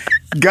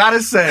got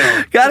a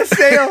sale. Got a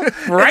sale.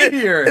 Right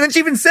here. And then she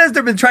even says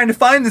they've been trying to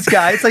find this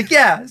guy. It's like,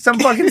 yeah, some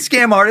fucking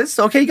scam artist.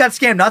 Okay, you got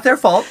scammed. Not their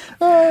fault.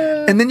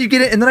 And then you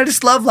get it. And then I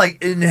just love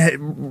like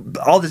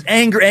all this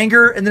anger.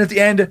 And then at the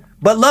end,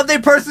 but love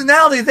their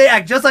personality. They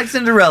act just like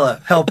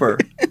Cinderella helper.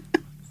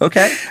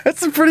 Okay.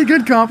 That's a pretty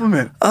good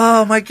compliment.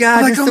 Oh my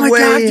God. Like, just oh the my way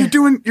God,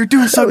 you're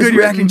doing so I was good.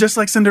 You're reading- acting just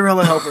like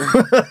Cinderella helper.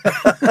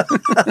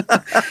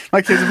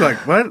 My kids would be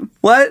like, what?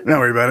 What? Don't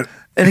worry about it.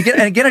 And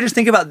again, I just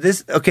think about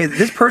this. Okay,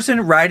 this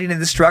person writing in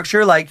the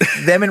structure, like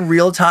them in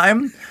real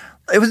time,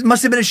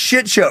 must have been a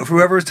shit show for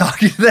whoever was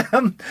talking to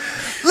them.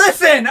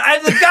 Listen,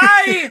 the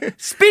guy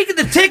speaking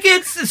the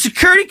tickets, the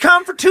security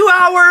come for 2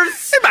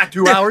 hours. About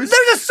 2 hours.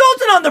 There's a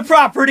Sultan on the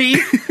property,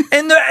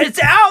 and it's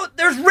out.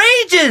 There's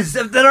rages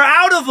that are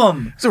out of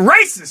them. It's a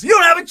racist. You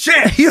don't have a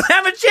chance. You don't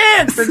have a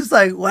chance. They're just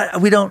like, what?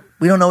 We don't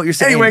know what you're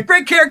saying. Anyway,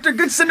 great character,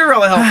 good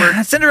Cinderella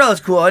helper. Cinderella's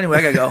cool. Anyway,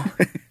 I gotta go.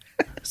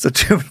 So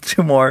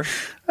two more.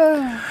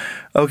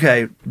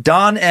 Okay,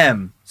 Don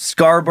M.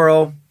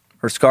 Scarborough,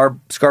 Maine.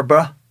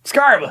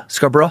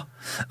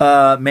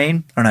 I don't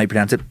know how you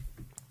pronounce it.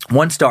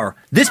 1 star.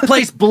 This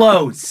place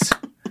blows.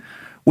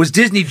 Was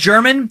Disney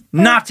German?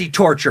 Nazi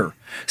torture.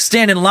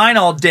 Stand in line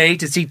all day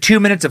to see 2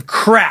 minutes of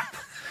crap.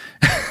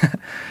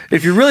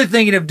 If you're really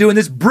thinking of doing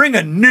this, bring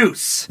a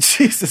noose.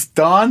 Jesus,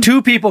 Don.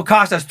 2 people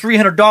cost us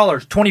 $300,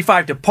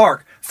 $25 to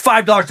park,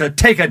 $5 to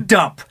take a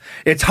dump.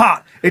 It's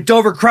hot. It's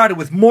overcrowded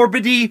with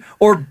morbidly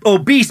or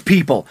obese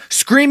people,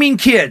 screaming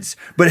kids.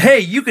 But hey,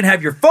 you can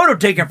have your photo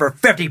taken for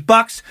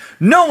 $50.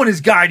 No one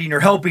is guiding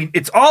or helping.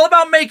 It's all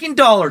about making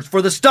dollars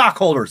for the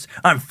stockholders.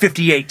 I'm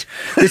 58.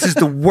 This is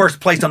the worst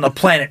place on the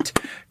planet.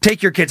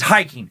 Take your kids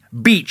hiking,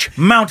 beach,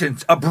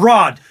 mountains,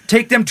 abroad.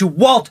 Take them to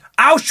Walt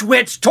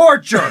Auschwitz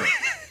torture.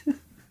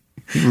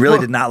 He really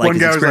did not like one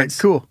his guy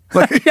experience. was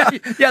like,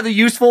 cool. yeah, the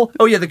useful.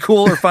 Oh, yeah, the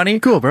cool or funny.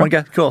 Cool, bro. One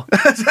guy, cool.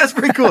 That's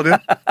pretty cool, dude.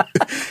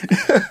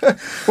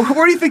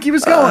 Where do you think he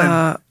was going?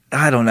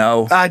 I don't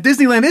know.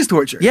 Disneyland is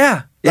torture.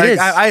 Yeah, it is.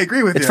 I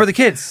agree with you. It's for the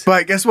kids.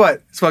 But guess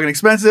what? It's fucking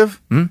expensive,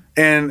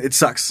 and it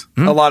sucks.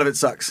 A lot of it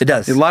sucks. It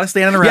does. A lot of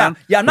standing around.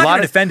 Yeah, I'm not A lot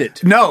going to of- defend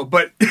it. No,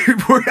 but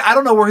I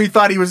don't know where he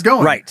thought he was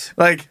going. Right.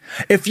 Like,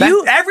 If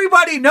you-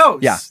 everybody knows.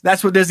 Yeah.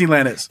 That's what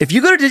Disneyland is. If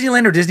you go to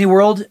Disneyland or Disney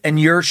World and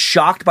you're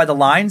shocked by the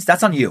lines,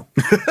 that's on you.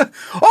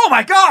 Oh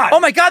my God. Oh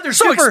my God, they're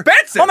So super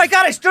expensive. Oh my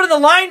God, I stood in the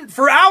line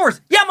for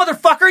hours. Yeah,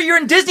 motherfucker, you're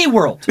in Disney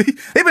World.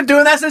 They've been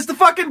doing that since the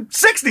fucking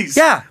 60s.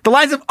 Yeah. The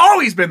lines have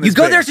always been this You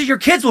go big. there so your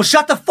kids will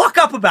shut the fuck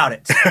up about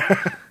it.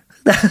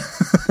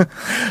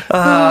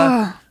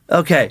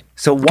 Okay,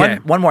 so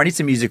one more. I need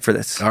some music for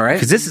this. All right.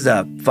 Because this is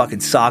a fucking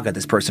saga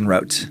this person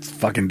wrote.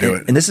 Fucking do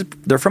it. And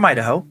they're from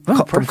Idaho,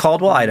 from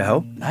Caldwell, Idaho.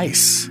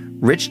 Nice.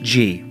 Rich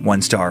G,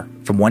 1 star,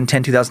 from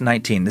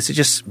 1/10/2019. This is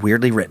just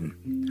weirdly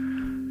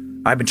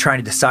written. I've been trying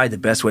to decide the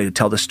best way to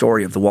tell the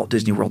story of the Walt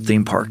Disney World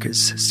theme park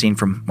is seen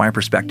from my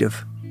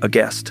perspective, a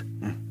guest.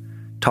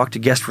 Talk to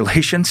guest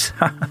relations?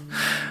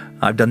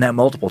 I've done that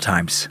multiple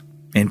times,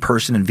 in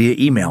person and via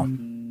email.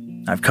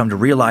 I've come to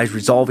realize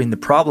resolving the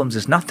problems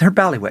is not their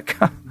bailiwick.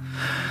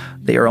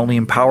 They are only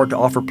empowered to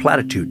offer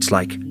platitudes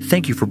like,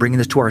 thank you for bringing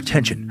this to our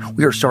attention.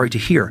 We are sorry to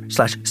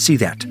hear/see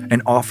that,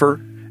 and offer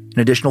an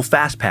additional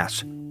fast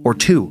pass or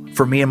 2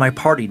 for me and my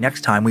party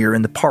next time we are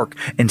in the park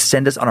and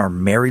send us on our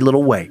merry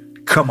little way.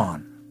 Come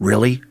on,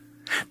 really?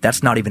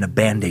 That's not even a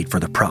Band-Aid for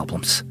the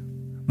problems.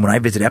 When I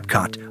visit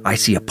Epcot, I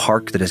see a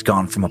park that has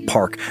gone from a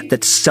park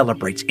that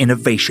celebrates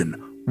innovation,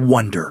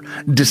 wonder,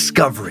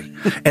 discovery,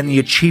 and the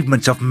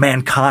achievements of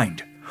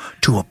mankind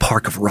to a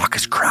park of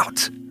raucous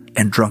crowds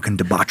and drunken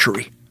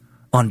debauchery.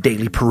 on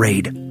daily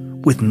parade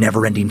with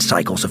never-ending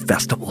cycles of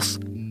festivals.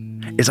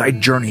 As I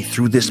journey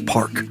through this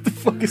park, What the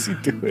fuck is he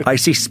doing? I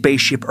see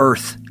Spaceship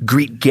Earth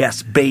greet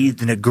guests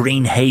bathed in a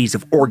green haze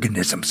of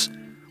organisms,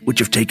 which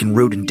have taken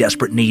root in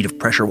desperate need of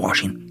pressure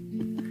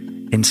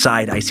washing.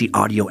 Inside, I see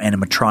audio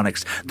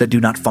animatronics that do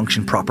not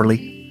function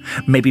properly.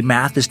 Maybe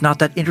math is not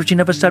that interesting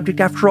of a subject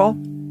after all.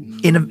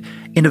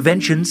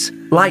 Interventions,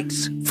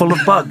 lights full of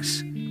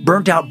bugs,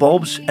 burnt-out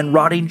bulbs, and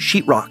rotting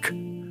sheetrock.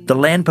 The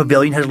land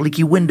pavilion has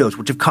leaky windows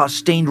which have caused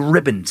stained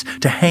ribbons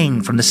to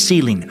hang from the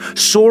ceiling.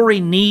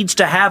 Sorry needs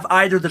to have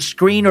either the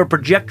screen or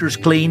projectors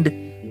cleaned.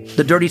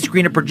 The dirty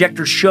screen and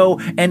projectors show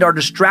and are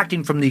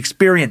distracting from the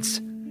experience.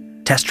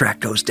 Test track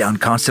goes down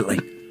constantly.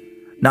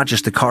 Not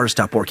just the cars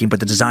stop working, but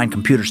the design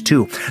computers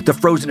too. The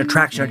frozen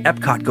attraction at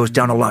Epcot goes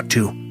down a lot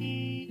too.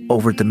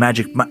 Over at the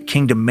Magic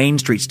Kingdom Main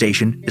Street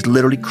station is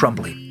literally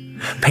crumbling.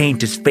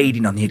 Paint is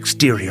fading on the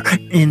exterior.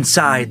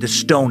 Inside, the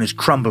stone is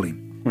crumbling.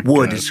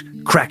 Wood is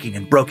cracking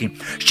and broken.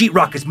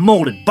 Sheetrock is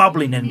molded,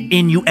 bubbling, and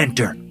in you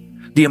enter.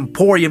 The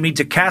Emporium needs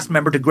a cast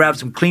member to grab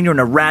some cleaner and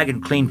a rag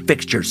and clean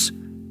fixtures.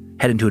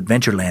 Head into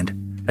Adventureland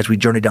as we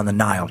journey down the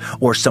Nile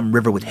or some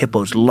river with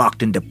hippos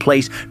locked into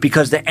place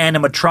because the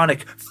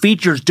animatronic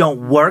features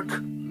don't work.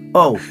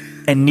 Oh,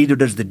 and neither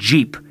does the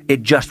Jeep.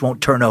 It just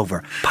won't turn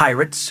over.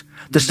 Pirates,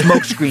 the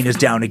smoke screen is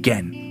down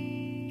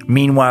again.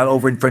 Meanwhile,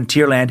 over in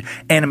Frontierland,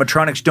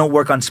 animatronics don't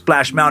work on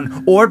Splash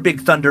Mountain or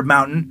Big Thunder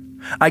Mountain.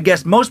 I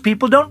guess most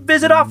people don't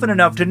visit often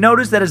enough to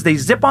notice that as they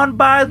zip on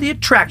by the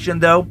attraction,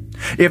 though.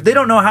 If they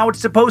don't know how it's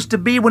supposed to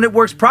be when it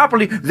works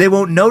properly, they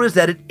won't notice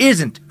that it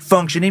isn't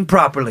functioning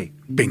properly.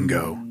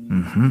 Bingo.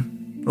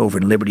 Over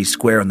in Liberty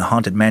Square in the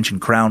Haunted Mansion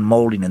crown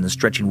molding and the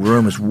stretching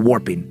room is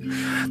warping.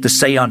 The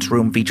seance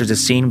room features a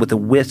scene with a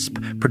wisp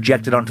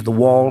projected onto the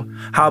wall.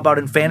 How about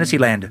in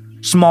Fantasyland?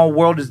 Small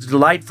World is a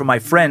delight for my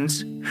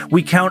friends.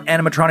 We count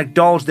animatronic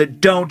dolls that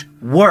don't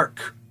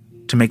work.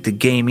 To make the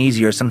game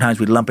easier, sometimes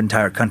we lump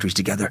entire countries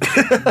together.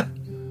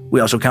 We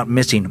also count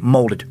missing,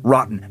 molded,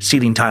 rotten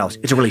ceiling tiles.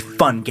 It's a really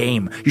fun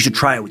game. You should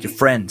try it with your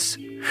friends.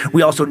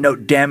 We also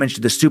note damage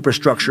to the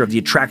superstructure of the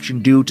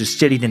attraction due to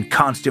sitting in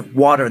constant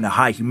water and the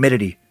high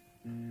humidity.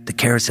 The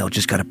carousel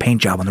just got a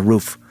paint job on the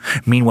roof.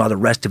 Meanwhile, the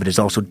rest of it is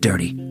also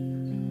dirty.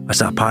 I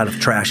saw a pile of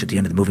trash at the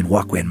end of the moving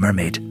walkway in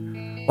Mermaid.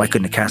 Why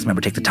couldn't a cast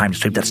member take the time to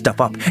sweep that stuff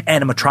up?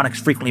 Animatronics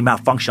frequently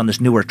malfunction on this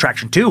newer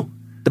attraction too.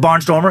 The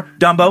Barnstormer,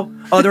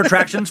 Dumbo, other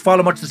attractions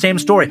follow much the same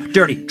story.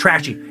 Dirty,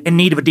 trashy, in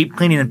need of a deep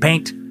cleaning and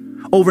paint.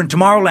 Over in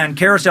Tomorrowland,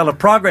 Carousel of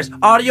Progress,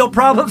 audio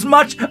problems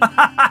much?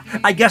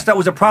 I guess that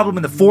was a problem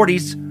in the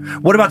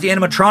 40s. What about the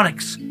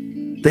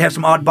animatronics? They have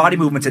some odd body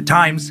movements at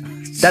times.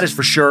 That is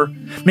for sure.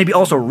 Maybe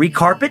also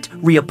recarpet,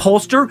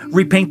 reupholster,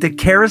 repaint the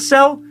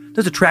carousel.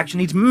 This attraction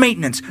needs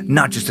maintenance,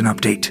 not just an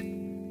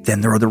update.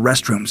 Then there are the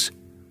restrooms.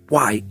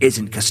 Why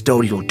isn't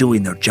custodial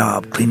doing their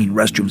job cleaning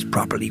restrooms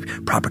properly,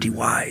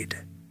 property-wide?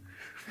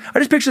 I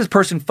just picture this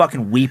person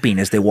fucking weeping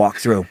as they walk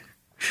through.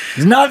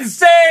 It's not the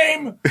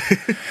same!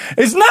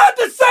 It's not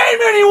the same,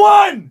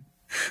 anyone!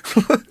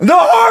 The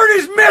heart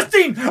is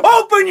missing!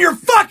 Open your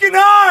fucking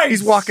eyes!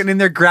 He's walking in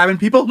there grabbing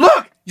people.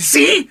 Look! You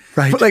see?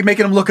 Right. Like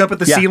making them look up at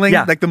the ceiling,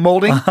 like the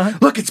molding.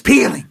 Look, it's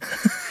peeling.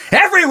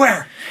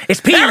 Everywhere!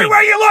 It's peeling!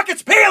 Everywhere you look,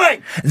 it's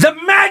peeling! The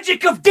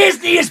magic of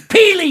Disney is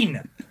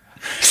peeling!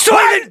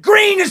 Soylent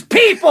Green is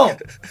people!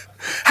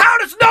 How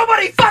does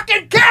nobody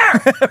fucking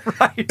care?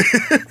 Right.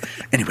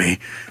 Anyway,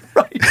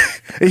 Right.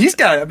 he's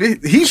got.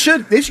 They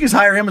should just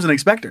hire him as an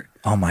inspector.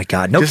 Oh my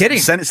God! No Just kidding.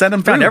 Send him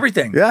Found through.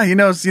 everything. Yeah, he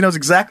knows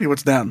exactly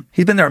what's down.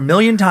 He's been there a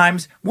million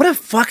times. What a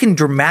fucking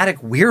dramatic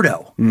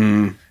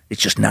weirdo.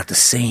 It's just not the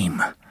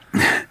same.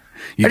 I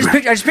just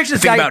picture this the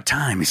thing guy. about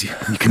time is you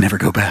can never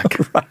go back.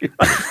 Right.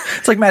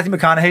 It's like Matthew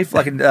McConaughey,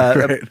 fucking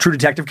a True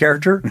Detective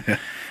character.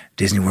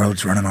 Disney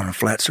World's running on a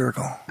flat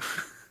circle.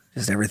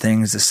 Just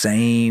everything's the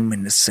same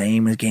and the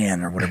same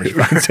again, or whatever he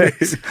fucking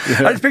says.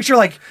 I just picture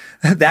like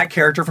that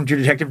character from True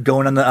Detective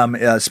going on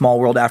the Small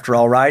World After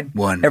All ride.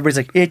 Everybody's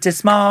like, "It's a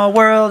small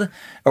world,"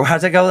 or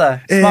how's that go?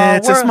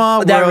 It's a small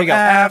world There we go.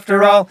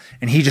 After all,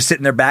 and he just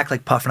sitting there back,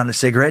 like puffing on a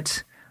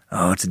cigarette.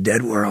 Oh, it's a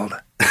dead world.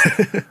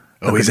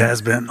 Always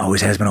has been.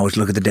 Always has been. Always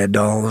look at the dead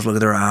dolls. Look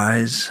at their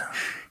eyes.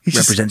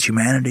 Represents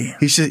humanity.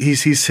 He's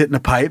hitting a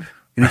pipe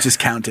and he's just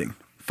counting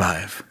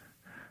 5,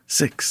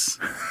 6,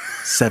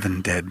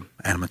 7 dead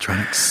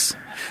animatronics.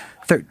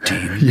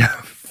 13.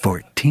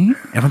 14.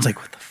 Everyone's like,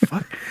 what the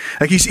fuck?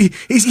 Like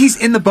he's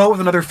in the boat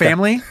with another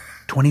family.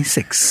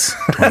 26.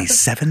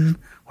 27.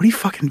 What are you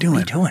fucking doing?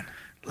 What are you doing?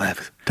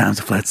 Laugh. Time's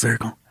a flat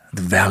circle.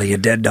 The Valley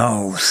of Dead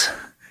Dolls.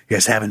 You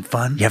guys having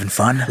fun? You having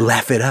fun?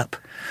 Laugh it up.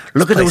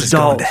 Look at those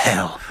dolls. Going to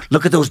hell.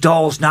 Look at those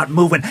dolls not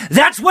moving.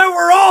 That's where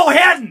we're all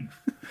heading.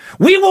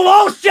 We will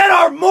all shed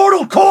our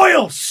mortal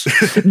coils.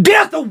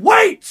 Death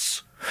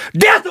awaits.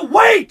 Death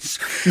awaits.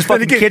 These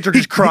fucking kids are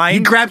just crying.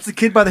 He grabs the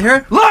kid by the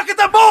hair. Look at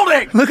the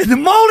molding. Look at the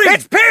molding.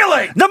 It's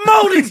peeling. The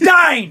molding's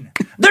dying.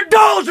 The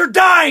dolls are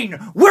dying.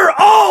 We're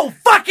all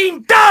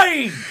fucking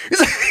dying.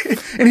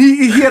 And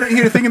he had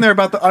a thing in there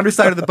about the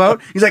underside of the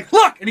boat. He's like,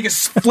 look. And he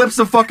just flips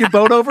the fucking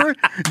boat over,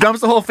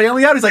 dumps the whole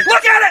family out. He's like,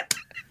 look at it.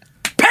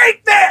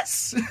 take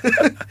this.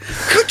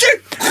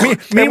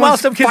 Meanwhile,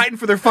 some kids fighting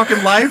for their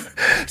fucking life.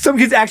 Some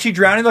kids actually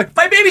drowning. Like,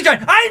 my baby's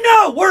dying. I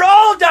know. We're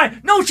all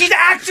dying. No, she's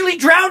actually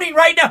drowning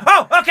right now.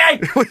 Oh,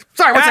 okay.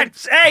 Sorry,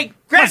 what's that? Hey,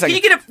 Grant, can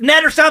you get a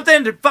net or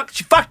something?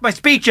 She fucked my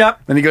speech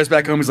up. Then he goes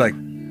back home. He's like,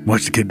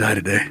 watched the kid die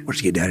today. Watched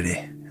the kid die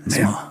today.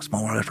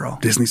 Small world after all.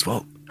 Disney's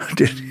fault.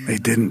 They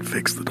didn't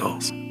fix the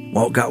dolls.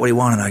 Walt got what he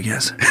wanted, I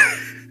guess.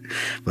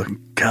 Fucking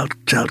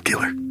child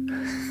killer.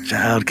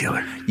 Child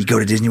killer. You go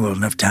to Disney World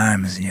enough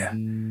times,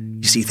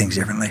 you see things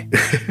differently.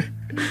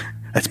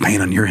 That's pain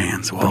on your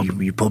hands, Walt.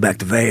 You pull back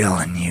the veil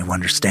and you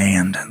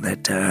understand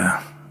that the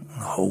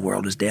whole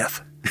world is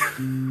death.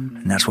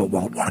 And that's what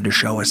Walt wanted to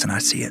show us, and I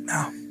see it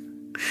now.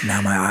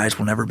 Now my eyes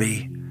will never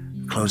be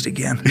closed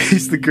again.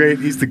 He's the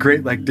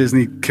great like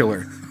Disney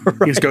killer. Right.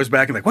 He just goes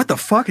back and like, what the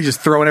fuck? He's just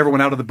throwing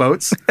everyone out of the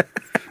boats.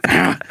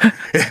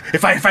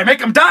 If I make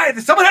them die,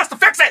 then someone has to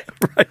fix it.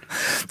 Right.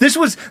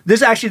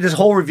 This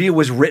whole review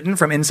was written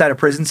from inside a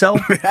prison cell.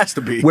 It has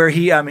to be. Where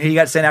he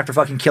got sent after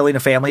fucking killing a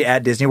family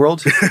at Disney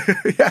World.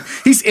 Yeah.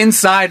 He's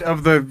inside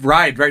of the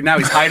ride right now.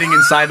 He's hiding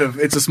inside of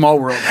It's a Small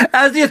World.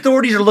 As the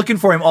authorities are looking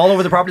for him all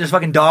over the property, there's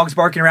fucking dogs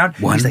barking around.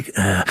 He's like,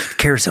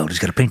 carousel just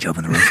got a paint job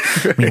in the room.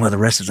 Meanwhile, the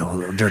rest is all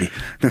dirty.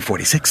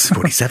 46,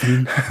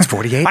 47, it's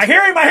 48. I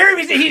hear him.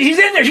 He's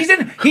in there.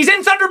 He's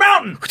in Thunder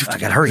Mountain. I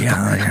gotta hurry.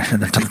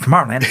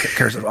 Tomorrow, man.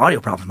 Carousel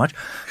audio problems much.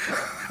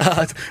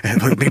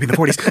 Maybe in the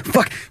 40s.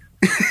 Fuck.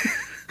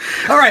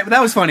 All right, that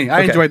was funny.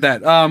 I enjoyed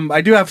that.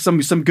 I do have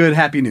some good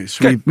happy news.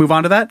 Should we move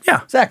on to that?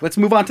 Yeah. Zach, let's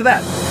move on to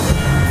that.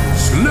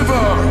 Sliver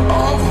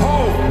of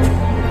Hope.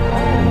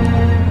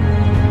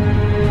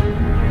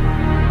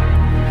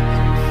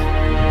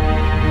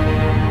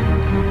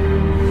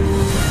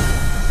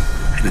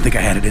 I didn't think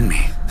I had it in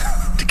me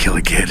to kill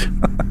a kid.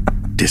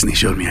 Disney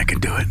showed me I could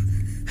do it.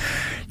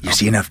 You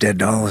see enough dead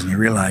dolls and you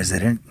realize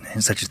that it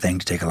ain't such a thing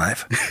to take a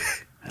life.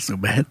 That's so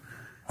bad.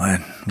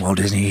 What? Walt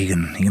Disney, he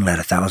can let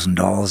 1,000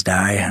 dolls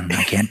die and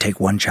I can't take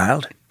one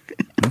child?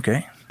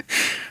 Okay.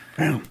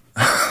 Well,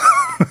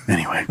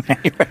 anyway.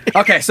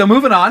 Okay, so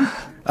moving on.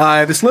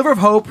 The Sliver of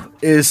Hope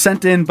is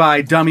sent in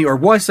by Dummy, or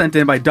was sent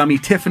in by Dummy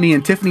Tiffany,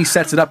 and Tiffany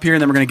sets it up here,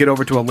 and then we're going to get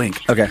over to a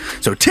link. Okay.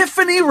 So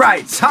Tiffany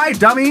writes, hi,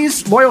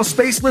 dummies, loyal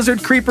space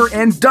lizard, creeper,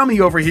 and dummy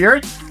over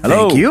here.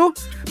 Hello. Thank you.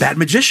 Bad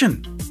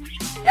magician.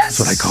 Yes. That's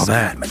what I call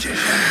that. Magician.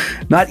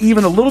 Not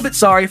even a little bit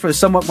sorry for the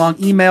somewhat long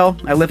email.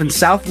 I live in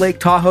South Lake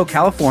Tahoe,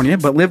 California,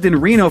 but lived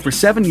in Reno for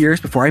 7 years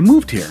before I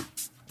moved here.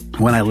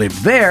 When I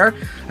lived there,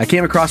 I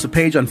came across a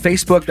page on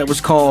Facebook that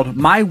was called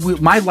My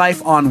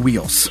Life on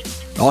Wheels,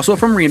 also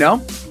from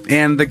Reno,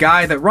 and the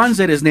guy that runs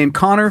it is named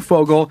Connor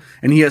Fogel,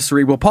 and he has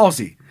cerebral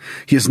palsy.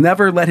 He has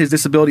never let his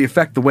disability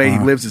affect the way he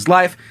lives his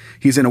life.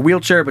 He's in a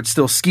wheelchair but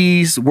still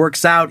skis,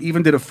 works out,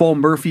 even did a full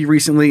Murphy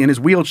recently in his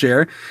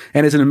wheelchair,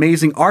 and is an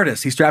amazing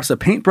artist. He straps a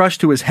paintbrush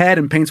to his head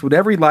and paints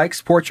whatever he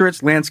likes,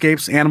 portraits,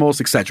 landscapes,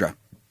 animals, etc.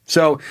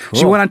 So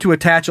she went on to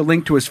attach a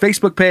link to his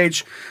Facebook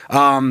page.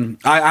 I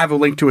have a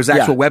link to his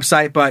actual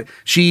website, but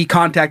she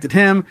contacted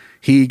him.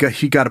 He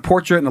got a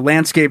portrait and a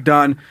landscape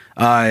done,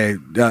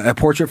 a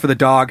portrait for the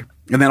dog,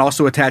 and then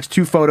also attached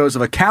 2 photos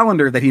of a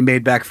calendar that he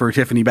made back for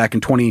Tiffany back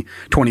in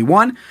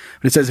 2021. And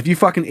it says, if you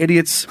fucking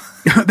idiots,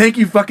 thank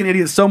you fucking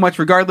idiots so much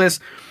regardless.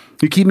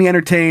 You keep me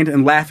entertained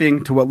and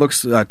laughing to what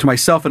looks to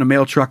myself in a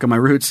mail truck on my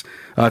roots.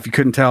 If you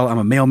couldn't tell, I'm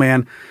a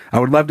mailman. I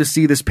would love to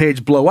see this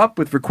page blow up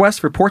with requests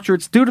for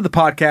portraits due to the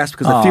podcast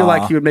because I feel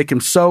like he would make him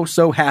so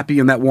happy,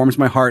 and that warms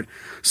my heart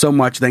so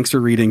much. Thanks for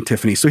reading,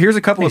 Tiffany. So here's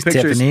a couple of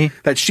pictures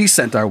that she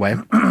sent our way.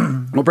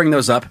 We'll bring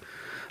those up.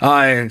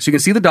 So you can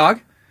see the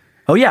dog.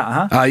 Oh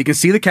yeah, you can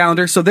see the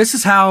calendar. So this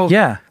is how,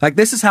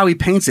 this is how he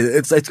paints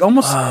it. It's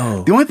almost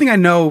the only thing I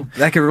know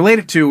that I can relate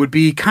it to would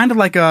be kind of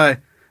like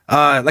a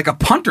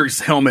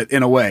punter's helmet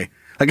in a way.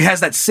 Like it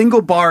has that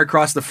single bar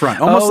across the front,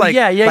 almost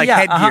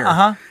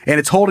headgear, and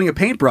it's holding a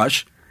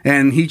paintbrush.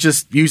 And he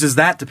just uses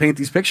that to paint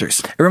these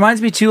pictures. It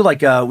reminds me too,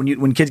 like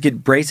when kids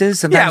get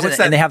braces sometimes,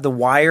 and they have the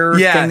wire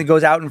thing that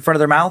goes out in front of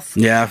their mouth.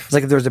 Yeah, it's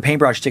like if there's a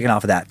paintbrush sticking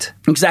off of that.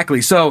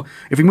 Exactly. So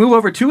if we move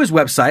over to his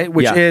website,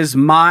 which is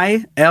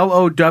LOWNV,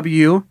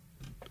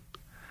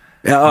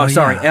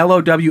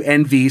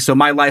 so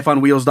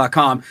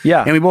mylifeonwheels.com.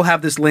 Yeah. And we will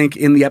have this link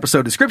in the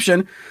episode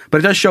description, but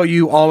it does show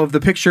you all of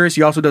the pictures.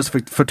 He also does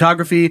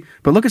photography,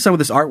 but look at some of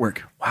this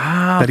artwork.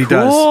 Wow, that he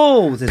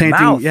does. With his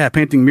mouth.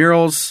 Painting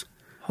murals.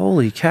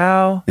 Holy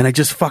cow. And I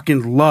just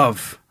fucking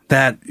love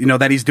that,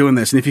 that he's doing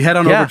this. And if you head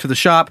on over to the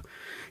shop,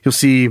 you'll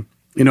see,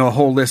 a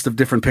whole list of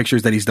different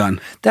pictures that he's done.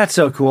 That's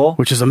so cool.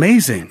 Which is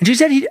amazing. And you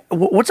said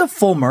what's a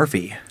full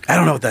Murphy? I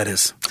don't know what that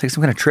is. It's like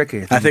some kind of trick.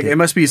 I think it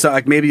must be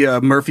like maybe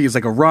a Murphy is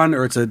like a run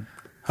or it's a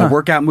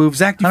workout move.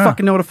 Zach, do you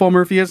fucking know what a full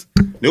Murphy is?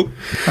 Nope.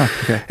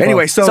 Okay.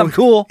 Anyway, so something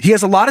cool. He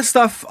has a lot of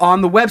stuff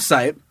on the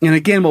website. And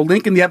again, we'll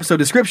link in the episode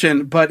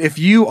description. But if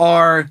you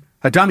are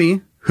a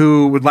dummy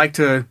who would like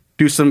to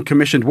do some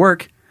commissioned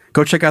work,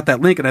 go check out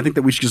that link, and I think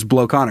that we should just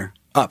blow Connor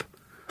up.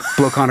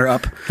 Blow Connor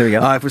up. There you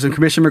go. For some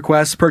commission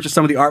requests, purchase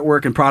some of the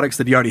artwork and products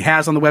that he already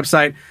has on the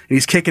website, and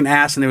he's kicking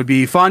ass, and it would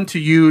be fun to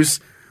use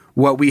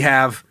what we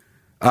have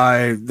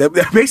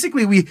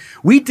Basically,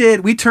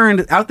 we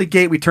turned out the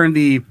gate. We turned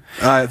the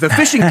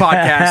fishing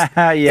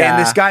podcast. Yeah.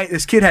 And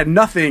this kid had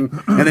nothing,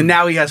 and then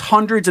now he has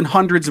hundreds and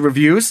hundreds of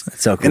reviews.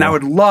 That's so cool. And I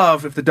would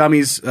love if the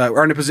dummies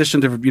are in a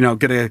position to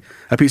get a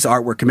piece of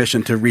artwork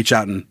commissioned to reach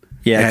out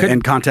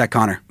and contact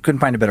Connor. Couldn't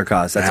find a better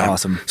cause. That's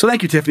awesome. So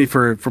thank you, Tiffany,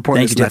 for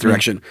pointing us in that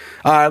direction.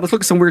 Let's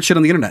look at some weird shit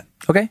on the internet.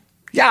 Okay.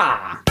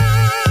 Yeah.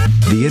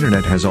 The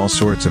internet has all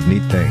sorts of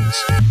neat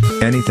things.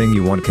 Anything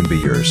you want can be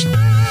yours.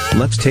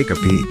 Let's take a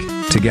peek,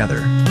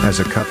 together, as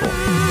a couple.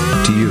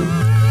 To you,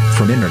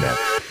 from internet.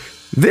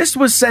 This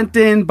was sent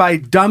in by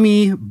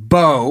Dummy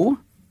Bo,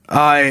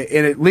 and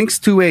it links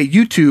to a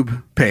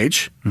YouTube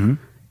page. Mm-hmm.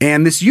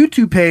 And this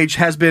YouTube page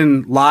has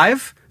been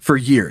live for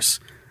years.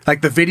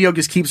 Like, the video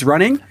just keeps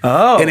running.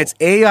 Oh. And it's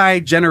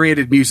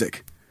AI-generated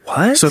music.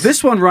 What? So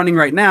this one running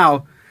right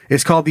now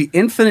is called the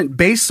Infinite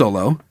Bass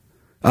Solo.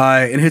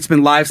 And it's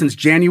been live since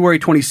January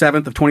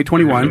 27th of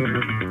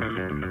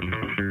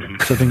 2021.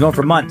 So it's been going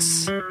for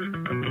months.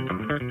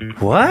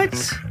 What?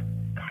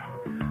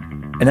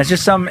 And that's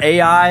just some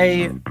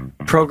AI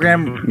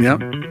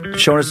program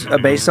showing us a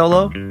bass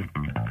solo?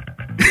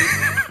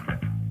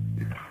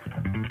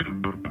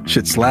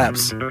 Shit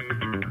slaps.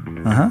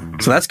 Uh-huh.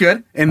 So that's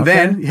good. And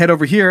then you head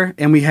over here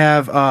and we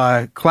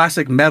have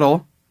classic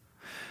metal.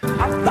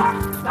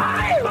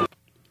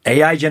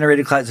 AI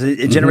generated class.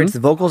 It generates the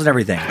vocals and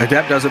everything.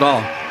 Adept does it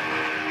all.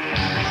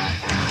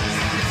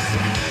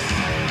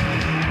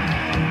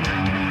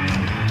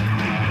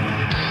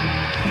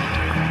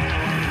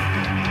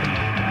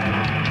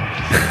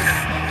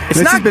 It's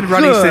this not has been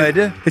running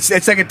good.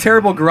 It's like a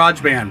terrible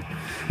garage band.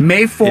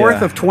 May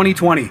 4th of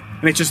 2020. And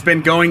it's just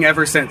been going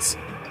ever since.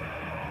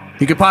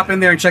 You can pop in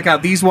there and check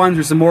out these ones.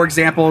 There's some more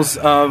examples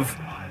of...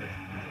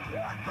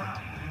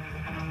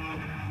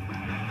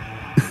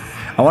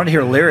 I wanted to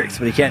hear lyrics,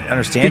 but he can't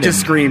understand it. He just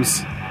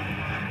screams.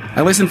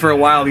 I listened for a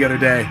while the other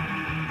day.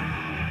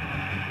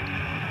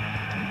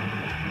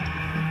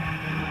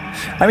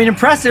 I mean,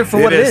 impressive for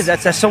what it is.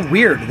 That's so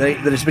weird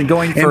that it's been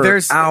going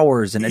for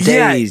hours and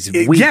days,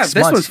 weeks, yeah, this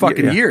months. was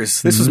fucking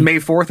years. This was May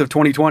 4th of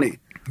 2020.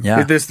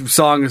 Yeah. This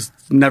song is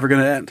never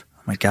going to end.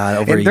 Oh my God,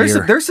 over a year.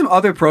 year. There's some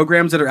other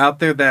programs that are out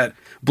there that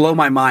blow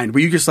my mind,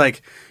 where you just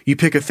you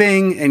pick a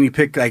thing and you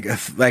pick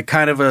like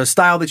kind of a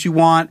style that you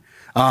want.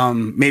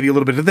 Maybe a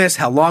little bit of this,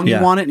 how long you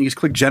want it, and you just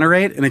click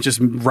generate, and it just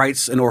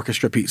writes an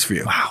orchestra piece for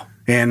you. Wow.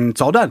 And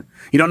it's all done.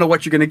 You don't know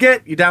what you're going to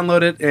get. You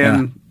download it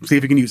and see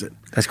if you can use it.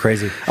 That's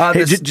crazy.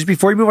 Hey, just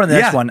before you move on to the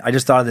next one, I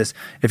just thought of this.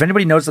 If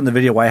anybody noticed on the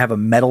video why I have a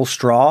metal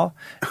straw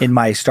in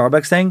my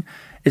Starbucks thing,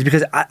 it's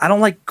because I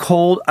don't like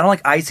cold. I don't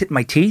like ice hitting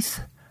my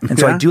teeth. And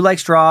so I do like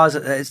straws.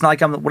 It's not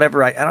like I'm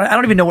whatever. I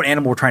don't even know what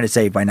animal we're trying to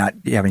save by not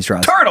having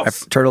straws.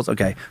 Turtles. Turtles.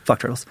 Okay. Fuck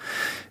turtles.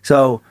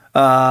 So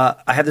I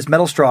have this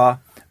metal straw,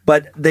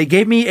 but they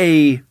gave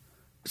me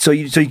so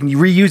you can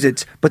reuse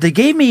it. But they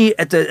gave me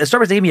at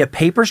Starbucks. They gave me a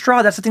paper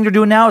straw. That's the thing they're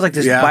doing now. Is like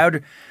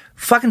this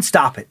Fucking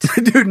stop it,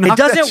 dude! It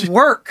doesn't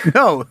work.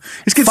 No,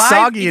 it gets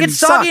soggy. It gets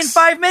soggy in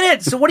 5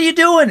 minutes. So what are you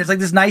doing? It's like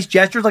this nice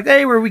gesture. It's like,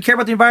 hey, we care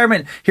about the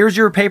environment. Here's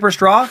your paper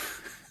straw.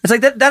 It's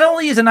like that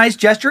only is a nice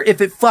gesture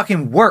if it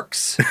fucking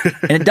works.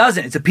 And it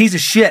doesn't. It's a piece of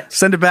shit.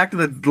 Send it back to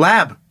the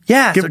lab.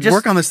 Yeah.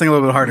 Work on this thing a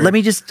little bit harder. Let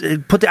me just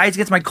put the ice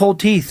against my cold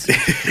teeth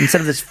instead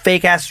of this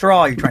fake ass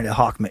straw you're trying to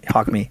hawk me.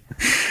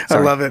 I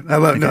love it.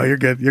 No, you're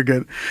good. You're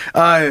good.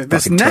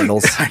 This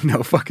turtles. I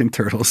know, fucking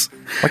turtles.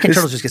 Why can't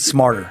turtles just get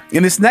smarter?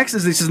 And this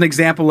is an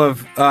example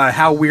of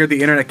how weird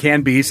the internet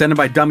can be. Sent in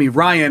by Dummy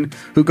Ryan,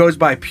 who goes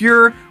by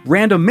Pure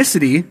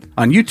Randomicity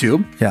on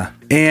YouTube. Yeah.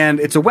 And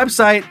it's a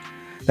website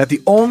that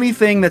the only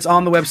thing that's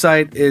on the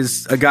website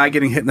is a guy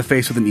getting hit in the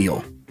face with an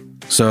eel.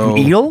 So an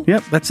eel?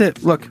 Yep, that's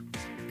it. Look.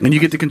 And you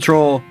get to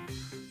control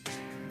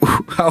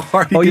how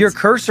hard your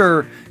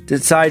cursor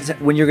decides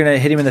when you're going to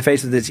hit him in the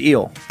face with this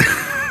eel.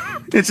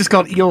 It's just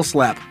called Eel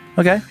Slap.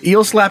 Okay.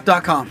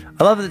 Eelslap.com.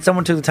 I love that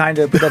someone took the time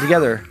to put that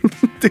together.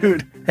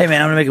 Dude. Hey,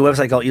 man, I'm going to make a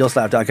website called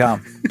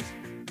eelslap.com.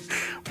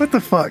 What the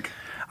fuck?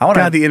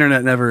 God, the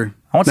internet never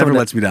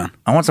lets me down.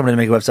 I want somebody to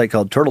make a website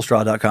called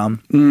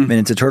turtlestraw.com. And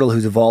it's a turtle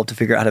who's evolved to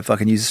figure out how to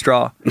fucking use a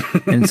straw.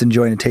 And it's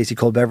enjoying a tasty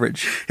cold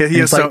beverage. He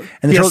has so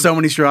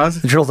many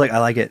straws. The turtle's like, I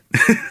like it.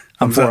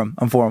 I'm for him.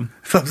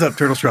 Thumbs up,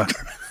 turtle straw.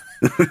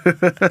 All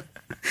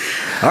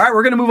right,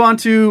 we're going to move on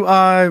to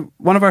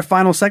one of our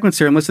final segments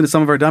here and listen to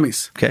some of our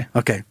dummies.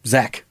 Okay,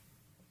 Zach.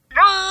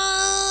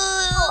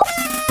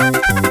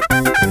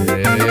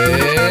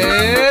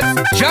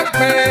 It's Junk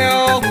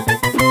Mail.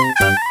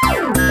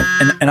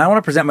 And I want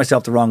to present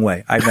myself the wrong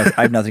way. I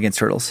have nothing against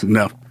turtles.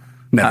 No.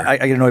 Never. I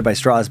get annoyed by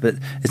straws, but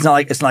it's not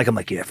like I'm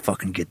like, yeah,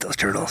 fucking get those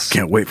turtles.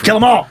 Can't wait for kill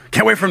them all.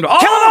 Can't wait for them to kill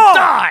them all.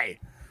 Die.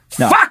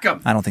 No, fuck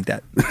them. I don't think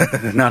that.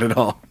 Not at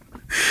all.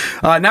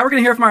 Now we're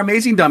going to hear from our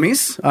amazing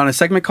dummies on a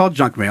segment called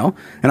Junk Mail.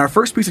 And our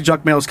first piece of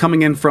junk mail is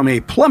coming in from a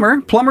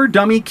plumber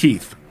dummy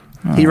Keith.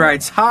 He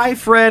writes, "Hi,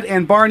 Fred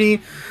and Barney.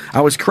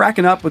 I was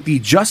cracking up with the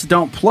Just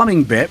Don't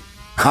Plumbing bit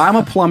I'm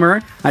a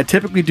plumber. I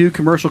typically do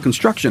commercial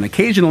construction.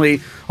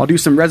 Occasionally, I'll do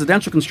some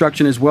residential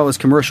construction as well as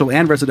commercial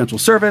and residential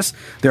service.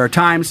 There are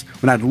times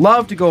when I'd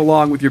love to go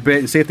along with your bit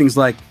and say things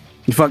like,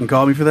 "You fucking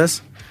called me for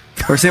this?"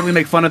 Or simply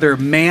make fun of their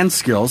man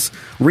skills.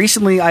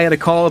 Recently, I had a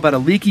call about a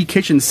leaky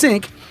kitchen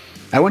sink.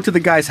 I went to the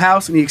guy's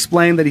house and he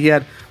explained that he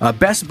had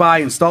Best Buy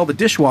install the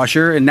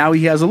dishwasher and now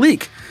he has a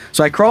leak.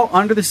 So I crawl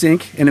under the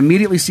sink and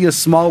immediately see a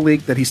small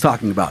leak that he's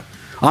talking about.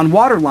 On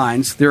water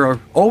lines, there are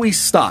always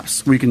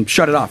stops where you can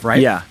shut it off,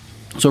 right? Yeah.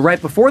 So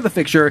right before the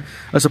fixture,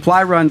 a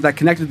supply run that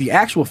connected the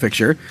actual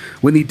fixture.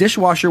 When the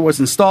dishwasher was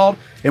installed,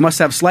 it must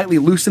have slightly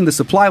loosened the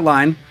supply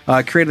line,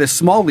 created a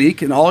small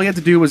leak, and all he had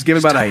to do was give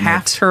about a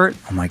half turret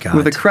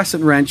with a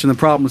crescent wrench, and the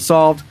problem was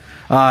solved.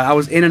 I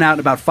was in and out in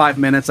about 5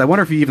 minutes. I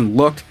wonder if he even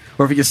looked,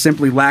 or if he just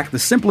simply lacked the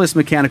simplest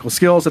mechanical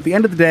skills. At the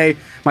end of the day,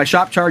 my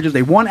shop charges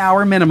a 1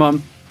 hour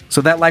minimum,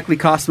 so that likely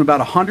cost him about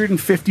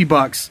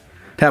 $150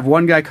 to have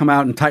one guy come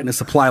out and tighten a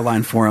supply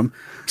line for him.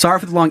 Sorry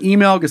for the long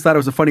email. Just thought it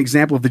was a funny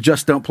example of the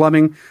Just Don't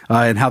Plumbing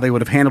and how they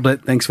would have handled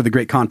it. Thanks for the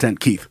great content,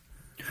 Keith.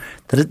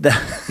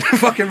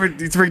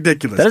 It's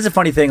ridiculous. That is a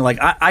funny thing. Like,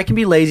 I can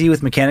be lazy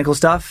with mechanical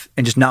stuff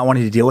and just not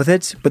wanting to deal with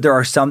it, but there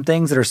are some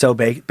things that are so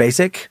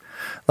basic.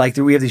 Like,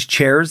 we have these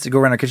chairs that go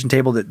around our kitchen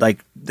table that,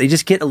 like, they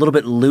just get a little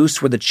bit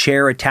loose where the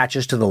chair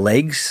attaches to the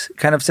legs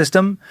kind of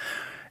system.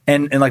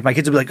 And like, my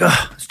kids will be like,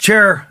 "Ugh, this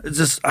chair,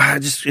 it's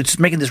just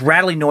making this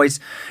rattling noise."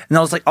 And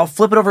I was like, I'll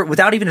flip it over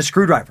without even a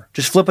screwdriver.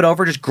 Just flip it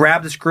over, just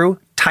grab the screw,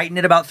 tighten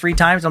it about 3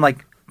 times. I'm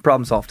like,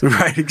 problem solved.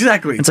 Right,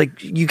 exactly. It's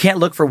like, you can't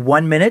look for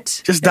 1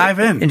 minute. Just dive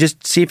in. And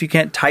just see if you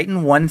can't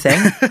tighten one thing.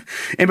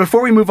 And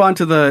before we move on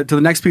to the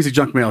next piece of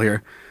junk mail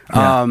here,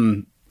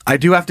 I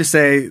do have to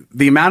say,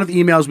 the amount of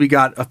emails we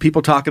got of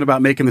people talking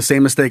about making the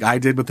same mistake I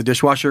did with the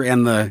dishwasher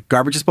and the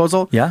garbage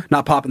disposal,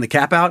 not popping the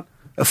cap out,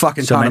 a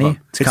fucking ton of them.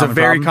 It's a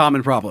very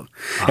common problem.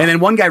 And then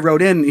one guy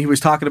wrote in, he was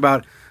talking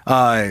about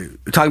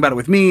it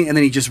with me, and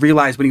then he just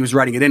realized when he was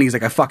writing it in, he's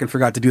like, "I fucking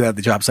forgot to do that at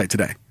the job site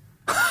today."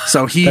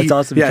 So That's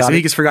awesome. so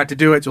he just forgot to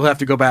do it. So he'll have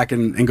to go back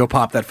and go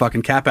pop that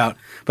fucking cap out.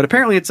 But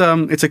apparently it's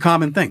a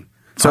common thing.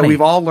 So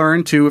we've all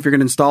learned to, if you're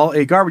going to install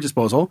a garbage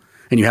disposal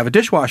and you have a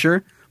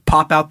dishwasher,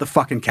 pop out the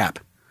fucking cap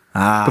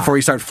before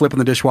you start flipping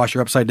the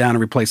dishwasher upside down and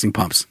replacing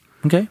pumps.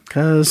 Okay.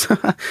 Because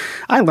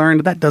I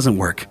learned that doesn't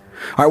work.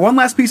 All right, one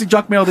last piece of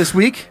junk mail this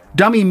week.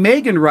 Dummy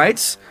Megan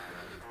writes,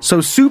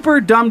 "So super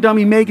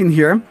dummy Megan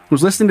here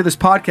was listening to this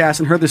podcast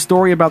and heard the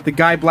story about the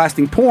guy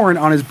blasting porn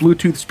on his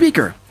Bluetooth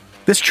speaker.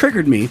 This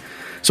triggered me,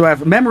 so I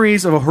have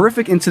memories of a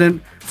horrific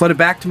incident flooded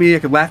back to me. I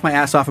could laugh my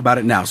ass off about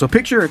it now. So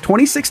picture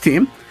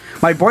 2016,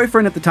 my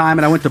boyfriend at the time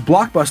and I went to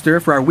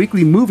Blockbuster for our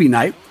weekly movie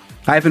night.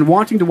 I have been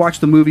wanting to watch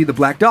the movie The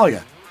Black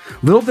Dahlia.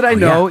 Little did I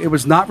know it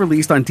was not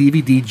released on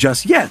DVD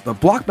just yet, but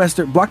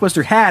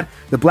Blockbuster had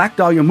the Black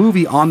Dahlia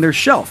movie on their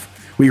shelf.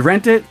 We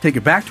rent it, take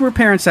it back to her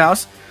parents'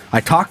 house.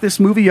 I talk this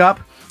movie up,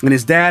 and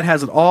his dad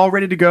has it all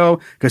ready to go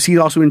because he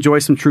also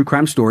enjoys some true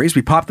crime stories.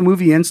 We pop the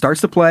movie in,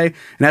 starts to play,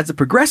 and as it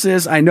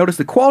progresses, I notice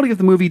the quality of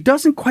the movie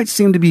doesn't quite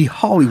seem to be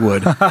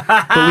Hollywood, but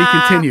we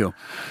continue.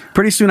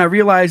 Pretty soon I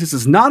realize this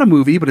is not a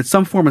movie, but it's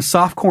some form of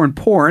softcore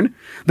porn.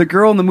 The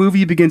girl in the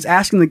movie begins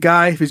asking the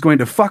guy if he's going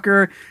to fuck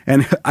her,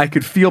 and I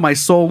could feel my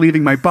soul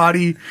leaving my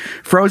body.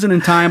 Frozen in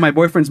time, my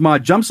boyfriend's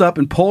mom jumps up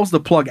and pulls the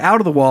plug out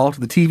of the wall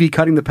to the TV,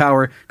 cutting the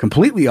power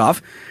completely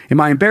off. In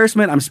my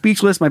embarrassment, I'm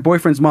speechless. My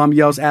boyfriend's mom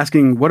yells,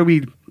 asking, what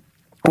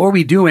are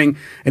we doing?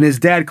 And his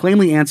dad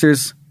calmly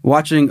answers,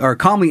 watching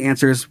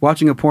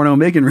a porno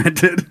Megan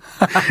rented.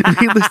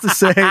 Needless to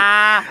say,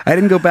 I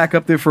didn't go back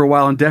up there for a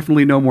while and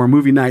definitely no more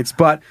movie nights.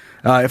 But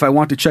if I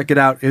want to check it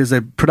out, it is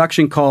a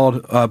production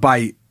called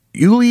by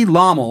Uli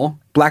Lommel,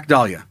 Black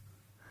Dahlia.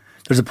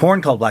 There's a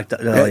porn called Black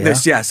Dahlia.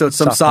 So it's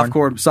some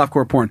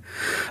softcore porn.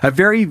 A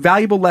very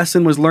valuable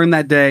lesson was learned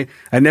that day.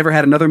 I never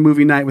had another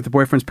movie night with the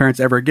boyfriend's parents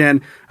ever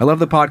again. I love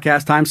the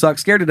podcast. Time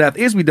sucks. Scared to death.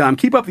 Is we dumb.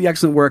 Keep up the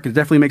excellent work. It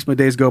definitely makes my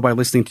days go by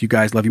listening to you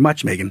guys. Love you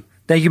much, Megan.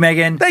 Thank you,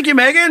 Megan. Thank you,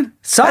 Megan.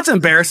 That's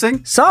embarrassing.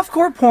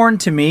 Softcore porn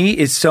to me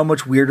is so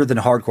much weirder than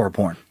hardcore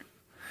porn.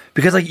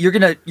 Because like you're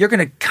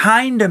gonna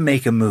kind of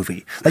make a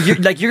movie, like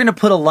you're gonna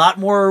put a lot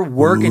more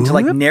work into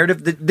like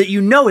narrative that you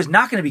know is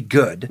not gonna be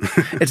good.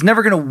 It's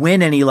never gonna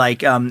win any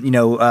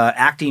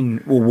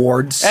acting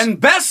awards.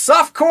 And best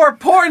softcore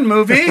porn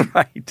movie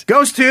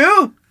goes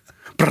to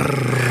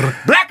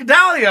Black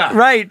Dahlia.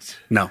 Right?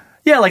 No.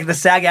 Yeah, like the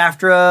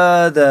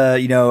SAG-AFTRA, the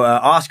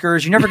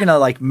Oscars. You're never gonna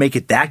like make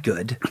it that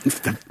good.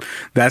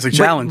 That's a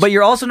challenge. But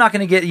you're also not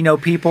gonna get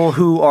people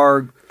who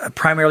are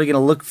primarily going to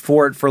look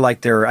for it for like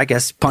their, I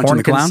guess, punching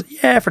the clown.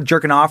 For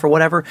jerking off or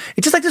whatever.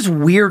 It's just like this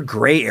weird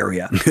gray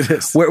area. It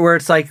is where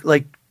it's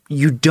like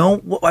you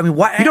don't. I mean,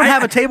 why you don't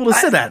have a table to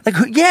sit at?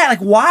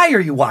 Why are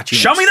you watching?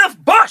 Show me the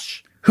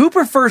bush. Who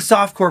prefers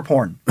softcore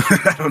porn?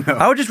 I don't know.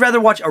 I would just rather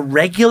watch a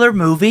regular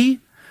movie.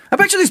 I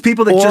bet you these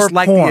people that just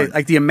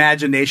like the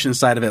imagination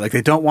side of it. Like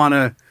they don't want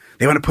to.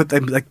 They want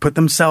to put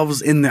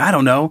themselves in there. I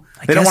don't know.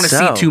 They don't want to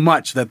see too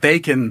much that they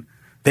can.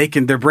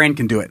 Their brain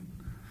can do it.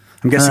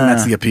 I'm guessing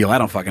that's the appeal. I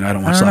don't watch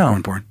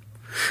softcore porn.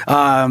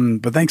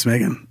 But thanks,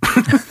 Megan.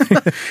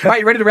 All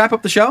right, you ready to wrap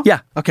up the show?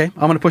 Yeah. Okay,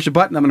 I'm going to push a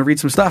button. I'm going to read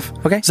some stuff.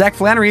 Okay. Zach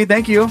Flannery,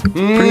 thank you.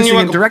 Producing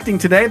and directing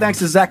today. Thanks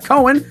to Zach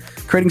Cohen,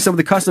 creating some of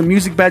the custom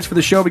music beds for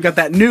the show. We got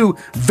that new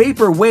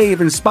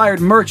Vaporwave inspired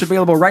merch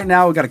available right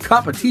now. We got a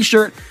cup, a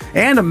t-shirt,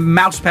 and a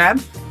mouse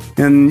pad.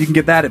 And you can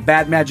get that at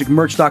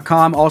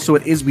badmagicmerch.com, also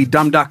at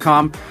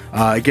iswedumb.com.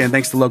 Again,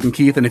 thanks to Logan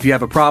Keith. And if you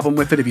have a problem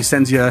with it, if he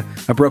sends you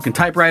a broken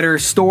typewriter,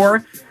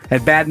 store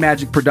at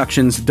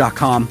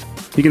badmagicproductions.com.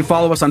 You can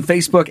follow us on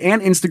Facebook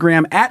and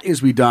Instagram at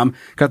iswedumb.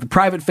 Got the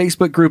private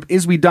Facebook group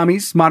Is We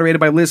Dummies, moderated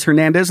by Liz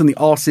Hernandez and the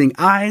All Seeing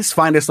Eyes.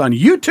 Find us on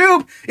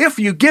YouTube if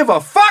you give a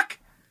fuck.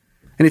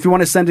 And if you want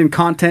to send in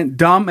content,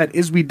 dumb at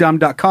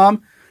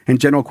iswedumb.com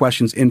and general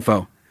questions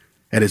info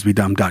at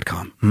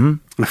iswedumb.com.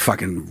 Mm-hmm. A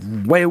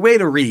fucking way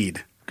to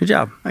read. Good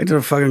job. I did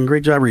a fucking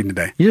great job reading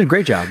today. You did a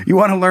great job. You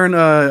want to learn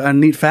a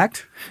neat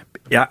fact?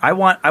 Yeah, I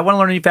want to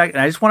learn a new fact,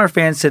 and I just want our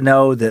fans to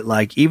know that,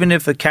 like, even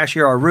if the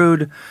cashier are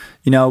rude,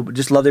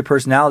 just love their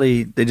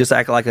personality, they just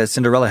act like a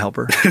Cinderella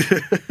helper.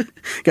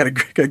 got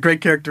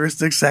great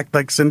characteristics, act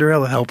like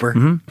Cinderella helper.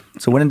 Mm-hmm.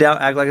 So when in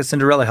doubt, act like a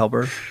Cinderella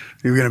helper.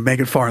 You're going to make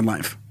it far in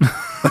life.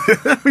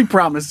 We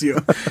promise you.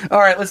 All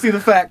right, let's do the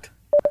fact.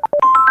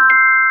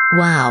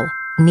 Wow,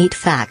 neat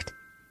fact.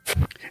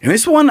 And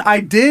this one,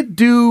 I did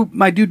do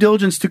my due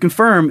diligence to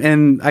confirm,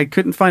 and I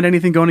couldn't find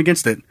anything going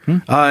against it.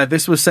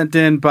 This was sent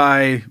in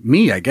by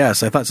me, I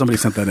guess. I thought somebody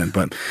sent that in.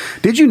 But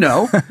did you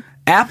know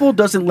Apple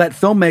doesn't let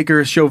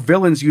filmmakers show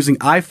villains using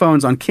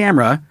iPhones on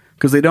camera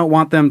because they don't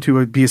want them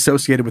to be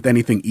associated with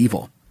anything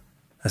evil?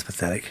 That's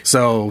pathetic.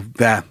 So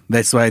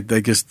that's why they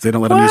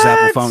don't let them use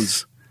Apple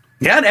phones.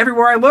 Yeah, and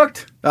everywhere I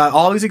looked,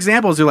 all these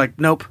examples are like,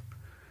 nope.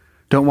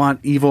 Don't want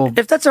evil.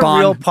 If that's a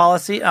real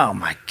policy, oh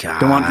my God.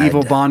 Don't want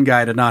evil Bond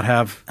guy to not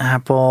have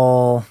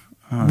Apple.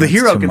 The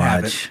hero can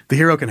have it. The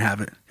hero can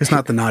have it. It's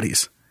not the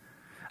naughties.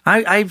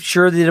 I'm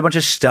sure they did a bunch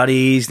of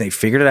studies and they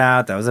figured it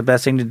out. That was the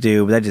best thing to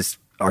do, but that just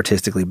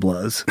artistically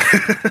blows.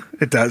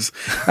 It does.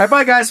 All right,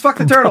 bye guys. Fuck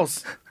the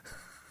turtles.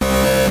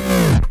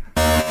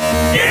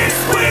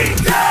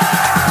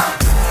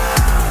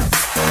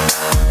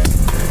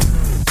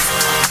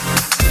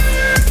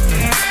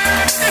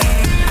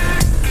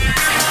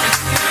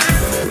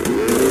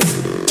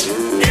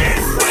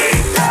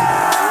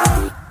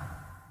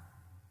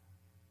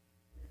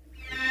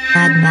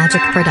 Bad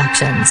Magic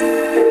Productions.